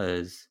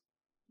because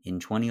in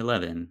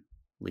 2011,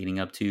 leading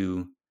up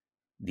to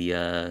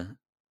the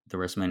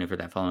WrestleMania for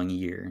that following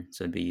year,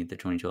 so it'd be the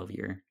 2012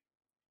 year,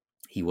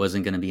 he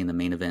wasn't going to be in the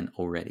main event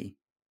already.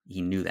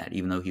 He knew that,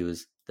 even though he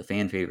was the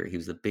fan favorite, he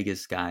was the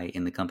biggest guy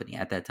in the company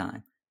at that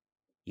time.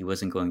 He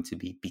wasn't going to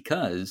be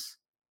because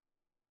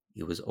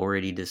it was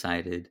already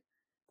decided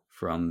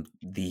from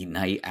the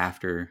night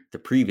after the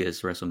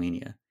previous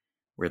WrestleMania,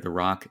 where The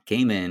Rock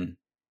came in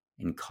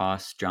and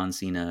cost John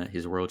Cena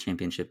his world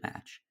championship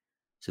match.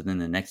 So then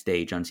the next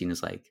day, John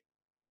Cena's like,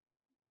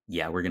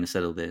 yeah, we're going to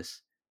settle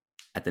this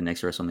at the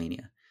next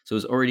WrestleMania. So it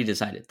was already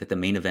decided that the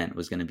main event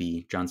was going to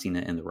be John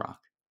Cena and The Rock,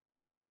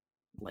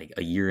 like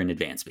a year in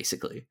advance,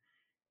 basically.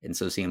 And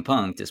so CM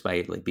Punk,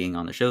 despite like being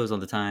on the shows all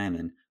the time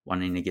and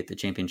wanting to get the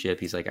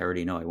championship, he's like, I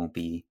already know I won't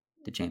be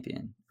the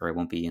champion, or I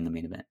won't be in the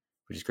main event,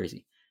 which is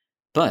crazy.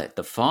 But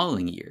the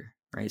following year,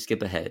 right,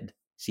 skip ahead,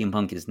 CM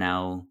Punk is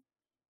now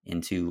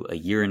into a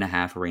 1.5 year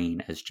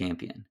reign as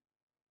champion.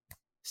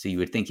 So you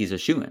would think he's a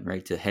shoo-in,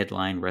 right, to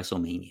headline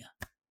WrestleMania,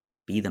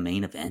 be the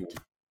main event.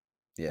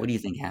 Yeah. What do you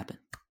think happened?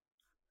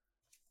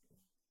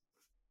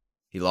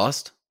 He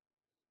lost?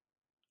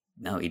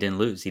 No, he didn't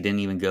lose. He didn't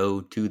even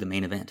go to the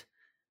main event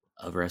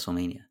of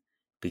WrestleMania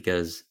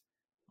because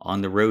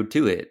on the road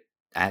to it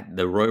at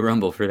the Royal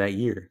Rumble for that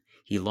year,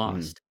 he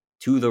lost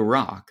to The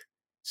Rock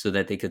so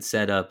that they could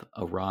set up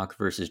a Rock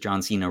versus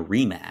John Cena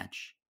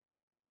rematch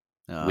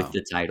with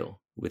the title,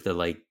 with the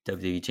like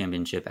WWE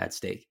Championship at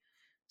stake.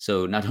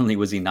 So not only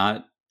was he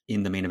not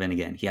in the main event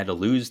again. He had to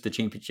lose the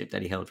championship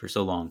that he held for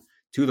so long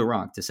to The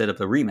Rock to set up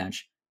a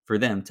rematch for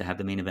them to have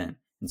the main event.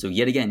 And so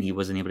yet again, he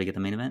wasn't able to get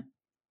the main event.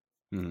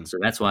 So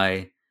that's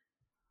why.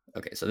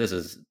 Okay, so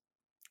there's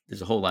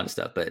a whole lot of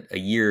stuff, but a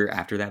year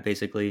after that,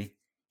 basically,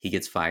 he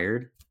gets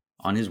fired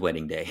on his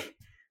wedding day.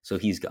 So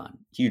he's gone.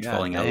 Huge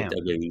falling out with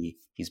WWE.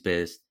 He's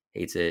pissed,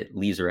 hates it,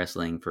 leaves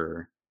wrestling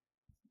for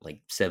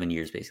like 7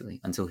 years,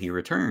 basically, until he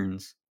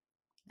returns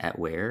at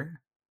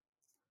where?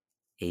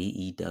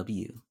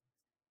 AEW,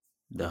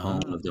 the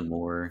home of the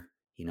more,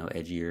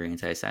 edgier,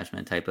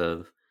 anti-establishment type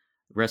of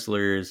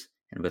wrestlers,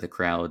 and with a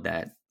crowd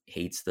that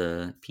hates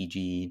the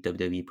PG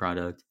WWE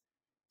product.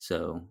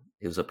 So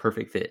it was a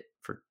perfect fit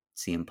for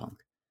CM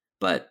Punk.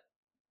 But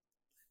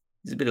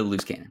he's a bit of a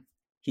loose cannon.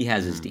 He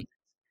has his demons.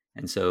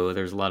 And so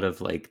there's a lot of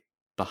like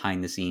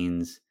behind the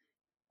scenes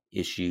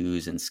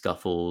issues and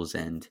scuffles.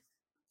 And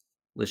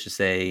let's just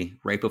say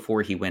right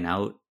before he went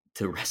out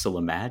to wrestle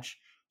a match,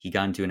 he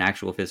got into an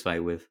actual fist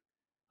fight with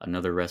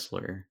another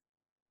wrestler,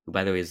 who,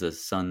 by the way, is the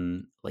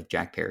son, like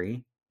Jack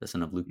Perry, the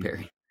son of Luke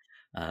Perry,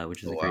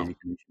 which is a crazy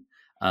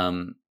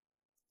connection.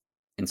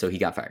 And so he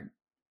got fired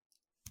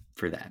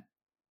for that.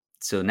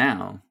 So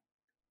now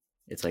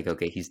it's like,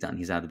 okay, he's done.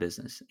 He's out of the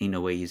business. Ain't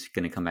no way he's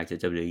going to come back to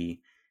WWE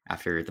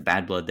after the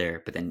bad blood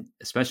there, but then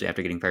especially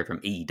after getting fired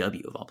from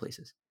AEW of all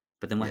places.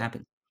 But then what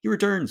happened? He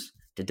returns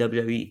to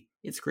WWE.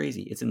 It's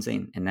crazy. It's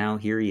insane. And now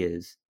here he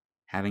is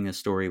having a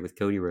story with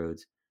Cody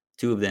Rhodes,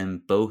 two of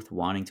them both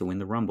wanting to win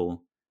the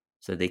Rumble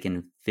so they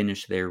can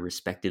finish their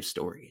respective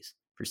stories.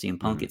 For CM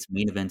Punk, it's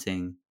main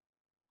eventing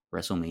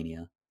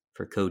WrestleMania.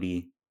 For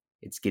Cody,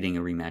 it's getting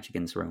a rematch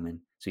against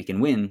Roman so he can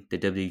win the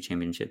WWE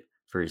Championship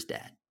for his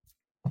dad.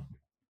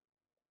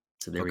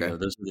 So there we go.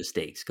 Those are the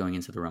stakes going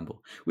into the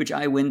Rumble, which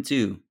I went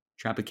to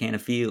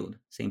Tropicana Field,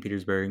 St.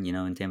 Petersburg,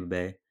 in Tampa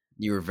Bay.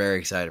 You were very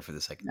excited for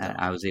the second time.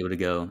 I was able to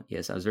go.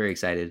 Yes, I was very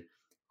excited.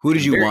 Who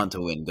did you want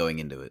to win going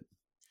into it?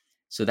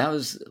 So that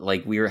was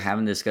like, we were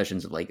having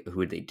discussions of like, who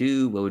would they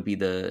do? What would be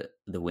the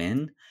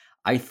win?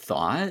 I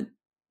thought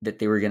that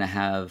they were going to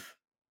have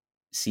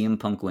CM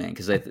Punk win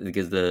because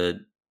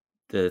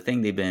the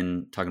thing they've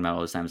been talking about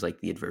all this time is like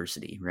the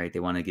adversity, right? They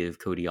want to give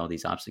Cody all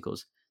these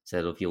obstacles so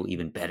that he'll feel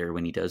even better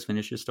when he does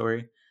finish his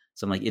story.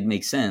 So I'm like, it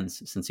makes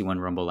sense since he won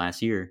Rumble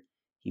last year.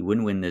 He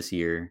wouldn't win this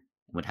year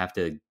and would have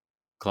to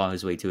claw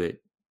his way to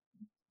it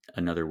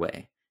another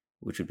way,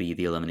 which would be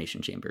the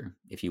Elimination Chamber.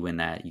 If you win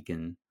that, you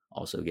can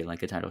also get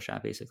like a title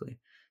shot, basically.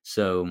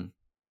 So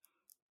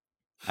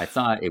I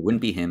thought it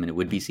wouldn't be him and it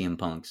would be CM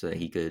Punk so that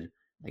he could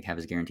like have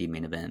his guaranteed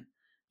main event.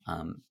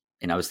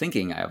 And I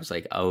was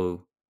like,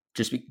 oh,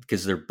 just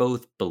because they're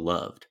both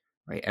beloved,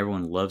 right?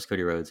 Everyone loves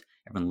Cody Rhodes.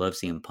 Everyone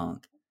loves CM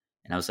Punk.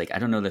 And I was like, I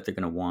don't know that they're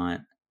going to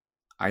want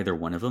either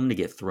one of them to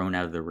get thrown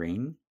out of the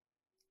ring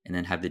and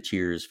then have the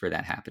cheers for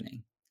that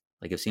happening.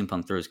 Like if CM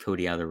Punk throws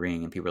Cody out of the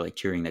ring and people are like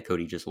cheering that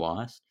Cody just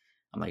lost,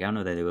 I'm like, I don't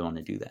know that they would want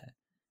to do that.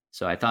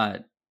 So I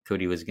thought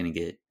Cody was going to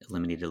get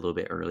eliminated a little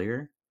bit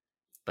earlier,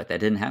 but that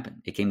didn't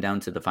happen. It came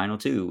down to the final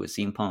two with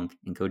CM Punk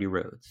and Cody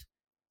Rhodes.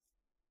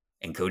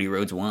 And Cody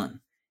Rhodes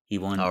won. He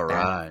won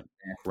back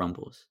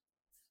Rumbles.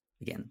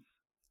 Again,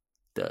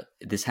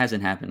 this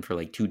hasn't happened for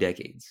like 2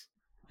 decades.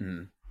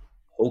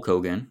 Hulk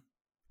Hogan,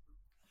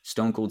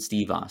 Stone Cold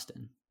Steve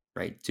Austin,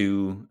 right?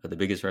 2 of the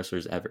biggest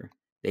wrestlers ever.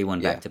 They won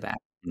back to back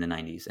in the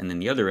 90s. And then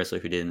the other wrestler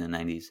who did in the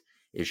 90s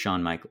is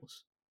Shawn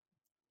Michaels,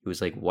 who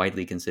was like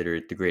widely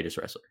considered the greatest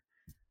wrestler.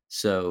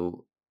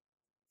 So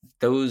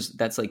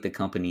that's like the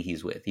company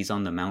he's with. He's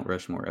on the Mount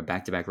Rushmore of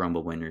back-to-back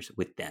Rumble winners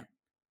with them.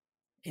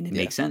 And it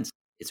makes sense.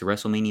 It's a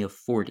WrestleMania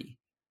 40.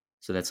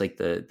 So that's like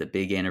the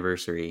big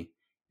anniversary.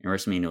 And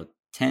WrestleMania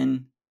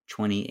 10,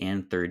 20,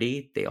 and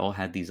 30, they all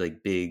had these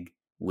like big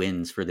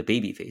wins for the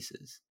baby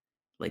faces.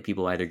 Like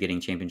people either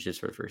getting championships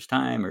for the first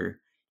time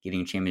or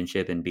getting a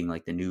championship and being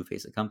like the new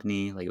face of the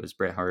company. Like it was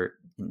Bret Hart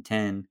in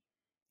 10,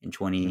 in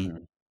 20, it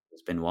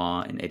was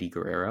Benoit and Eddie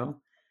Guerrero,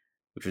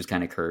 which was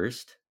kind of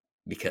cursed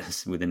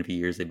because within a few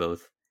years they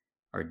both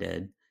are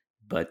dead.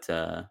 But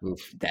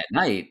that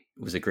night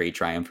was a great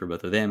triumph for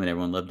both of them and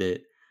everyone loved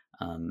it.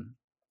 And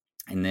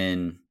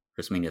then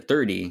WrestleMania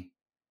 30,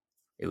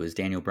 it was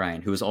Daniel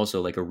Bryan, who was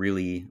also like a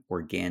really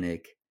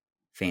organic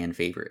fan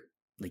favorite.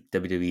 Like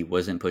WWE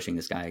wasn't pushing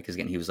this guy because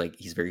again,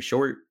 he's very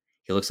short.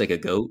 He looks like a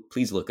goat.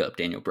 Please look up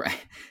Daniel Bryan.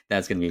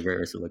 That's going to be very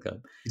hard to look up.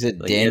 Is it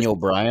like, Daniel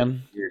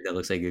Bryan? That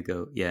looks like a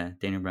goat. Yeah,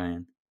 Daniel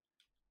Bryan.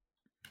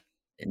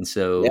 And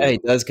so he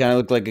does kind of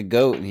look like a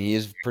goat, and he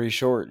is pretty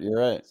short. You're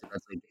right. So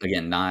that's like,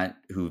 again, not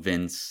who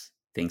Vince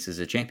thinks is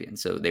a champion.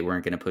 So they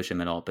weren't going to push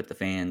him at all, but the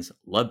fans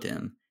loved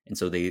him, and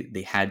so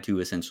they had to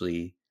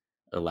essentially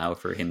allow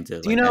for him to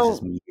have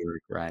his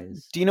meteoric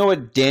rise. Do you know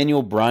what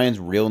Daniel Bryan's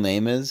real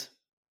name is?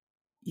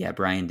 Yeah,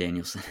 Bryan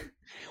Danielson.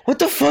 What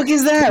the fuck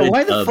is that?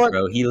 Why the fuck,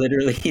 bro? He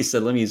literally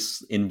said, "Let me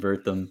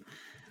invert them."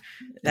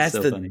 That's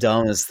so funny.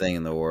 Dumbest thing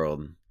in the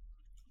world.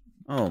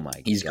 Oh my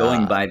god. He's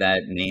going by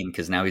that name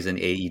because now he's in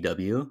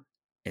AEW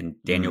and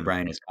Daniel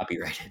Bryan is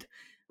copyrighted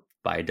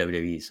by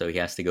WWE. So he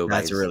has to go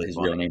by his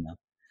real name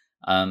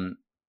now.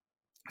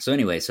 So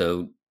anyway,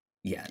 so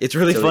Yeah. It's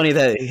really funny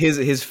that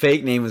his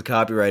fake name was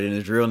copyrighted and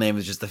his real name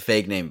is just the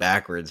fake name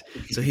backwards.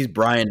 So he's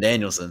Bryan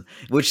Danielson,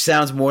 which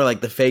sounds more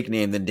like the fake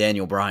name than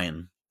Daniel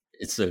Bryan.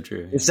 It's so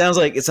true. It sounds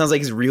like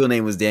his real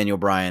name was Daniel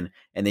Bryan,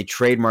 and they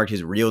trademarked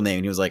his real name.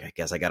 And he was like, I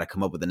guess I got to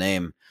come up with a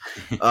name.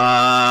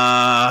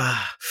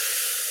 I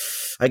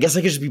guess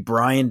I could just be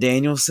Bryan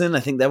Danielson.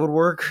 I think that would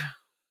work.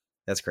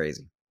 That's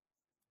crazy.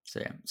 So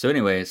yeah. So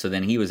anyway, so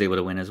then he was able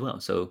to win as well.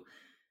 So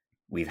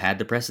we've had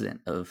the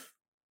precedent of,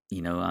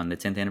 on the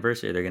 10th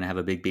anniversary, they're going to have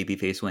a big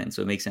babyface win.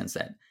 So it makes sense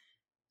that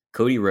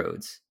Cody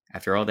Rhodes,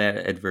 after all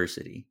that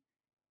adversity,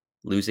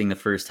 losing the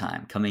first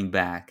time, coming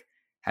back,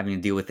 having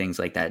to deal with things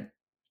like that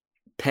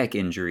pec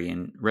injury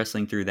and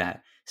wrestling through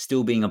that,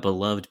 still being a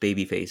beloved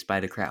babyface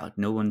by the crowd.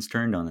 No one's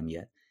turned on him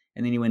yet.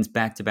 And then he wins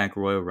back-to-back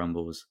Royal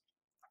Rumbles.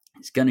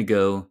 He's going to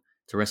go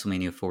to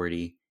WrestleMania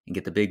 40 and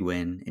get the big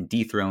win and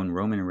dethrone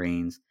Roman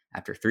Reigns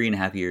after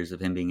 3.5 years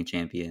of him being a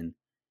champion.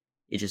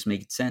 It just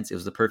made sense. It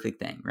was the perfect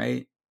thing,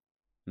 right?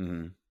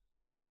 Mm-hmm.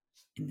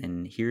 And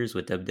then here's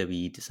what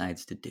WWE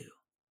decides to do,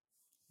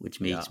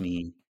 which makes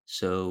me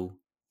so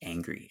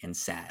angry and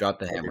sad. Drop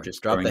the hammer.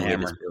 Just Drop the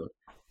hammer.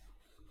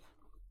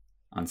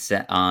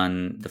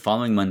 On the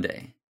following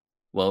Monday.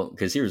 Well,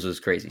 because here's what's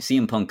crazy.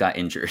 CM Punk got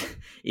injured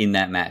in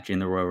that match, in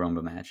the Royal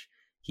Rumble match.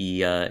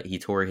 He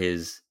tore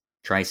his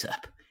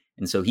tricep.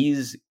 And so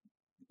he's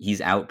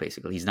out,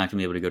 basically. He's not going to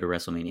be able to go to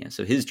WrestleMania.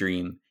 So his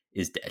dream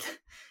is dead.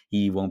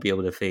 He won't be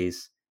able to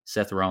face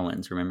Seth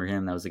Rollins. Remember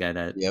him? That was the guy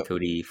that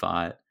Cody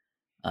fought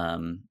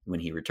when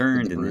he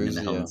returned and then in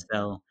the Hell in a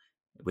Cell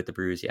with the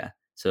bruise. Yeah.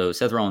 So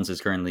Seth Rollins is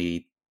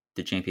currently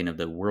the champion of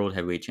the World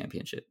Heavyweight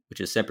Championship,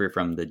 which is separate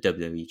from the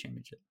WWE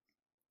Championship.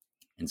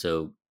 And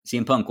so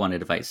CM Punk wanted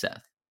to fight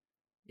Seth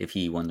if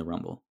he won the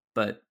Rumble,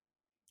 but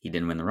he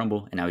didn't win the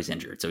Rumble and now he's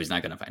injured. So he's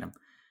not going to fight him.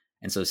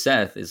 And so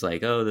Seth is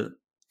like,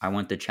 I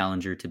want the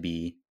challenger to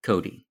be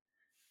Cody,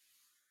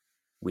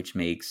 which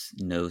makes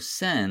no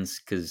sense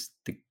because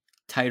the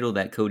title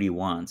that Cody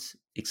wants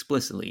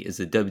explicitly is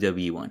the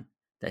WWE one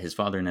that his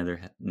father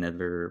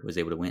never was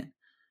able to win.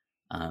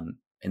 And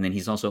then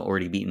he's also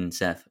already beaten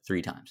Seth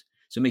 3 times.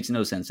 So it makes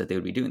no sense that they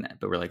would be doing that.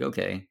 But we're like,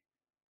 okay,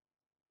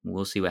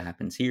 we'll see what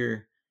happens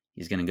here.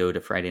 He's going to go to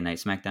Friday Night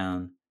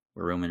SmackDown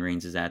where Roman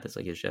Reigns is at. That's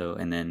like his show.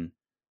 And then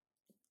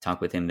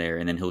talk with him there.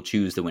 And then he'll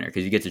choose the winner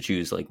because you get to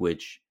choose like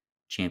which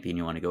champion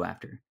you want to go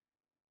after.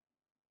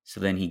 So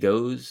then he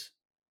goes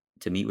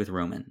to meet with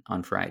Roman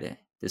on Friday,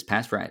 this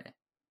past Friday.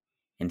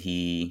 And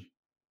he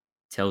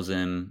tells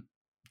him,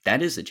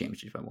 that is the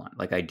championship I want.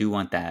 Like, I do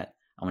want that.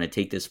 I want to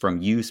take this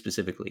from you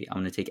specifically. I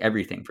want to take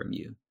everything from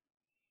you.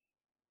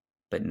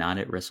 But not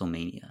at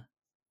WrestleMania.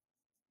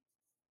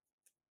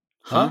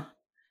 Huh?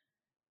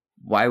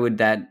 Why would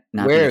that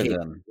not be the case?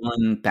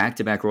 Won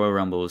back-to-back Royal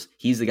Rumbles.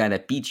 He's the guy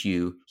that beat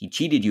you. He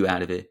cheated you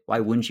out of it. Why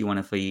wouldn't you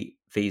want to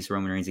face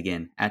Roman Reigns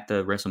again at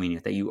the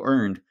WrestleMania that you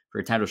earned for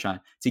a title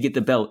shot to get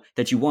the belt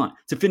that you want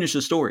to finish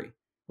the story?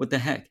 What the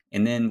heck?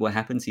 And then what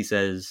happens? He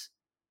says,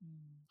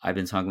 I've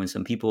been talking with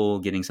some people,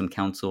 getting some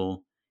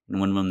counsel, and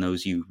one of them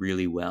knows you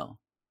really well.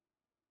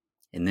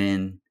 And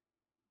then,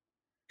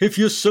 if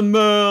you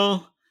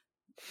smell,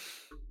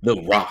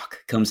 The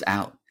Rock comes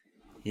out.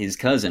 His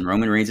cousin,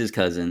 Roman Reigns'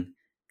 cousin,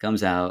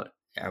 comes out.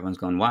 Everyone's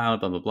going wild,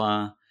 blah, blah,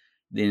 blah.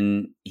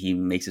 Then he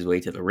makes his way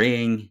to the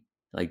ring,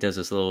 like does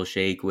this little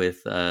shake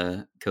with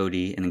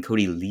Cody, and then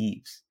Cody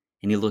leaves.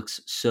 And he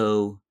looks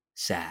so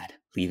sad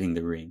leaving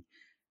the ring.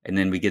 And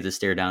then we get the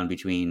stare down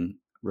between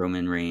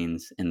Roman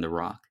Reigns and The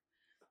Rock.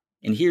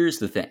 And here's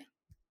the thing.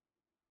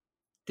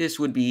 This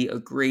would be a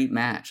great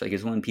match. Like,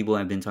 it's one people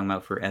have been talking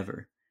about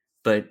forever.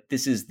 But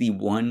this is the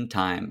one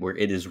time where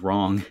it is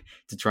wrong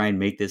to try and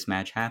make this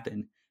match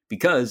happen.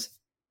 Because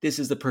this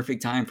is the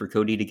perfect time for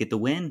Cody to get the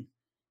win.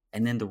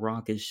 And then The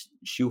Rock is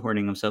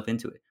shoehorning himself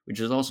into it. Which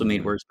is also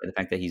made worse by the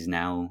fact that he's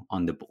now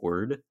on the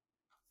board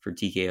for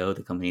TKO,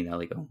 the company that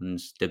like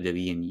owns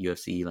WWE and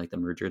UFC, like the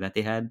merger that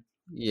they had.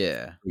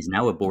 Yeah. He's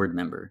now a board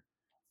member.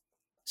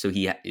 So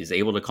he is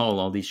able to call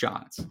all these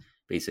shots,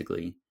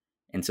 basically.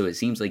 And so it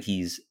seems like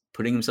he's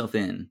putting himself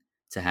in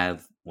to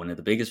have one of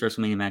the biggest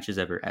WrestleMania matches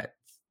ever at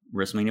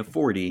WrestleMania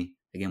 40,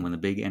 again, one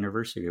of the big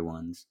anniversary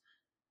ones,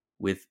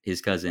 with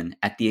his cousin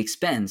at the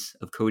expense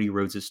of Cody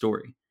Rhodes'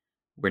 story,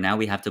 where now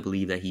we have to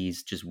believe that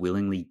he's just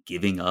willingly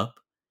giving up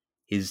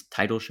his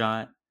title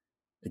shot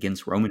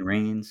against Roman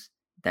Reigns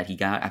that he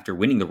got after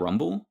winning the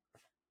Rumble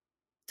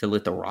to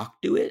let The Rock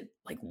do it?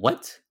 Like,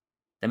 what?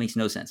 That makes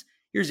no sense.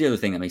 Here's the other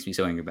thing that makes me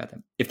so angry about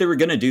them. If they were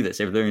going to do this,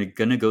 if they're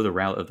going to go the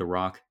route of The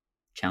Rock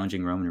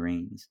challenging Roman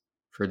Reigns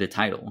for the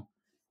title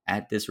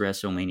at this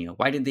WrestleMania,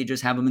 why didn't they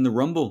just have him in the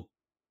Rumble?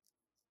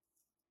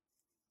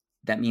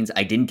 That means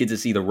I didn't get to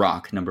see The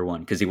Rock, number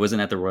one, because he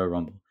wasn't at the Royal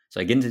Rumble.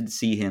 So I didn't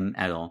see him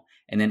at all.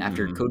 And then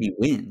after Cody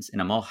wins,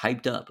 and I'm all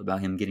hyped up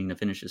about him getting to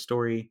finish his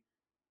story,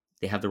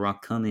 they have The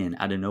Rock come in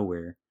out of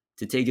nowhere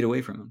to take it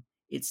away from him.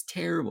 It's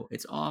terrible.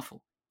 It's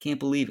awful. Can't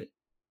believe it.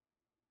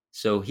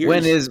 So here's...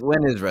 When is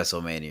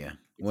WrestleMania?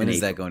 When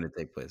is that going to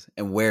take place?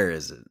 And where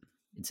is it?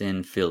 It's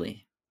in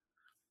Philly.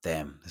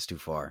 Damn, that's too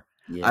far.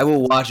 I Yeah,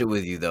 will watch it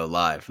with you though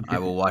live. I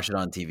will watch it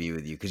on TV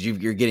with you because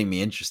you're getting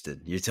me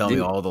interested. You're telling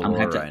me dude, all the I'm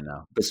lore hyped up. right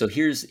now. But so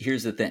here's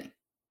the thing,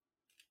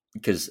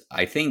 because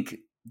I think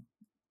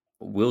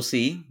we'll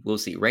see. We'll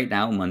see. Right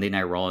now, Monday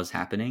Night Raw is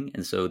happening,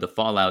 and so the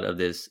fallout of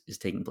this is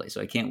taking place.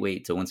 So I can't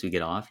wait till once we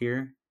get off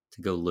here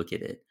to go look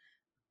at it.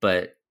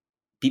 But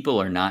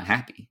people are not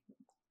happy,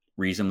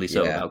 reasonably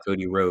so, Yeah. about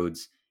Cody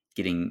Rhodes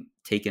getting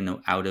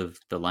taken out of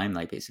the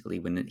limelight. Basically,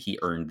 when he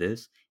earned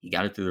this, he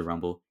got it through the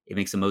Rumble. It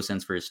makes the most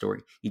sense for his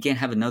story. You can't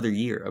have another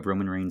year of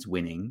Roman Reigns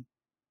winning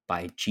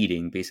by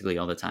cheating basically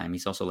all the time.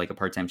 He's also like a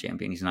part-time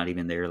champion. He's not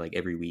even there like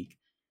every week.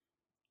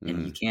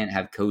 And you Mm. can't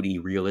have Cody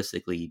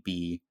realistically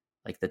be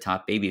like the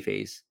top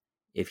babyface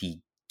if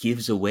he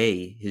gives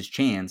away his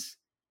chance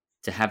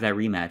to have that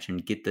rematch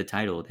and get the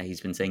title that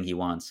he's been saying he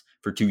wants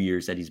for 2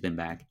 years that he's been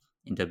back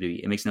in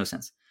WWE. It makes no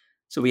sense.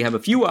 So we have a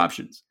few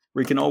options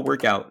where it can all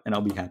work out and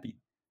I'll be happy.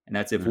 And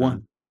that's if Uh-huh.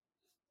 one,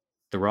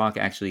 The Rock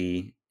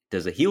actually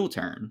does a heel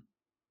turn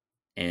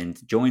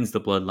and joins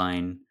the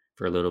bloodline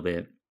for a little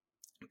bit,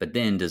 but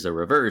then does a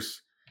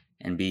reverse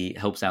and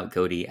helps out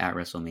Cody at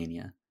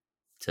WrestleMania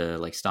to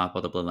like stop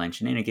all the bloodline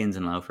shenanigans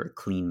and allow for a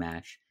clean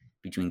match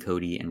between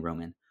Cody and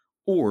Roman.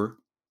 Or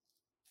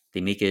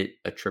they make it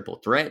a triple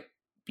threat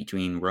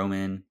between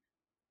Roman,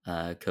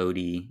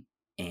 Cody,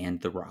 and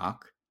The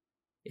Rock.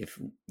 If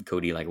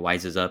Cody like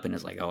wises up and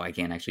is like, oh, I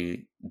can't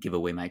actually give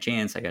away my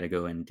chance, I got to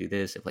go and do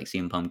this. If like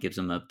CM Punk gives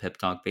him a pep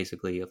talk,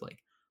 basically of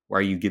like, why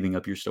are you giving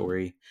up your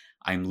story?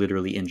 I'm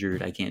literally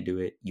injured. I can't do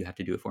it. You have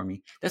to do it for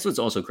me. That's what's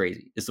also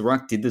crazy is The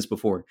Rock did this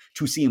before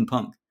to CM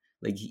Punk.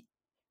 Like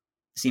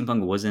CM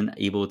Punk wasn't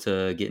able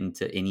to get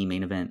into any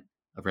main event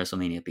of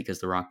WrestleMania because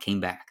The Rock came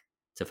back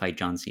to fight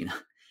John Cena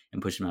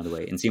and push him out of the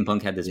way. And CM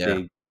Punk had this Yeah.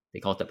 big, they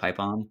call it the pipe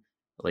bomb,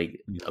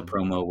 like a Mhm.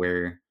 promo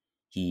where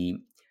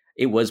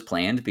it was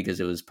planned because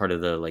it was part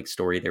of the like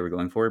story they were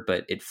going for,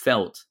 but it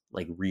felt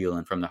like real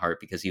and from the heart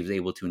because he was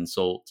able to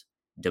insult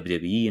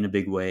WWE in a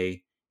big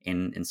way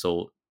and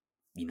insult,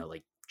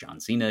 like John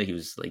Cena. He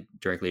was like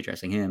directly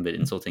addressing him, but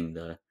insulting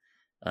the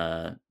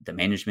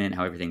management,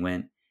 how everything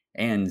went.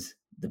 And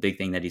the big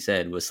thing that he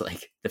said was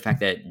like the fact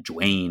that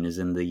Dwayne is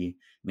in the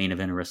main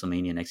event of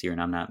WrestleMania next year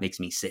and I'm not makes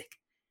me sick.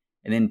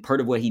 And then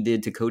part of what he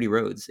did to Cody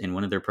Rhodes in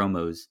one of their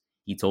promos,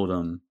 he told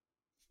him,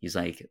 he's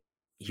like,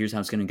 here's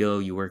how it's going to go.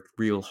 You work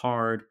real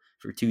hard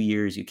for 2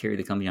 years. You carry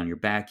the company on your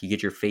back. You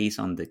get your face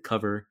on the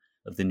cover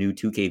of the new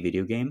 2K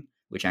video game,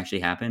 which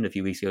actually happened a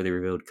few weeks ago. They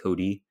revealed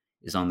Cody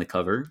is on the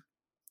cover,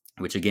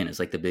 which again is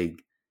like the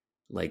big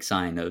like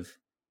sign of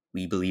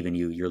we believe in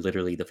you. You're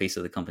literally the face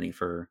of the company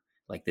for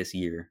like this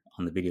year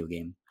on the video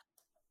game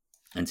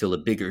until a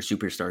bigger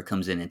superstar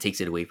comes in and takes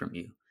it away from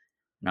you.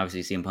 And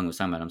obviously CM Punk was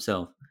talking about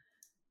himself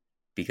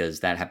because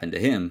that happened to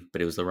him,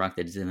 but it was The Rock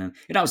that did it to him.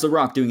 And that was The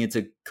Rock doing it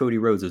to Cody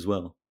Rhodes as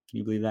well. Can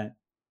you believe that?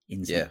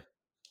 Insane. Yeah.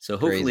 So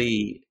Crazy.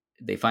 hopefully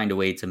they find a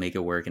way to make it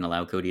work and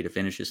allow Cody to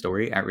finish his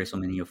story at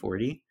WrestleMania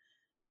 40.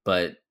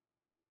 But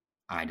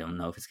I don't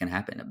know if it's going to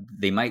happen.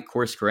 They might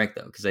course correct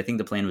though, because I think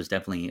the plan was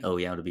definitely, oh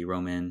yeah, it'll be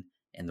Roman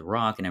and The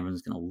Rock, and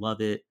everyone's going to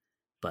love it.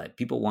 But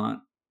people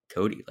want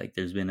Cody. Like,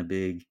 there's been a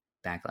big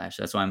backlash.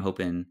 That's why I'm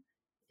hoping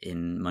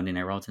in Monday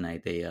Night Raw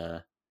tonight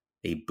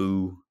they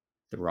boo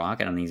The Rock.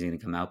 I don't think he's going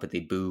to come out, but they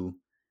boo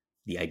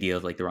the idea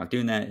of like The Rock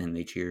doing that, and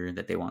they cheer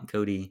that they want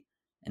Cody,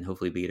 and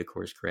hopefully be a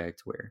course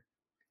correct where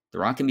The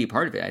Rock can be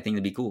part of it. I think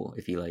it'd be cool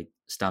if he like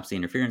stops the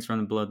interference from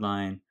the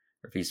bloodline,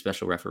 or if he's a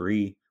special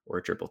referee or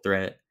a triple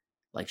threat.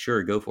 Like,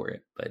 sure, go for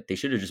it. But they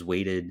should have just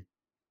waited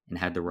and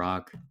had The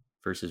Rock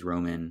versus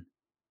Roman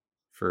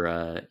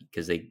for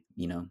because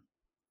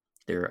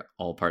they're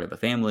all part of a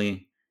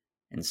family,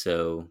 and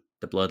so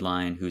the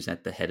bloodline, who's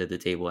at the head of the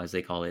table as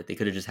they call it, they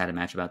could have just had a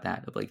match about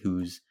that of like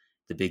who's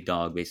the big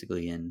dog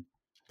basically in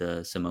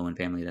the Samoan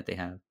family that they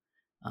have.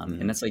 And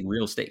Mhm. that's like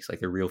real stakes, like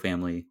their real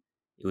family.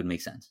 It would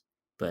make sense,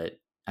 but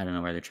I don't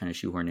know why they're trying to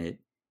shoehorn it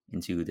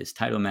into this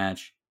title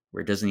match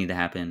where it doesn't need to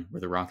happen.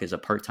 Where The Rock is a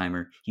part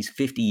timer, he's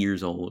 50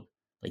 years old,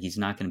 like he's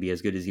not going to be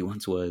as good as he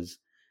once was.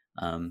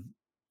 Um,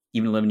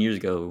 Even 11 years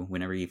ago,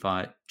 whenever he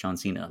fought John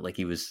Cena, like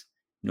he was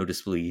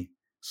noticeably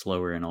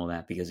slower and all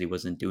that because he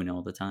wasn't doing it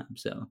all the time.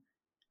 So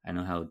I don't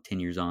know how 10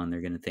 years on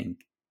they're going to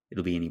think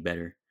it'll be any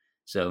better.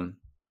 So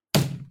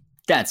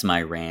that's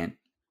my rant,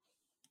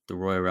 the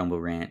Royal Rumble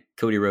rant.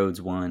 Cody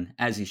Rhodes won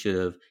as he should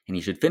have, and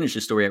he should finish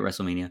the story at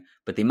WrestleMania,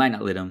 but they might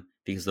not let him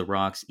because The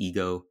Rock's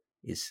ego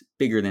is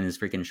bigger than his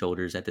freaking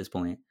shoulders at this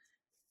point,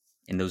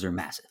 and those are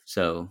massive.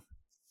 So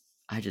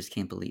I just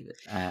can't believe it.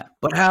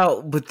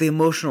 But the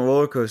emotional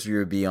roller coaster you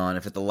would be on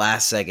if at the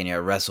last second you're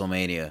at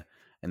WrestleMania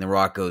and The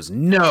Rock goes,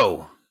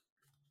 "No,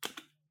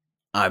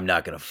 I'm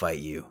not gonna fight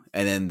you,"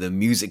 and then the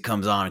music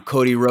comes on,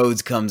 Cody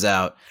Rhodes comes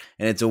out,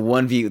 and it's a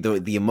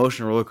 1v. The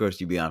emotional roller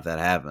coaster you'd be on if that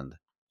happened.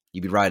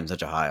 You'd be riding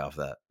such a high off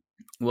that.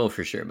 Well,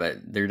 for sure, but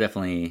they're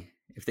definitely,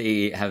 if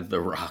they have The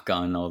Rock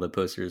on all the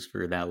posters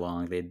for that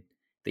long, they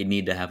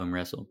need to have him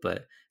wrestle.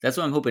 But that's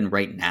what I'm hoping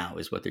right now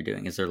is what they're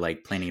doing is they're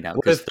like planning it out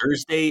What because if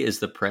Thursday is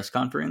the press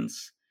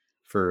conference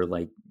for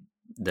like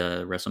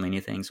the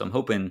WrestleMania thing. So I'm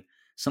hoping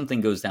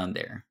something goes down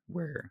there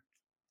where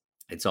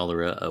it's all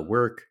a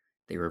work.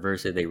 They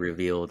reverse it. They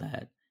reveal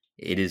that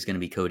it is going to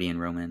be Cody and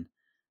Roman.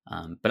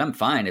 But I'm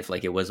fine if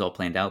like it was all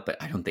planned out,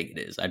 but I don't think it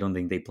is. I don't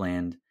think they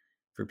planned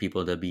for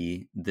people to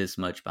be this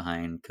much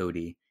behind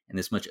Cody and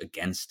this much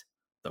against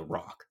The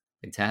Rock.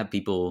 Like to have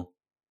people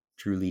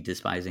truly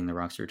despising The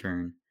Rock's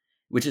return,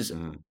 which is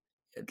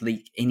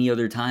like any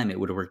other time it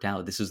would have worked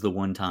out. This is the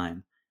one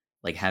time,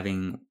 like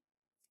having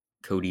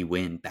Cody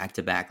win back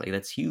to back, like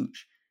that's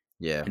huge.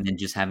 Yeah. And then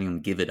just having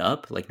him give it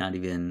up, like not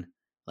even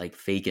like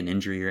fake an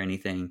injury or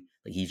anything.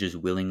 Like he just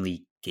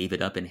willingly gave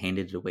it up and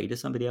handed it away to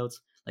somebody else.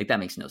 Like that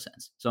makes no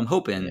sense. So I'm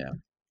hoping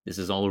this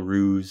is all a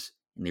ruse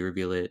and they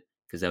reveal it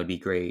because that would be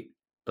great.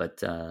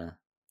 But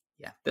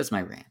yeah, that's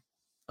my rant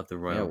of the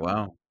Royal Rumble.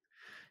 Wow.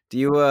 Do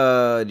you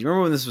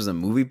remember when this was a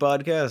movie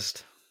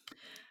podcast?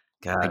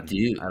 God, I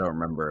do. I don't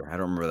remember. I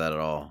don't remember that at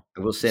all.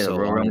 I will say the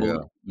Royal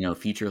Rumble,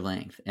 feature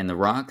length, and The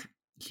Rock,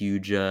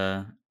 huge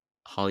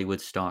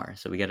Hollywood star.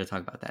 So we got to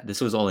talk about that.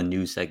 This was all a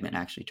news segment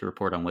actually to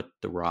report on what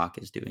The Rock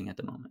is doing at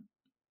the moment.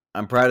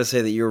 I'm proud to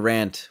say that your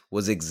rant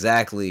was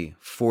exactly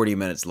 40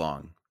 minutes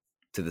long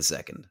to the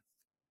second.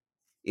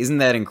 Isn't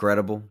that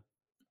incredible?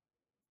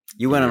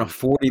 You went on a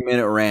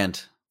 40-minute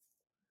rant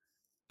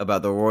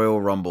about the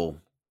Royal Rumble.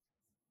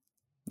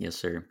 Yes,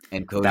 sir.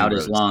 And Cody about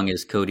Rhodes. As long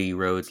as Cody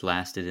Rhodes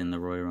lasted in the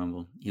Royal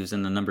Rumble. He was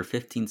in the number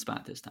 15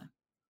 spot this time.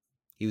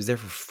 He was there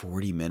for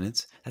 40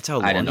 minutes? That's how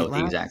long I don't know what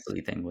the exact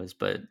thing was,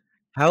 but...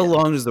 How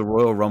long does the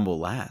Royal Rumble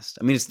last?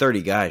 I mean, it's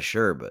 30 guys,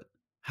 sure, but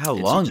how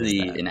long is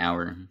that? An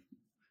hour.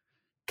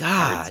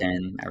 God. Hour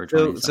 10, hour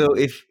 20. So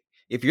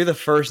if you're the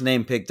first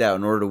name picked out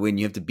in order to win,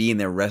 you have to be in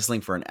there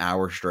wrestling for an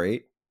hour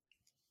straight?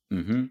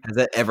 Mm-hmm. Has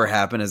that ever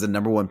happened? Has the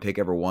number one pick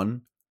ever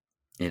won?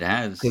 It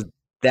has. Because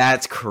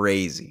that's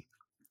crazy.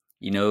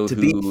 You know to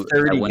who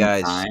 30 at one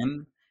guys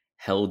time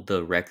held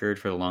the record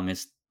for the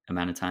longest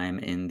amount of time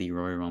in the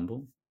Royal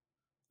Rumble?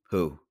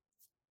 Who?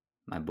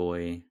 My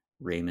boy,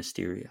 Rey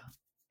Mysterio.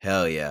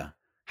 Hell yeah.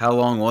 How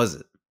long was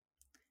it?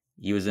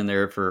 He was in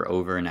there for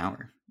over an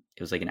hour.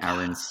 It was like an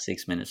hour and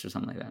 6 minutes or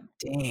something like that.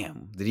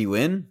 Damn. Did he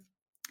win?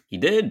 He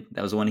did.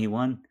 That was the one he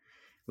won.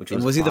 Which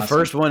was he the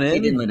first one in? He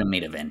didn't win a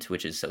main event,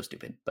 which is so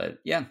stupid. But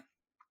yeah.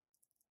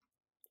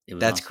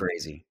 That's awesome.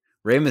 Crazy.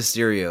 Rey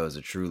Mysterio is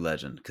a true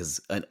legend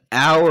because an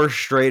hour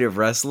straight of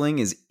wrestling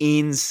is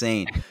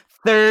insane.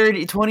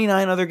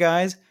 29 other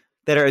guys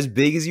that are as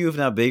big as you, if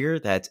not bigger.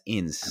 That's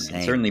insane. I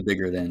mean, certainly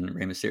bigger than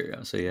Rey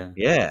Mysterio. So yeah.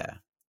 Yeah.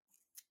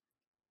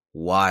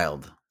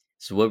 Wild.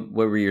 So what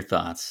were your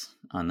thoughts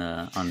on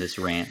this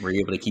rant? Were you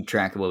able to keep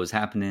track of what was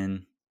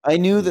happening? I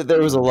knew that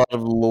there was a lot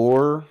of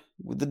lore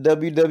with the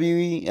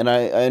WWE, and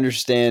I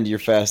understand your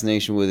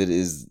fascination with it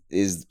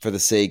is for the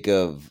sake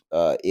of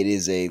it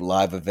is a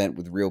live event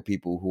with real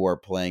people who are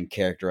playing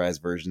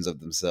characterized versions of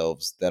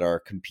themselves that are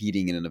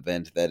competing in an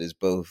event that is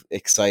both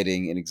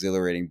exciting and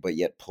exhilarating, but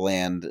yet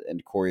planned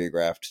and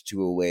choreographed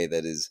to a way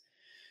that is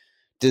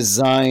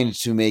designed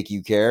to make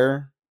you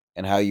care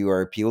and how you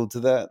are appealed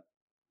to that.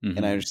 Mm-hmm.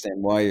 And I understand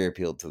why you're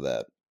appealed to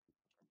that.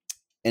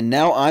 And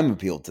now I'm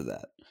appealed to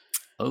that.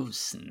 Oh,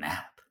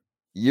 snap.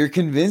 You're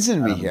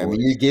convincing me here. I mean,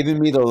 you're giving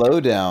me the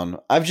lowdown.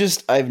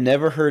 I've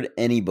never heard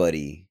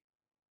anybody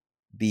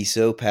be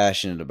so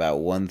passionate about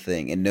one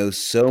thing and know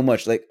so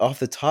much, like off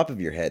the top of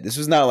your head. This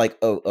was not like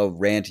a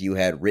rant you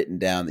had written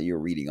down that you were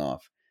reading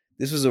off.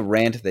 This was a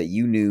rant that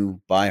you knew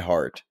by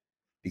heart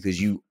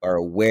because you are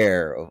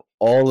aware of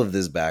all of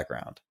this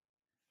background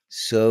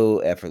so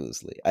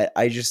effortlessly.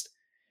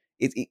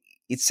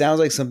 It sounds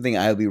like something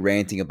I'll be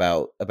ranting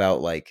about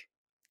like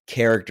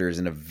characters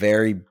in a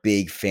very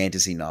big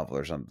fantasy novel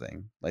or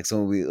something. Like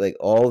someone will be like,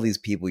 all these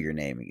people you're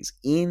naming is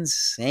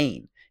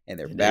insane, and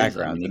their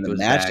backgrounds and the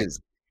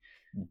matches,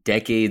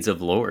 decades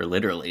of lore,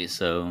 literally.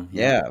 So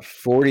yeah,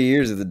 40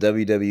 years of the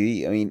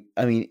WWE.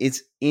 I mean,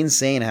 it's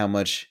insane how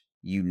much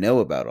you know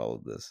about all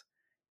of this.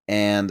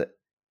 And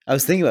I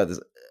was thinking about this.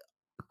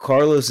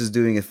 Carlos is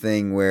doing a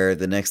thing where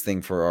the next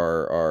thing for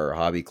our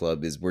hobby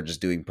club is we're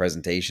just doing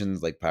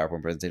presentations, like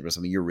PowerPoint presentations, or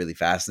something you're really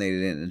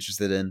fascinated in and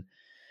interested in.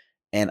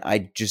 And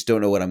I just don't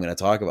know what I'm going to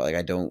talk about. Like,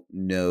 I don't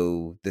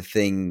know the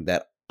thing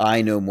that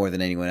I know more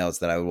than anyone else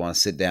that I would want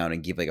to sit down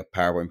and give like a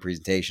PowerPoint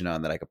presentation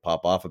on that I could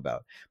pop off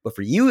about. But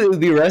for you, it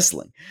would be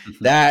wrestling.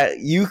 That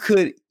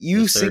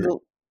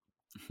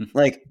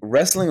like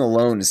wrestling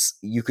alone is,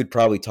 you could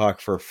probably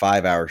talk for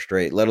 5 hours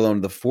straight, let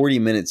alone the 40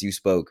 minutes you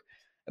spoke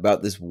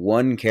about this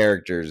one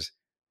character's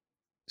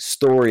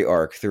story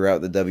arc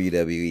throughout the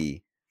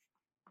WWE.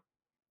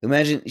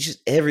 Imagine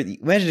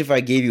if I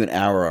gave you an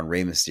hour on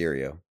Rey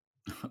Mysterio.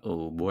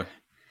 Oh boy,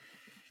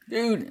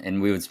 dude!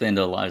 And we would spend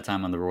a lot of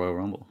time on the Royal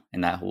Rumble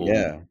and that whole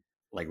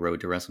like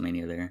road to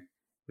WrestleMania there,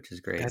 which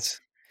is great.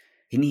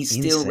 And he's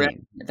still.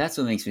 That's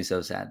what makes me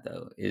so sad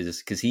though, is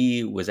because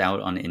he was out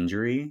on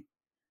injury,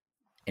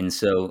 and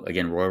so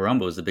again, Royal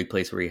Rumble is the big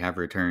place where you have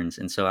returns,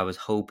 and so I was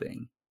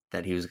hoping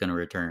that he was going to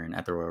return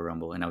at the Royal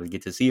Rumble, and I would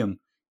get to see him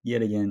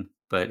yet again,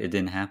 but it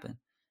didn't happen.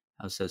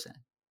 I was so sad.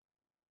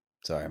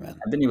 Sorry, man.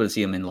 I've been able to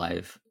see him in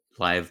live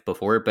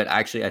before, but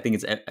actually, I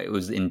think it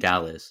was in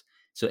Dallas.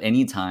 So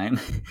anytime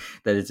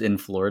that it's in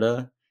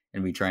Florida,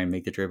 and we try and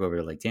make the trip over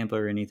to like Tampa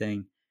or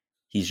anything,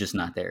 he's just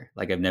not there.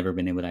 Like I've never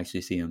been able to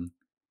actually see him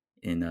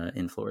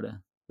in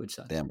Florida, which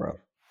sucks. Damn, bro,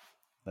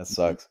 that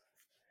sucks.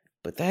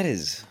 But that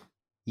is,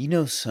 you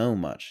know, so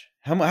much.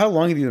 How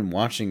long have you been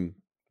watching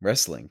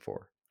wrestling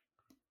for?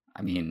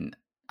 I mean,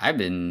 I've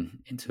been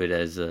into it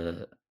as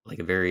a like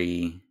a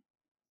very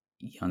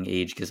young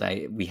age because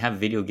we have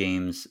video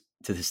games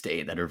to this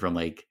day that are from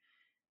like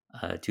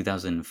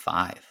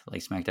 2005,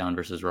 like SmackDown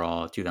versus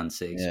Raw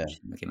 2006, Yeah.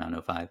 which came out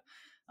in 05.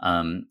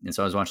 And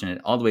so I was watching it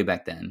all the way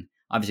back then.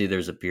 Obviously,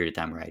 there's a period of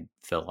time where I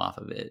fell off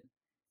of it,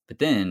 but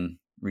then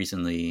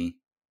recently,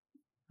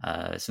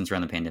 since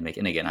around the pandemic,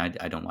 and again, I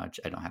don't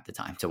have the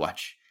time to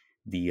watch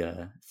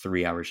the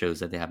 3-hour shows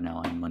that they have now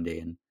on Monday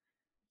and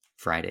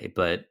Friday.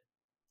 But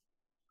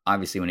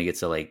obviously, when it gets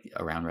to like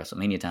around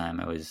WrestleMania time,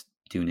 I always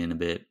tune in a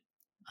bit.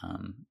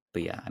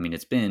 But yeah, I mean,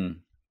 it's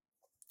been,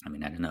 I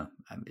mean, I don't know,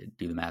 I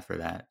do the math for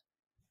that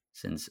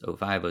since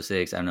 05,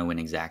 06. I don't know when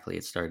exactly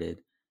it started.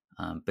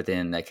 But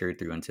then that carried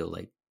through until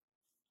like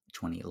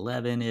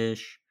 2011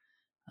 ish.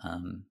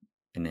 And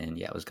then,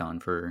 yeah, it was gone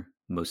for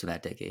most of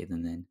that decade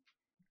and then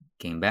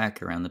came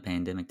back around the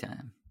pandemic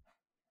time.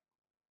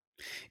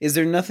 Is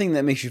there nothing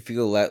that makes you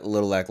feel a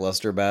little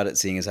lackluster about it,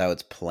 seeing as how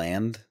it's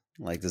planned?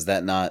 Like, does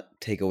that not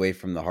take away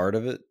from the heart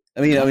of it?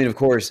 No, I mean, of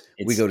course,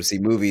 we it's, go to see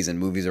movies, and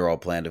movies are all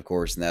planned, of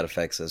course, and that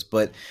affects us.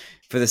 But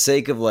for the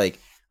sake of like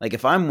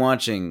if I'm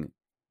watching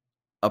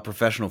a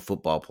professional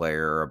football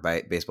player or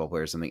a baseball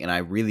player or something, and I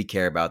really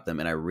care about them,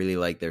 and I really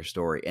like their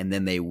story, and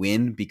then they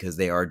win because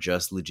they are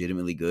just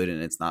legitimately good,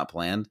 and it's not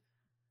planned,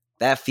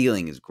 that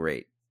feeling is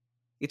great.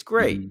 It's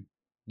great. mhm.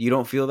 You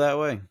don't feel that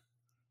way?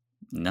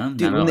 No,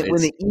 Dude, no, when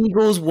it's, the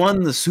Eagles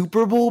won the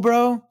Super Bowl,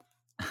 bro,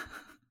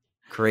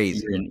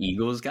 crazy. you're an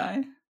Eagles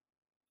guy?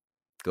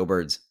 Go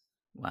Birds.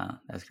 Wow,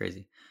 that's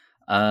crazy.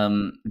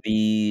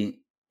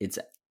 It's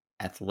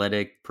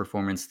athletic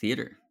performance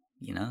theater,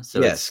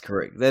 so Yes,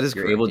 correct. That is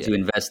you're correct. able Yeah, to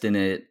invest in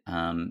it.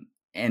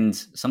 And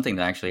something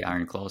that actually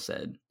Iron Claw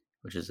said,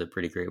 which is a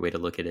pretty great way to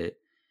look at it,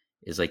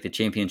 is like the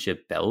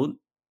championship belt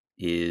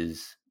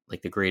is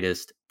like the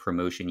greatest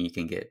promotion you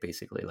can get,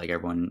 basically. Like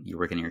everyone, you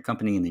work in your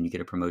company and then you get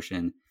a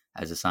promotion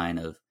as a sign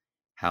of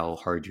how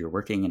hard you're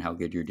working and how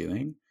good you're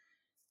doing.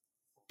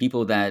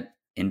 People that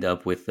end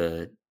up with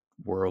the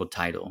world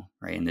title,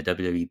 right, and the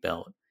WWE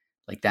belt,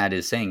 like that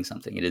is saying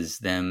something. It is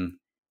them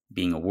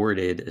being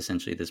awarded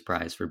essentially this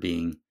prize for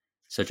being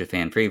such a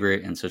fan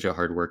favorite and such a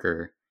hard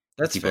worker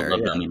that that's people fair.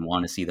 love Yeah, them and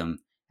want to see them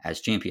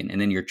as champion. And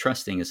then you're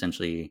trusting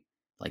essentially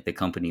like the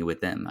company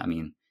with them. I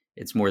mean,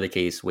 it's more the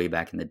case way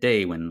back in the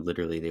day when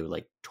literally they would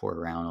like tour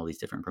around all these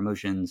different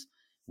promotions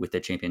with the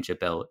championship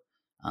belt.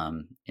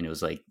 And it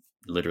was like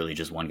literally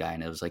just one guy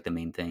and it was like the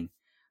main thing.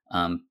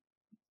 Um,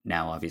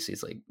 Now obviously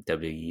it's like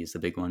WWE is the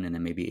big one and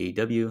then maybe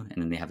AEW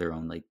and then they have their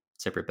own like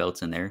separate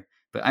belts in there.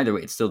 But either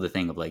way, it's still the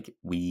thing of like,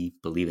 we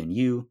believe in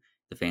you.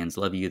 The fans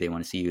love you. They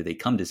want to see you. They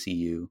come to see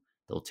you.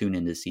 They'll tune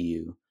in to see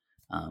you.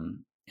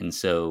 And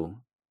so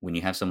when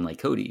you have someone like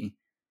Cody,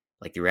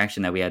 like the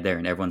reaction that we had there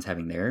and everyone's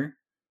having there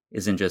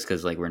isn't just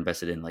because like we're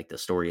invested in like the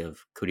story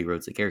of Cody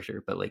Rhodes, the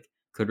character, but like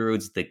Cody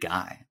Rhodes, the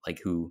guy, like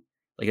who,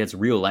 like that's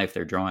real life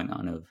they're drawing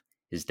on of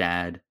his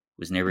dad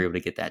was never able to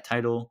get that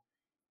title.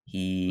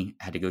 He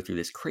had to go through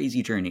this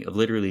crazy journey of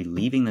literally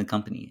leaving the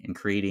company and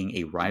creating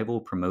a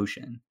rival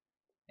promotion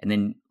and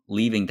then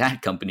leaving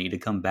that company to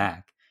come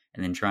back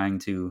and then trying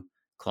to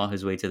claw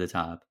his way to the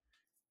top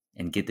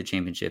and get the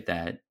championship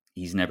that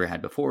he's never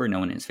had before, no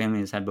one in his family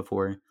has had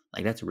before.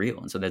 Like that's real.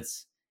 And so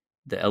that's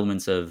the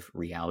elements of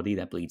reality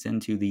that bleeds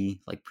into the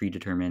like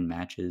predetermined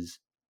matches.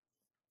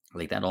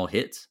 Like that all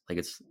hits. Like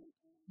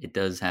it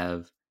does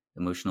have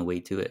emotional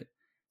weight to it.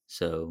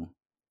 So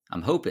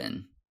I'm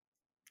hoping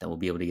that we'll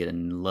be able to get a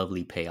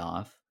lovely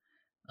payoff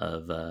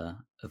of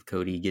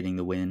Cody getting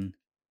the win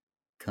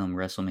come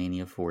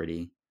WrestleMania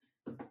 40.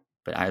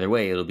 But either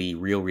way, it'll be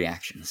real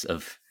reactions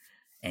of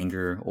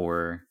anger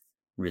or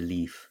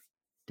relief,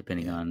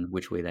 depending yeah, on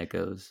which way that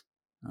goes.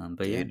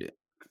 But yeah, dude.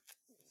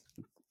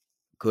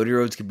 Cody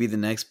Rhodes could be the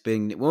next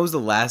big. What was the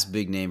last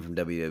big name from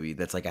WWE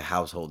that's like a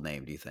household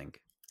name? Do you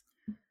think?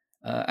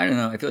 I don't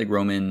know. I feel like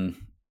Roman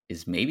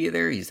is maybe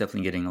there. He's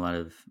definitely getting a lot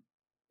of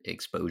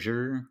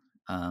exposure,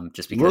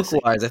 just Look because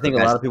wise, I for the think a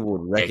lot past of people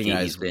would decade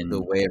recognize he's the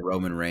been, way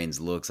Roman Reigns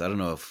looks. yeah,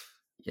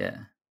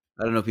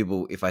 I don't know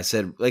people if I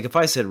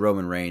said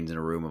Roman Reigns in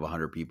a room of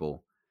 100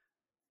 people,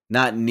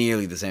 not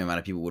nearly the same amount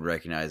of people would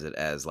recognize it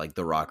as like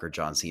The Rock or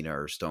John Cena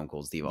or Stone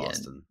Cold Steve yeah,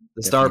 Austin.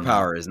 The star definitely not.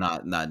 power is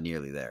not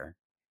nearly there.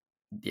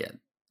 Yeah,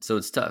 so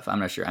it's tough. I'm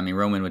not sure. I mean,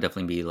 Roman would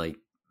definitely be like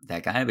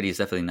that guy, but he's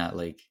definitely not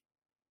like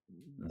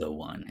the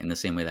one in the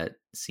same way that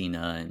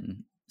Cena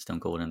and Stone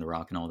Cold and The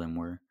Rock and all them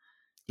were.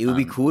 It would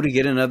be Um, cool to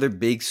get another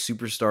big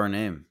superstar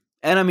name.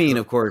 And I mean,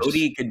 of course,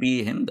 Cody could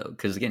be him though,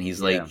 because again, he's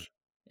yeah. like,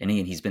 and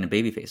again, he's been a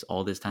babyface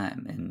all this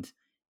time, and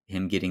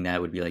him getting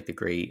that would be like the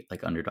great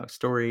like underdog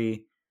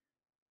story,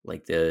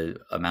 like the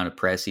amount of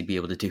press he'd be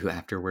able to do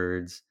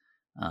afterwards.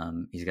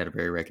 He's got a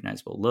very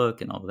recognizable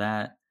look and all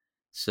that,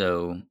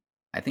 so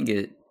I think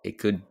it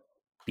could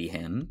be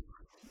him.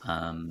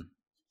 Um,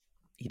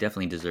 he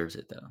definitely deserves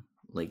it though.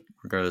 Like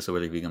regardless of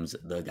whether he becomes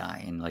the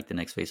guy in like the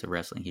next phase of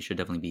wrestling, he should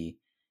definitely be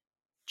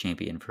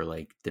champion for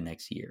like the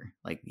next year.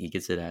 Like he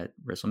gets it at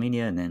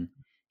WrestleMania and then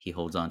he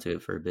holds on to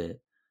it for a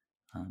bit.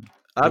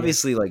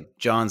 Obviously, like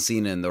John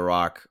Cena and The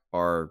Rock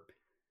are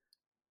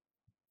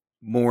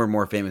more and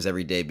more famous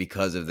every day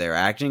because of their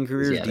acting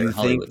careers.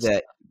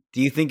 Yeah,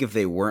 Do you think if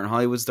they weren't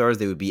Hollywood stars,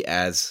 they would be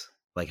as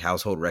like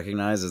household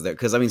recognized as that?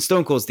 Because I mean,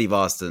 Stone Cold Steve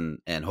Austin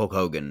and Hulk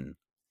Hogan,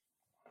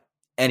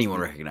 anyone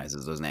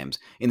recognizes those names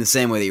in the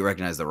same way that you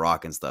recognize The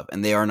Rock and stuff,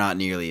 and they are not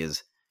nearly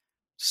as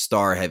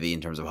star heavy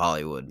in terms of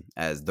Hollywood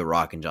as The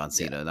Rock and John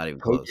Cena. Not even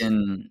close.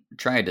 Hogan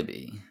tried to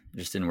be,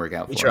 just didn't work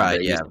out for him.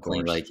 Tried, yeah, of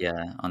course. Like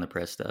on the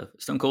press stuff.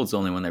 Stone Cold's the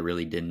only one that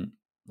really didn't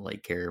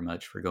like care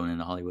much for going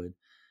into Hollywood.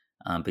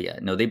 But yeah,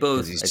 no, they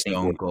both. He's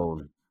Stone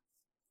Cold.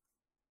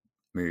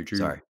 Very true.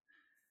 Sorry.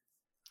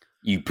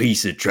 You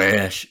piece of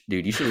trash,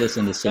 dude. You should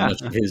listen to so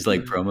much of his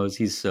like promos.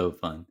 He's so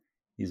fun.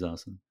 He's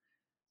awesome.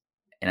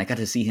 And I got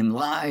to see him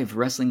live,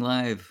 wrestling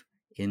live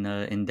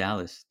in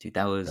Dallas, dude.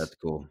 That's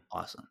cool.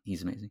 Awesome.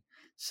 He's amazing.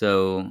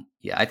 So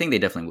yeah, I think they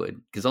definitely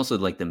would, because also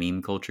like the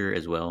meme culture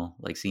as well.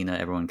 Like Cena,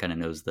 everyone kind of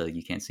knows the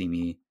 "You Can't See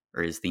Me"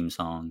 or his theme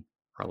song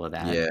or all of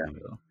that. Yeah,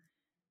 so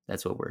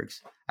that's what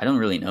works. I don't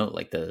really know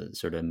like the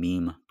sort of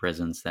meme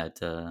presence that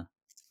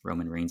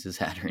Roman Reigns has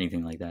had or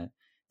anything like that.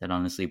 That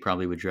honestly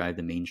probably would drive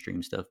the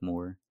mainstream stuff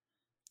more.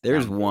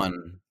 There's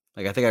one,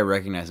 like I think I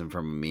recognize him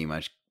from a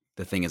meme.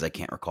 The thing is, I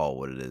can't recall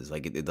what it is.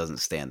 Like it doesn't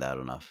stand out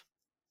enough.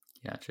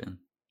 Gotcha.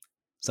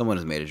 Someone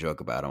has made a joke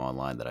about him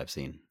online that I've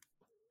seen.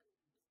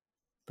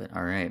 But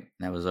all right,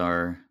 that was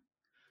our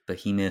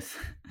behemoth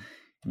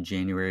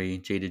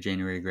Jaded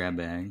January grab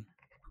bag.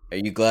 Are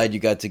you glad you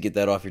got to get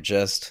that off your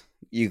chest?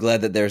 You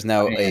glad that there's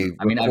now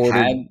recorded I've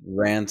had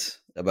rant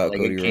about like,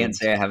 Cody Rhodes? I can't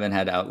say I haven't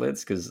had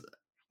outlets because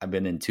I've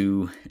been in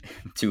two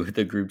of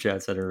the group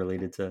chats that are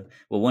related to.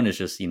 Well, one is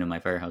just my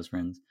Firehouse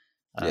friends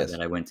that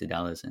I went to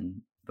Dallas,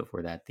 and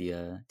before that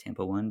the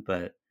Tampa one.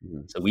 But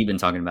so we've been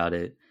talking about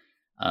it.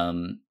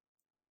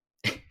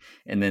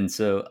 And then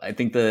so I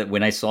think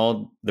when I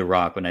saw The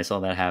Rock, when I saw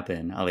that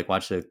happen, I like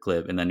watched the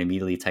clip and then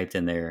immediately typed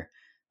in there.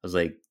 I was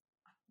like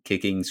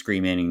kicking,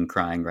 screaming, and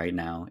crying right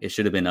now. It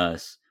should have been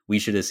us. We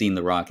should have seen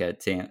The Rock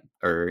at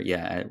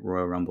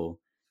Royal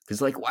Rumble.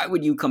 Because like, why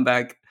would you come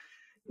back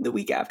the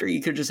week after?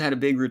 You could have just had a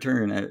big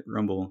return at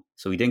Rumble.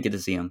 So we didn't get to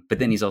see him. But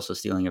then he's also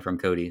stealing it from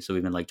Cody. So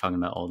we've been like talking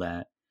about all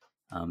that.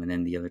 And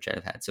then the other chat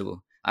I've had.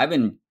 So I've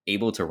been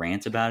able to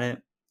rant about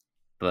it.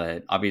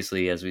 But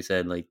obviously, as we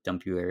said, like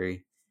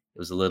Dumpuary, it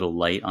was a little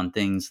light on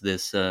things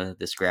this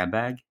grab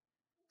bag.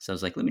 So I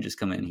was like, let me just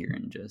come in here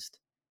and just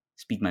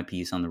speak my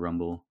piece on the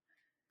Rumble.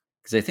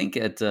 Because I think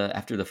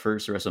after the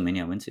first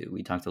WrestleMania I went to,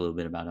 we talked a little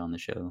bit about it on the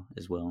show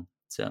as well.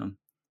 So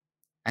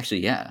actually,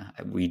 yeah,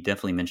 we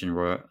definitely mentioned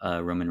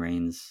Roman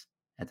Reigns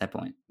at that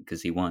point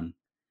because he won.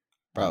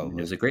 It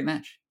was a great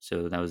match.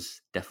 So that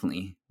was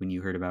definitely when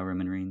you heard about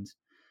Roman Reigns.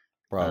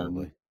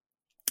 Probably.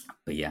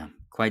 But yeah,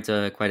 quite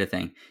a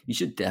thing. You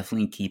should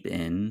definitely keep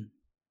in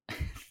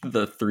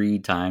the 3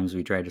 times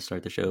we tried to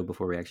start the show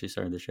before we actually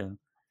started the show.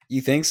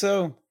 You think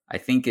so? I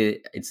think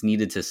it's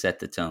needed to set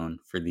the tone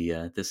for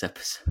the this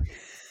episode.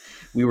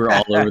 We were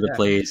all over the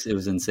place. It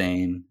was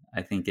insane.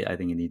 I think it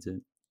needs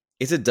it.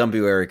 It's a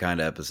Dumpuary kind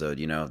of episode,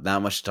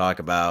 not much to talk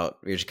about.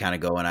 We're just kind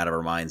of going out of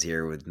our minds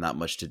here with not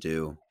much to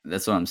do.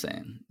 That's what I'm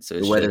saying. So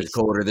the weather's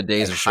colder, the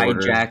days are shorter.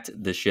 Hijacked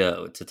the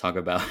show to talk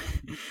about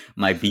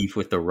my beef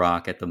with The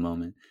Rock at the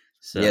moment.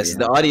 So, yes,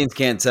 the audience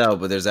can't tell,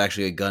 but there's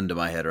actually a gun to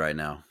my head right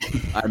now.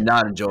 I'm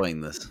not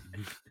enjoying this.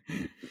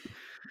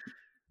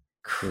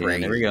 Crazy. Yeah,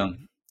 there we go.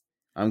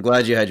 I'm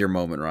glad you had your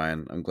moment,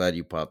 Ryan. I'm glad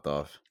you popped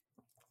off.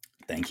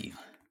 Thank you.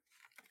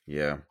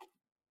 Yeah.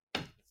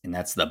 And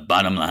that's the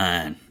bottom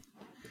line.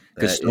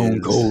 Because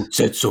Stone Cold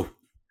said so.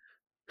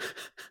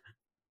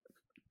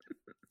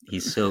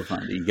 He's so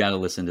fun. You got to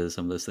listen to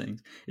some of those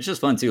things. It's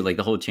just fun, too. Like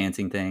the whole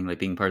chanting thing, like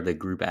being part of the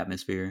group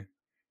atmosphere.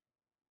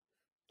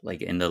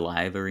 Like in the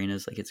live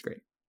arenas, like it's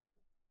great.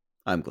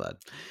 I'm glad.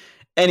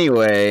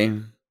 Anyway,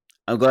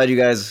 I'm glad you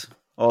guys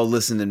all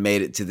listened and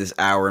made it to this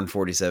hour and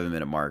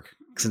 47-minute mark,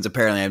 since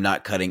apparently I'm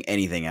not cutting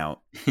anything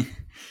out.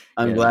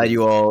 I'm glad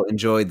you all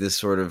enjoyed this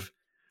sort of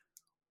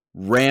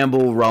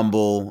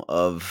rumble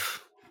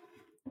of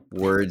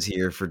words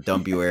here for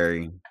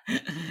Dumpuary.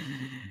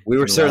 We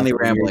were certainly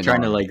rambling. We were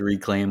trying to like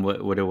reclaim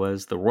what it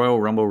was. The Royal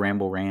Rumble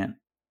Ramble Rant.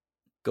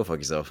 Go fuck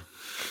yourself.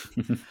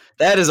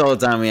 That is all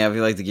the time we have. If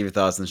you'd like to give your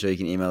thoughts on the show, you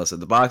can email us at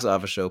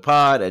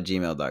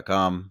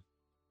theboxofficeshowpod@gmail.com.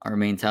 Our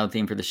main title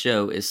theme for the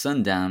show is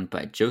Sundown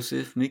by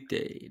Joseph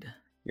McDade.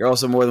 You're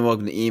also more than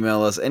welcome to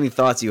email us any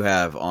thoughts you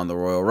have on the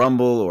Royal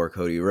Rumble or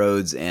Cody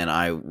Rhodes, and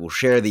I will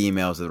share the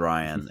emails with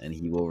Ryan, and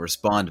he will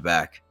respond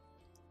back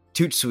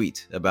toot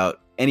sweet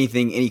about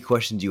anything, any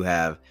questions you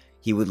have.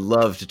 He would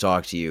love to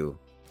talk to you,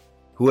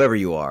 whoever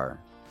you are,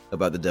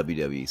 about the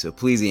WWE. So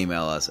please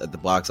email us at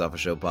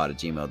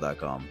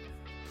theboxofficeshowpod@gmail.com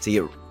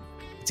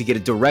to get a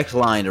direct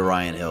line to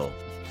Ryan Hill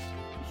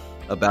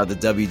about the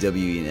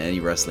WWE and any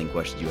wrestling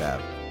questions you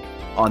have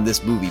on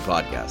this movie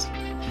podcast.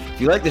 If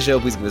If you like the show,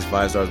 please give us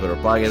 5 stars. But our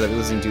podcast that you're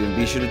listening to, and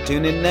be sure to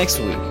tune in next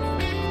week.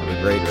 Have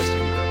a great rest of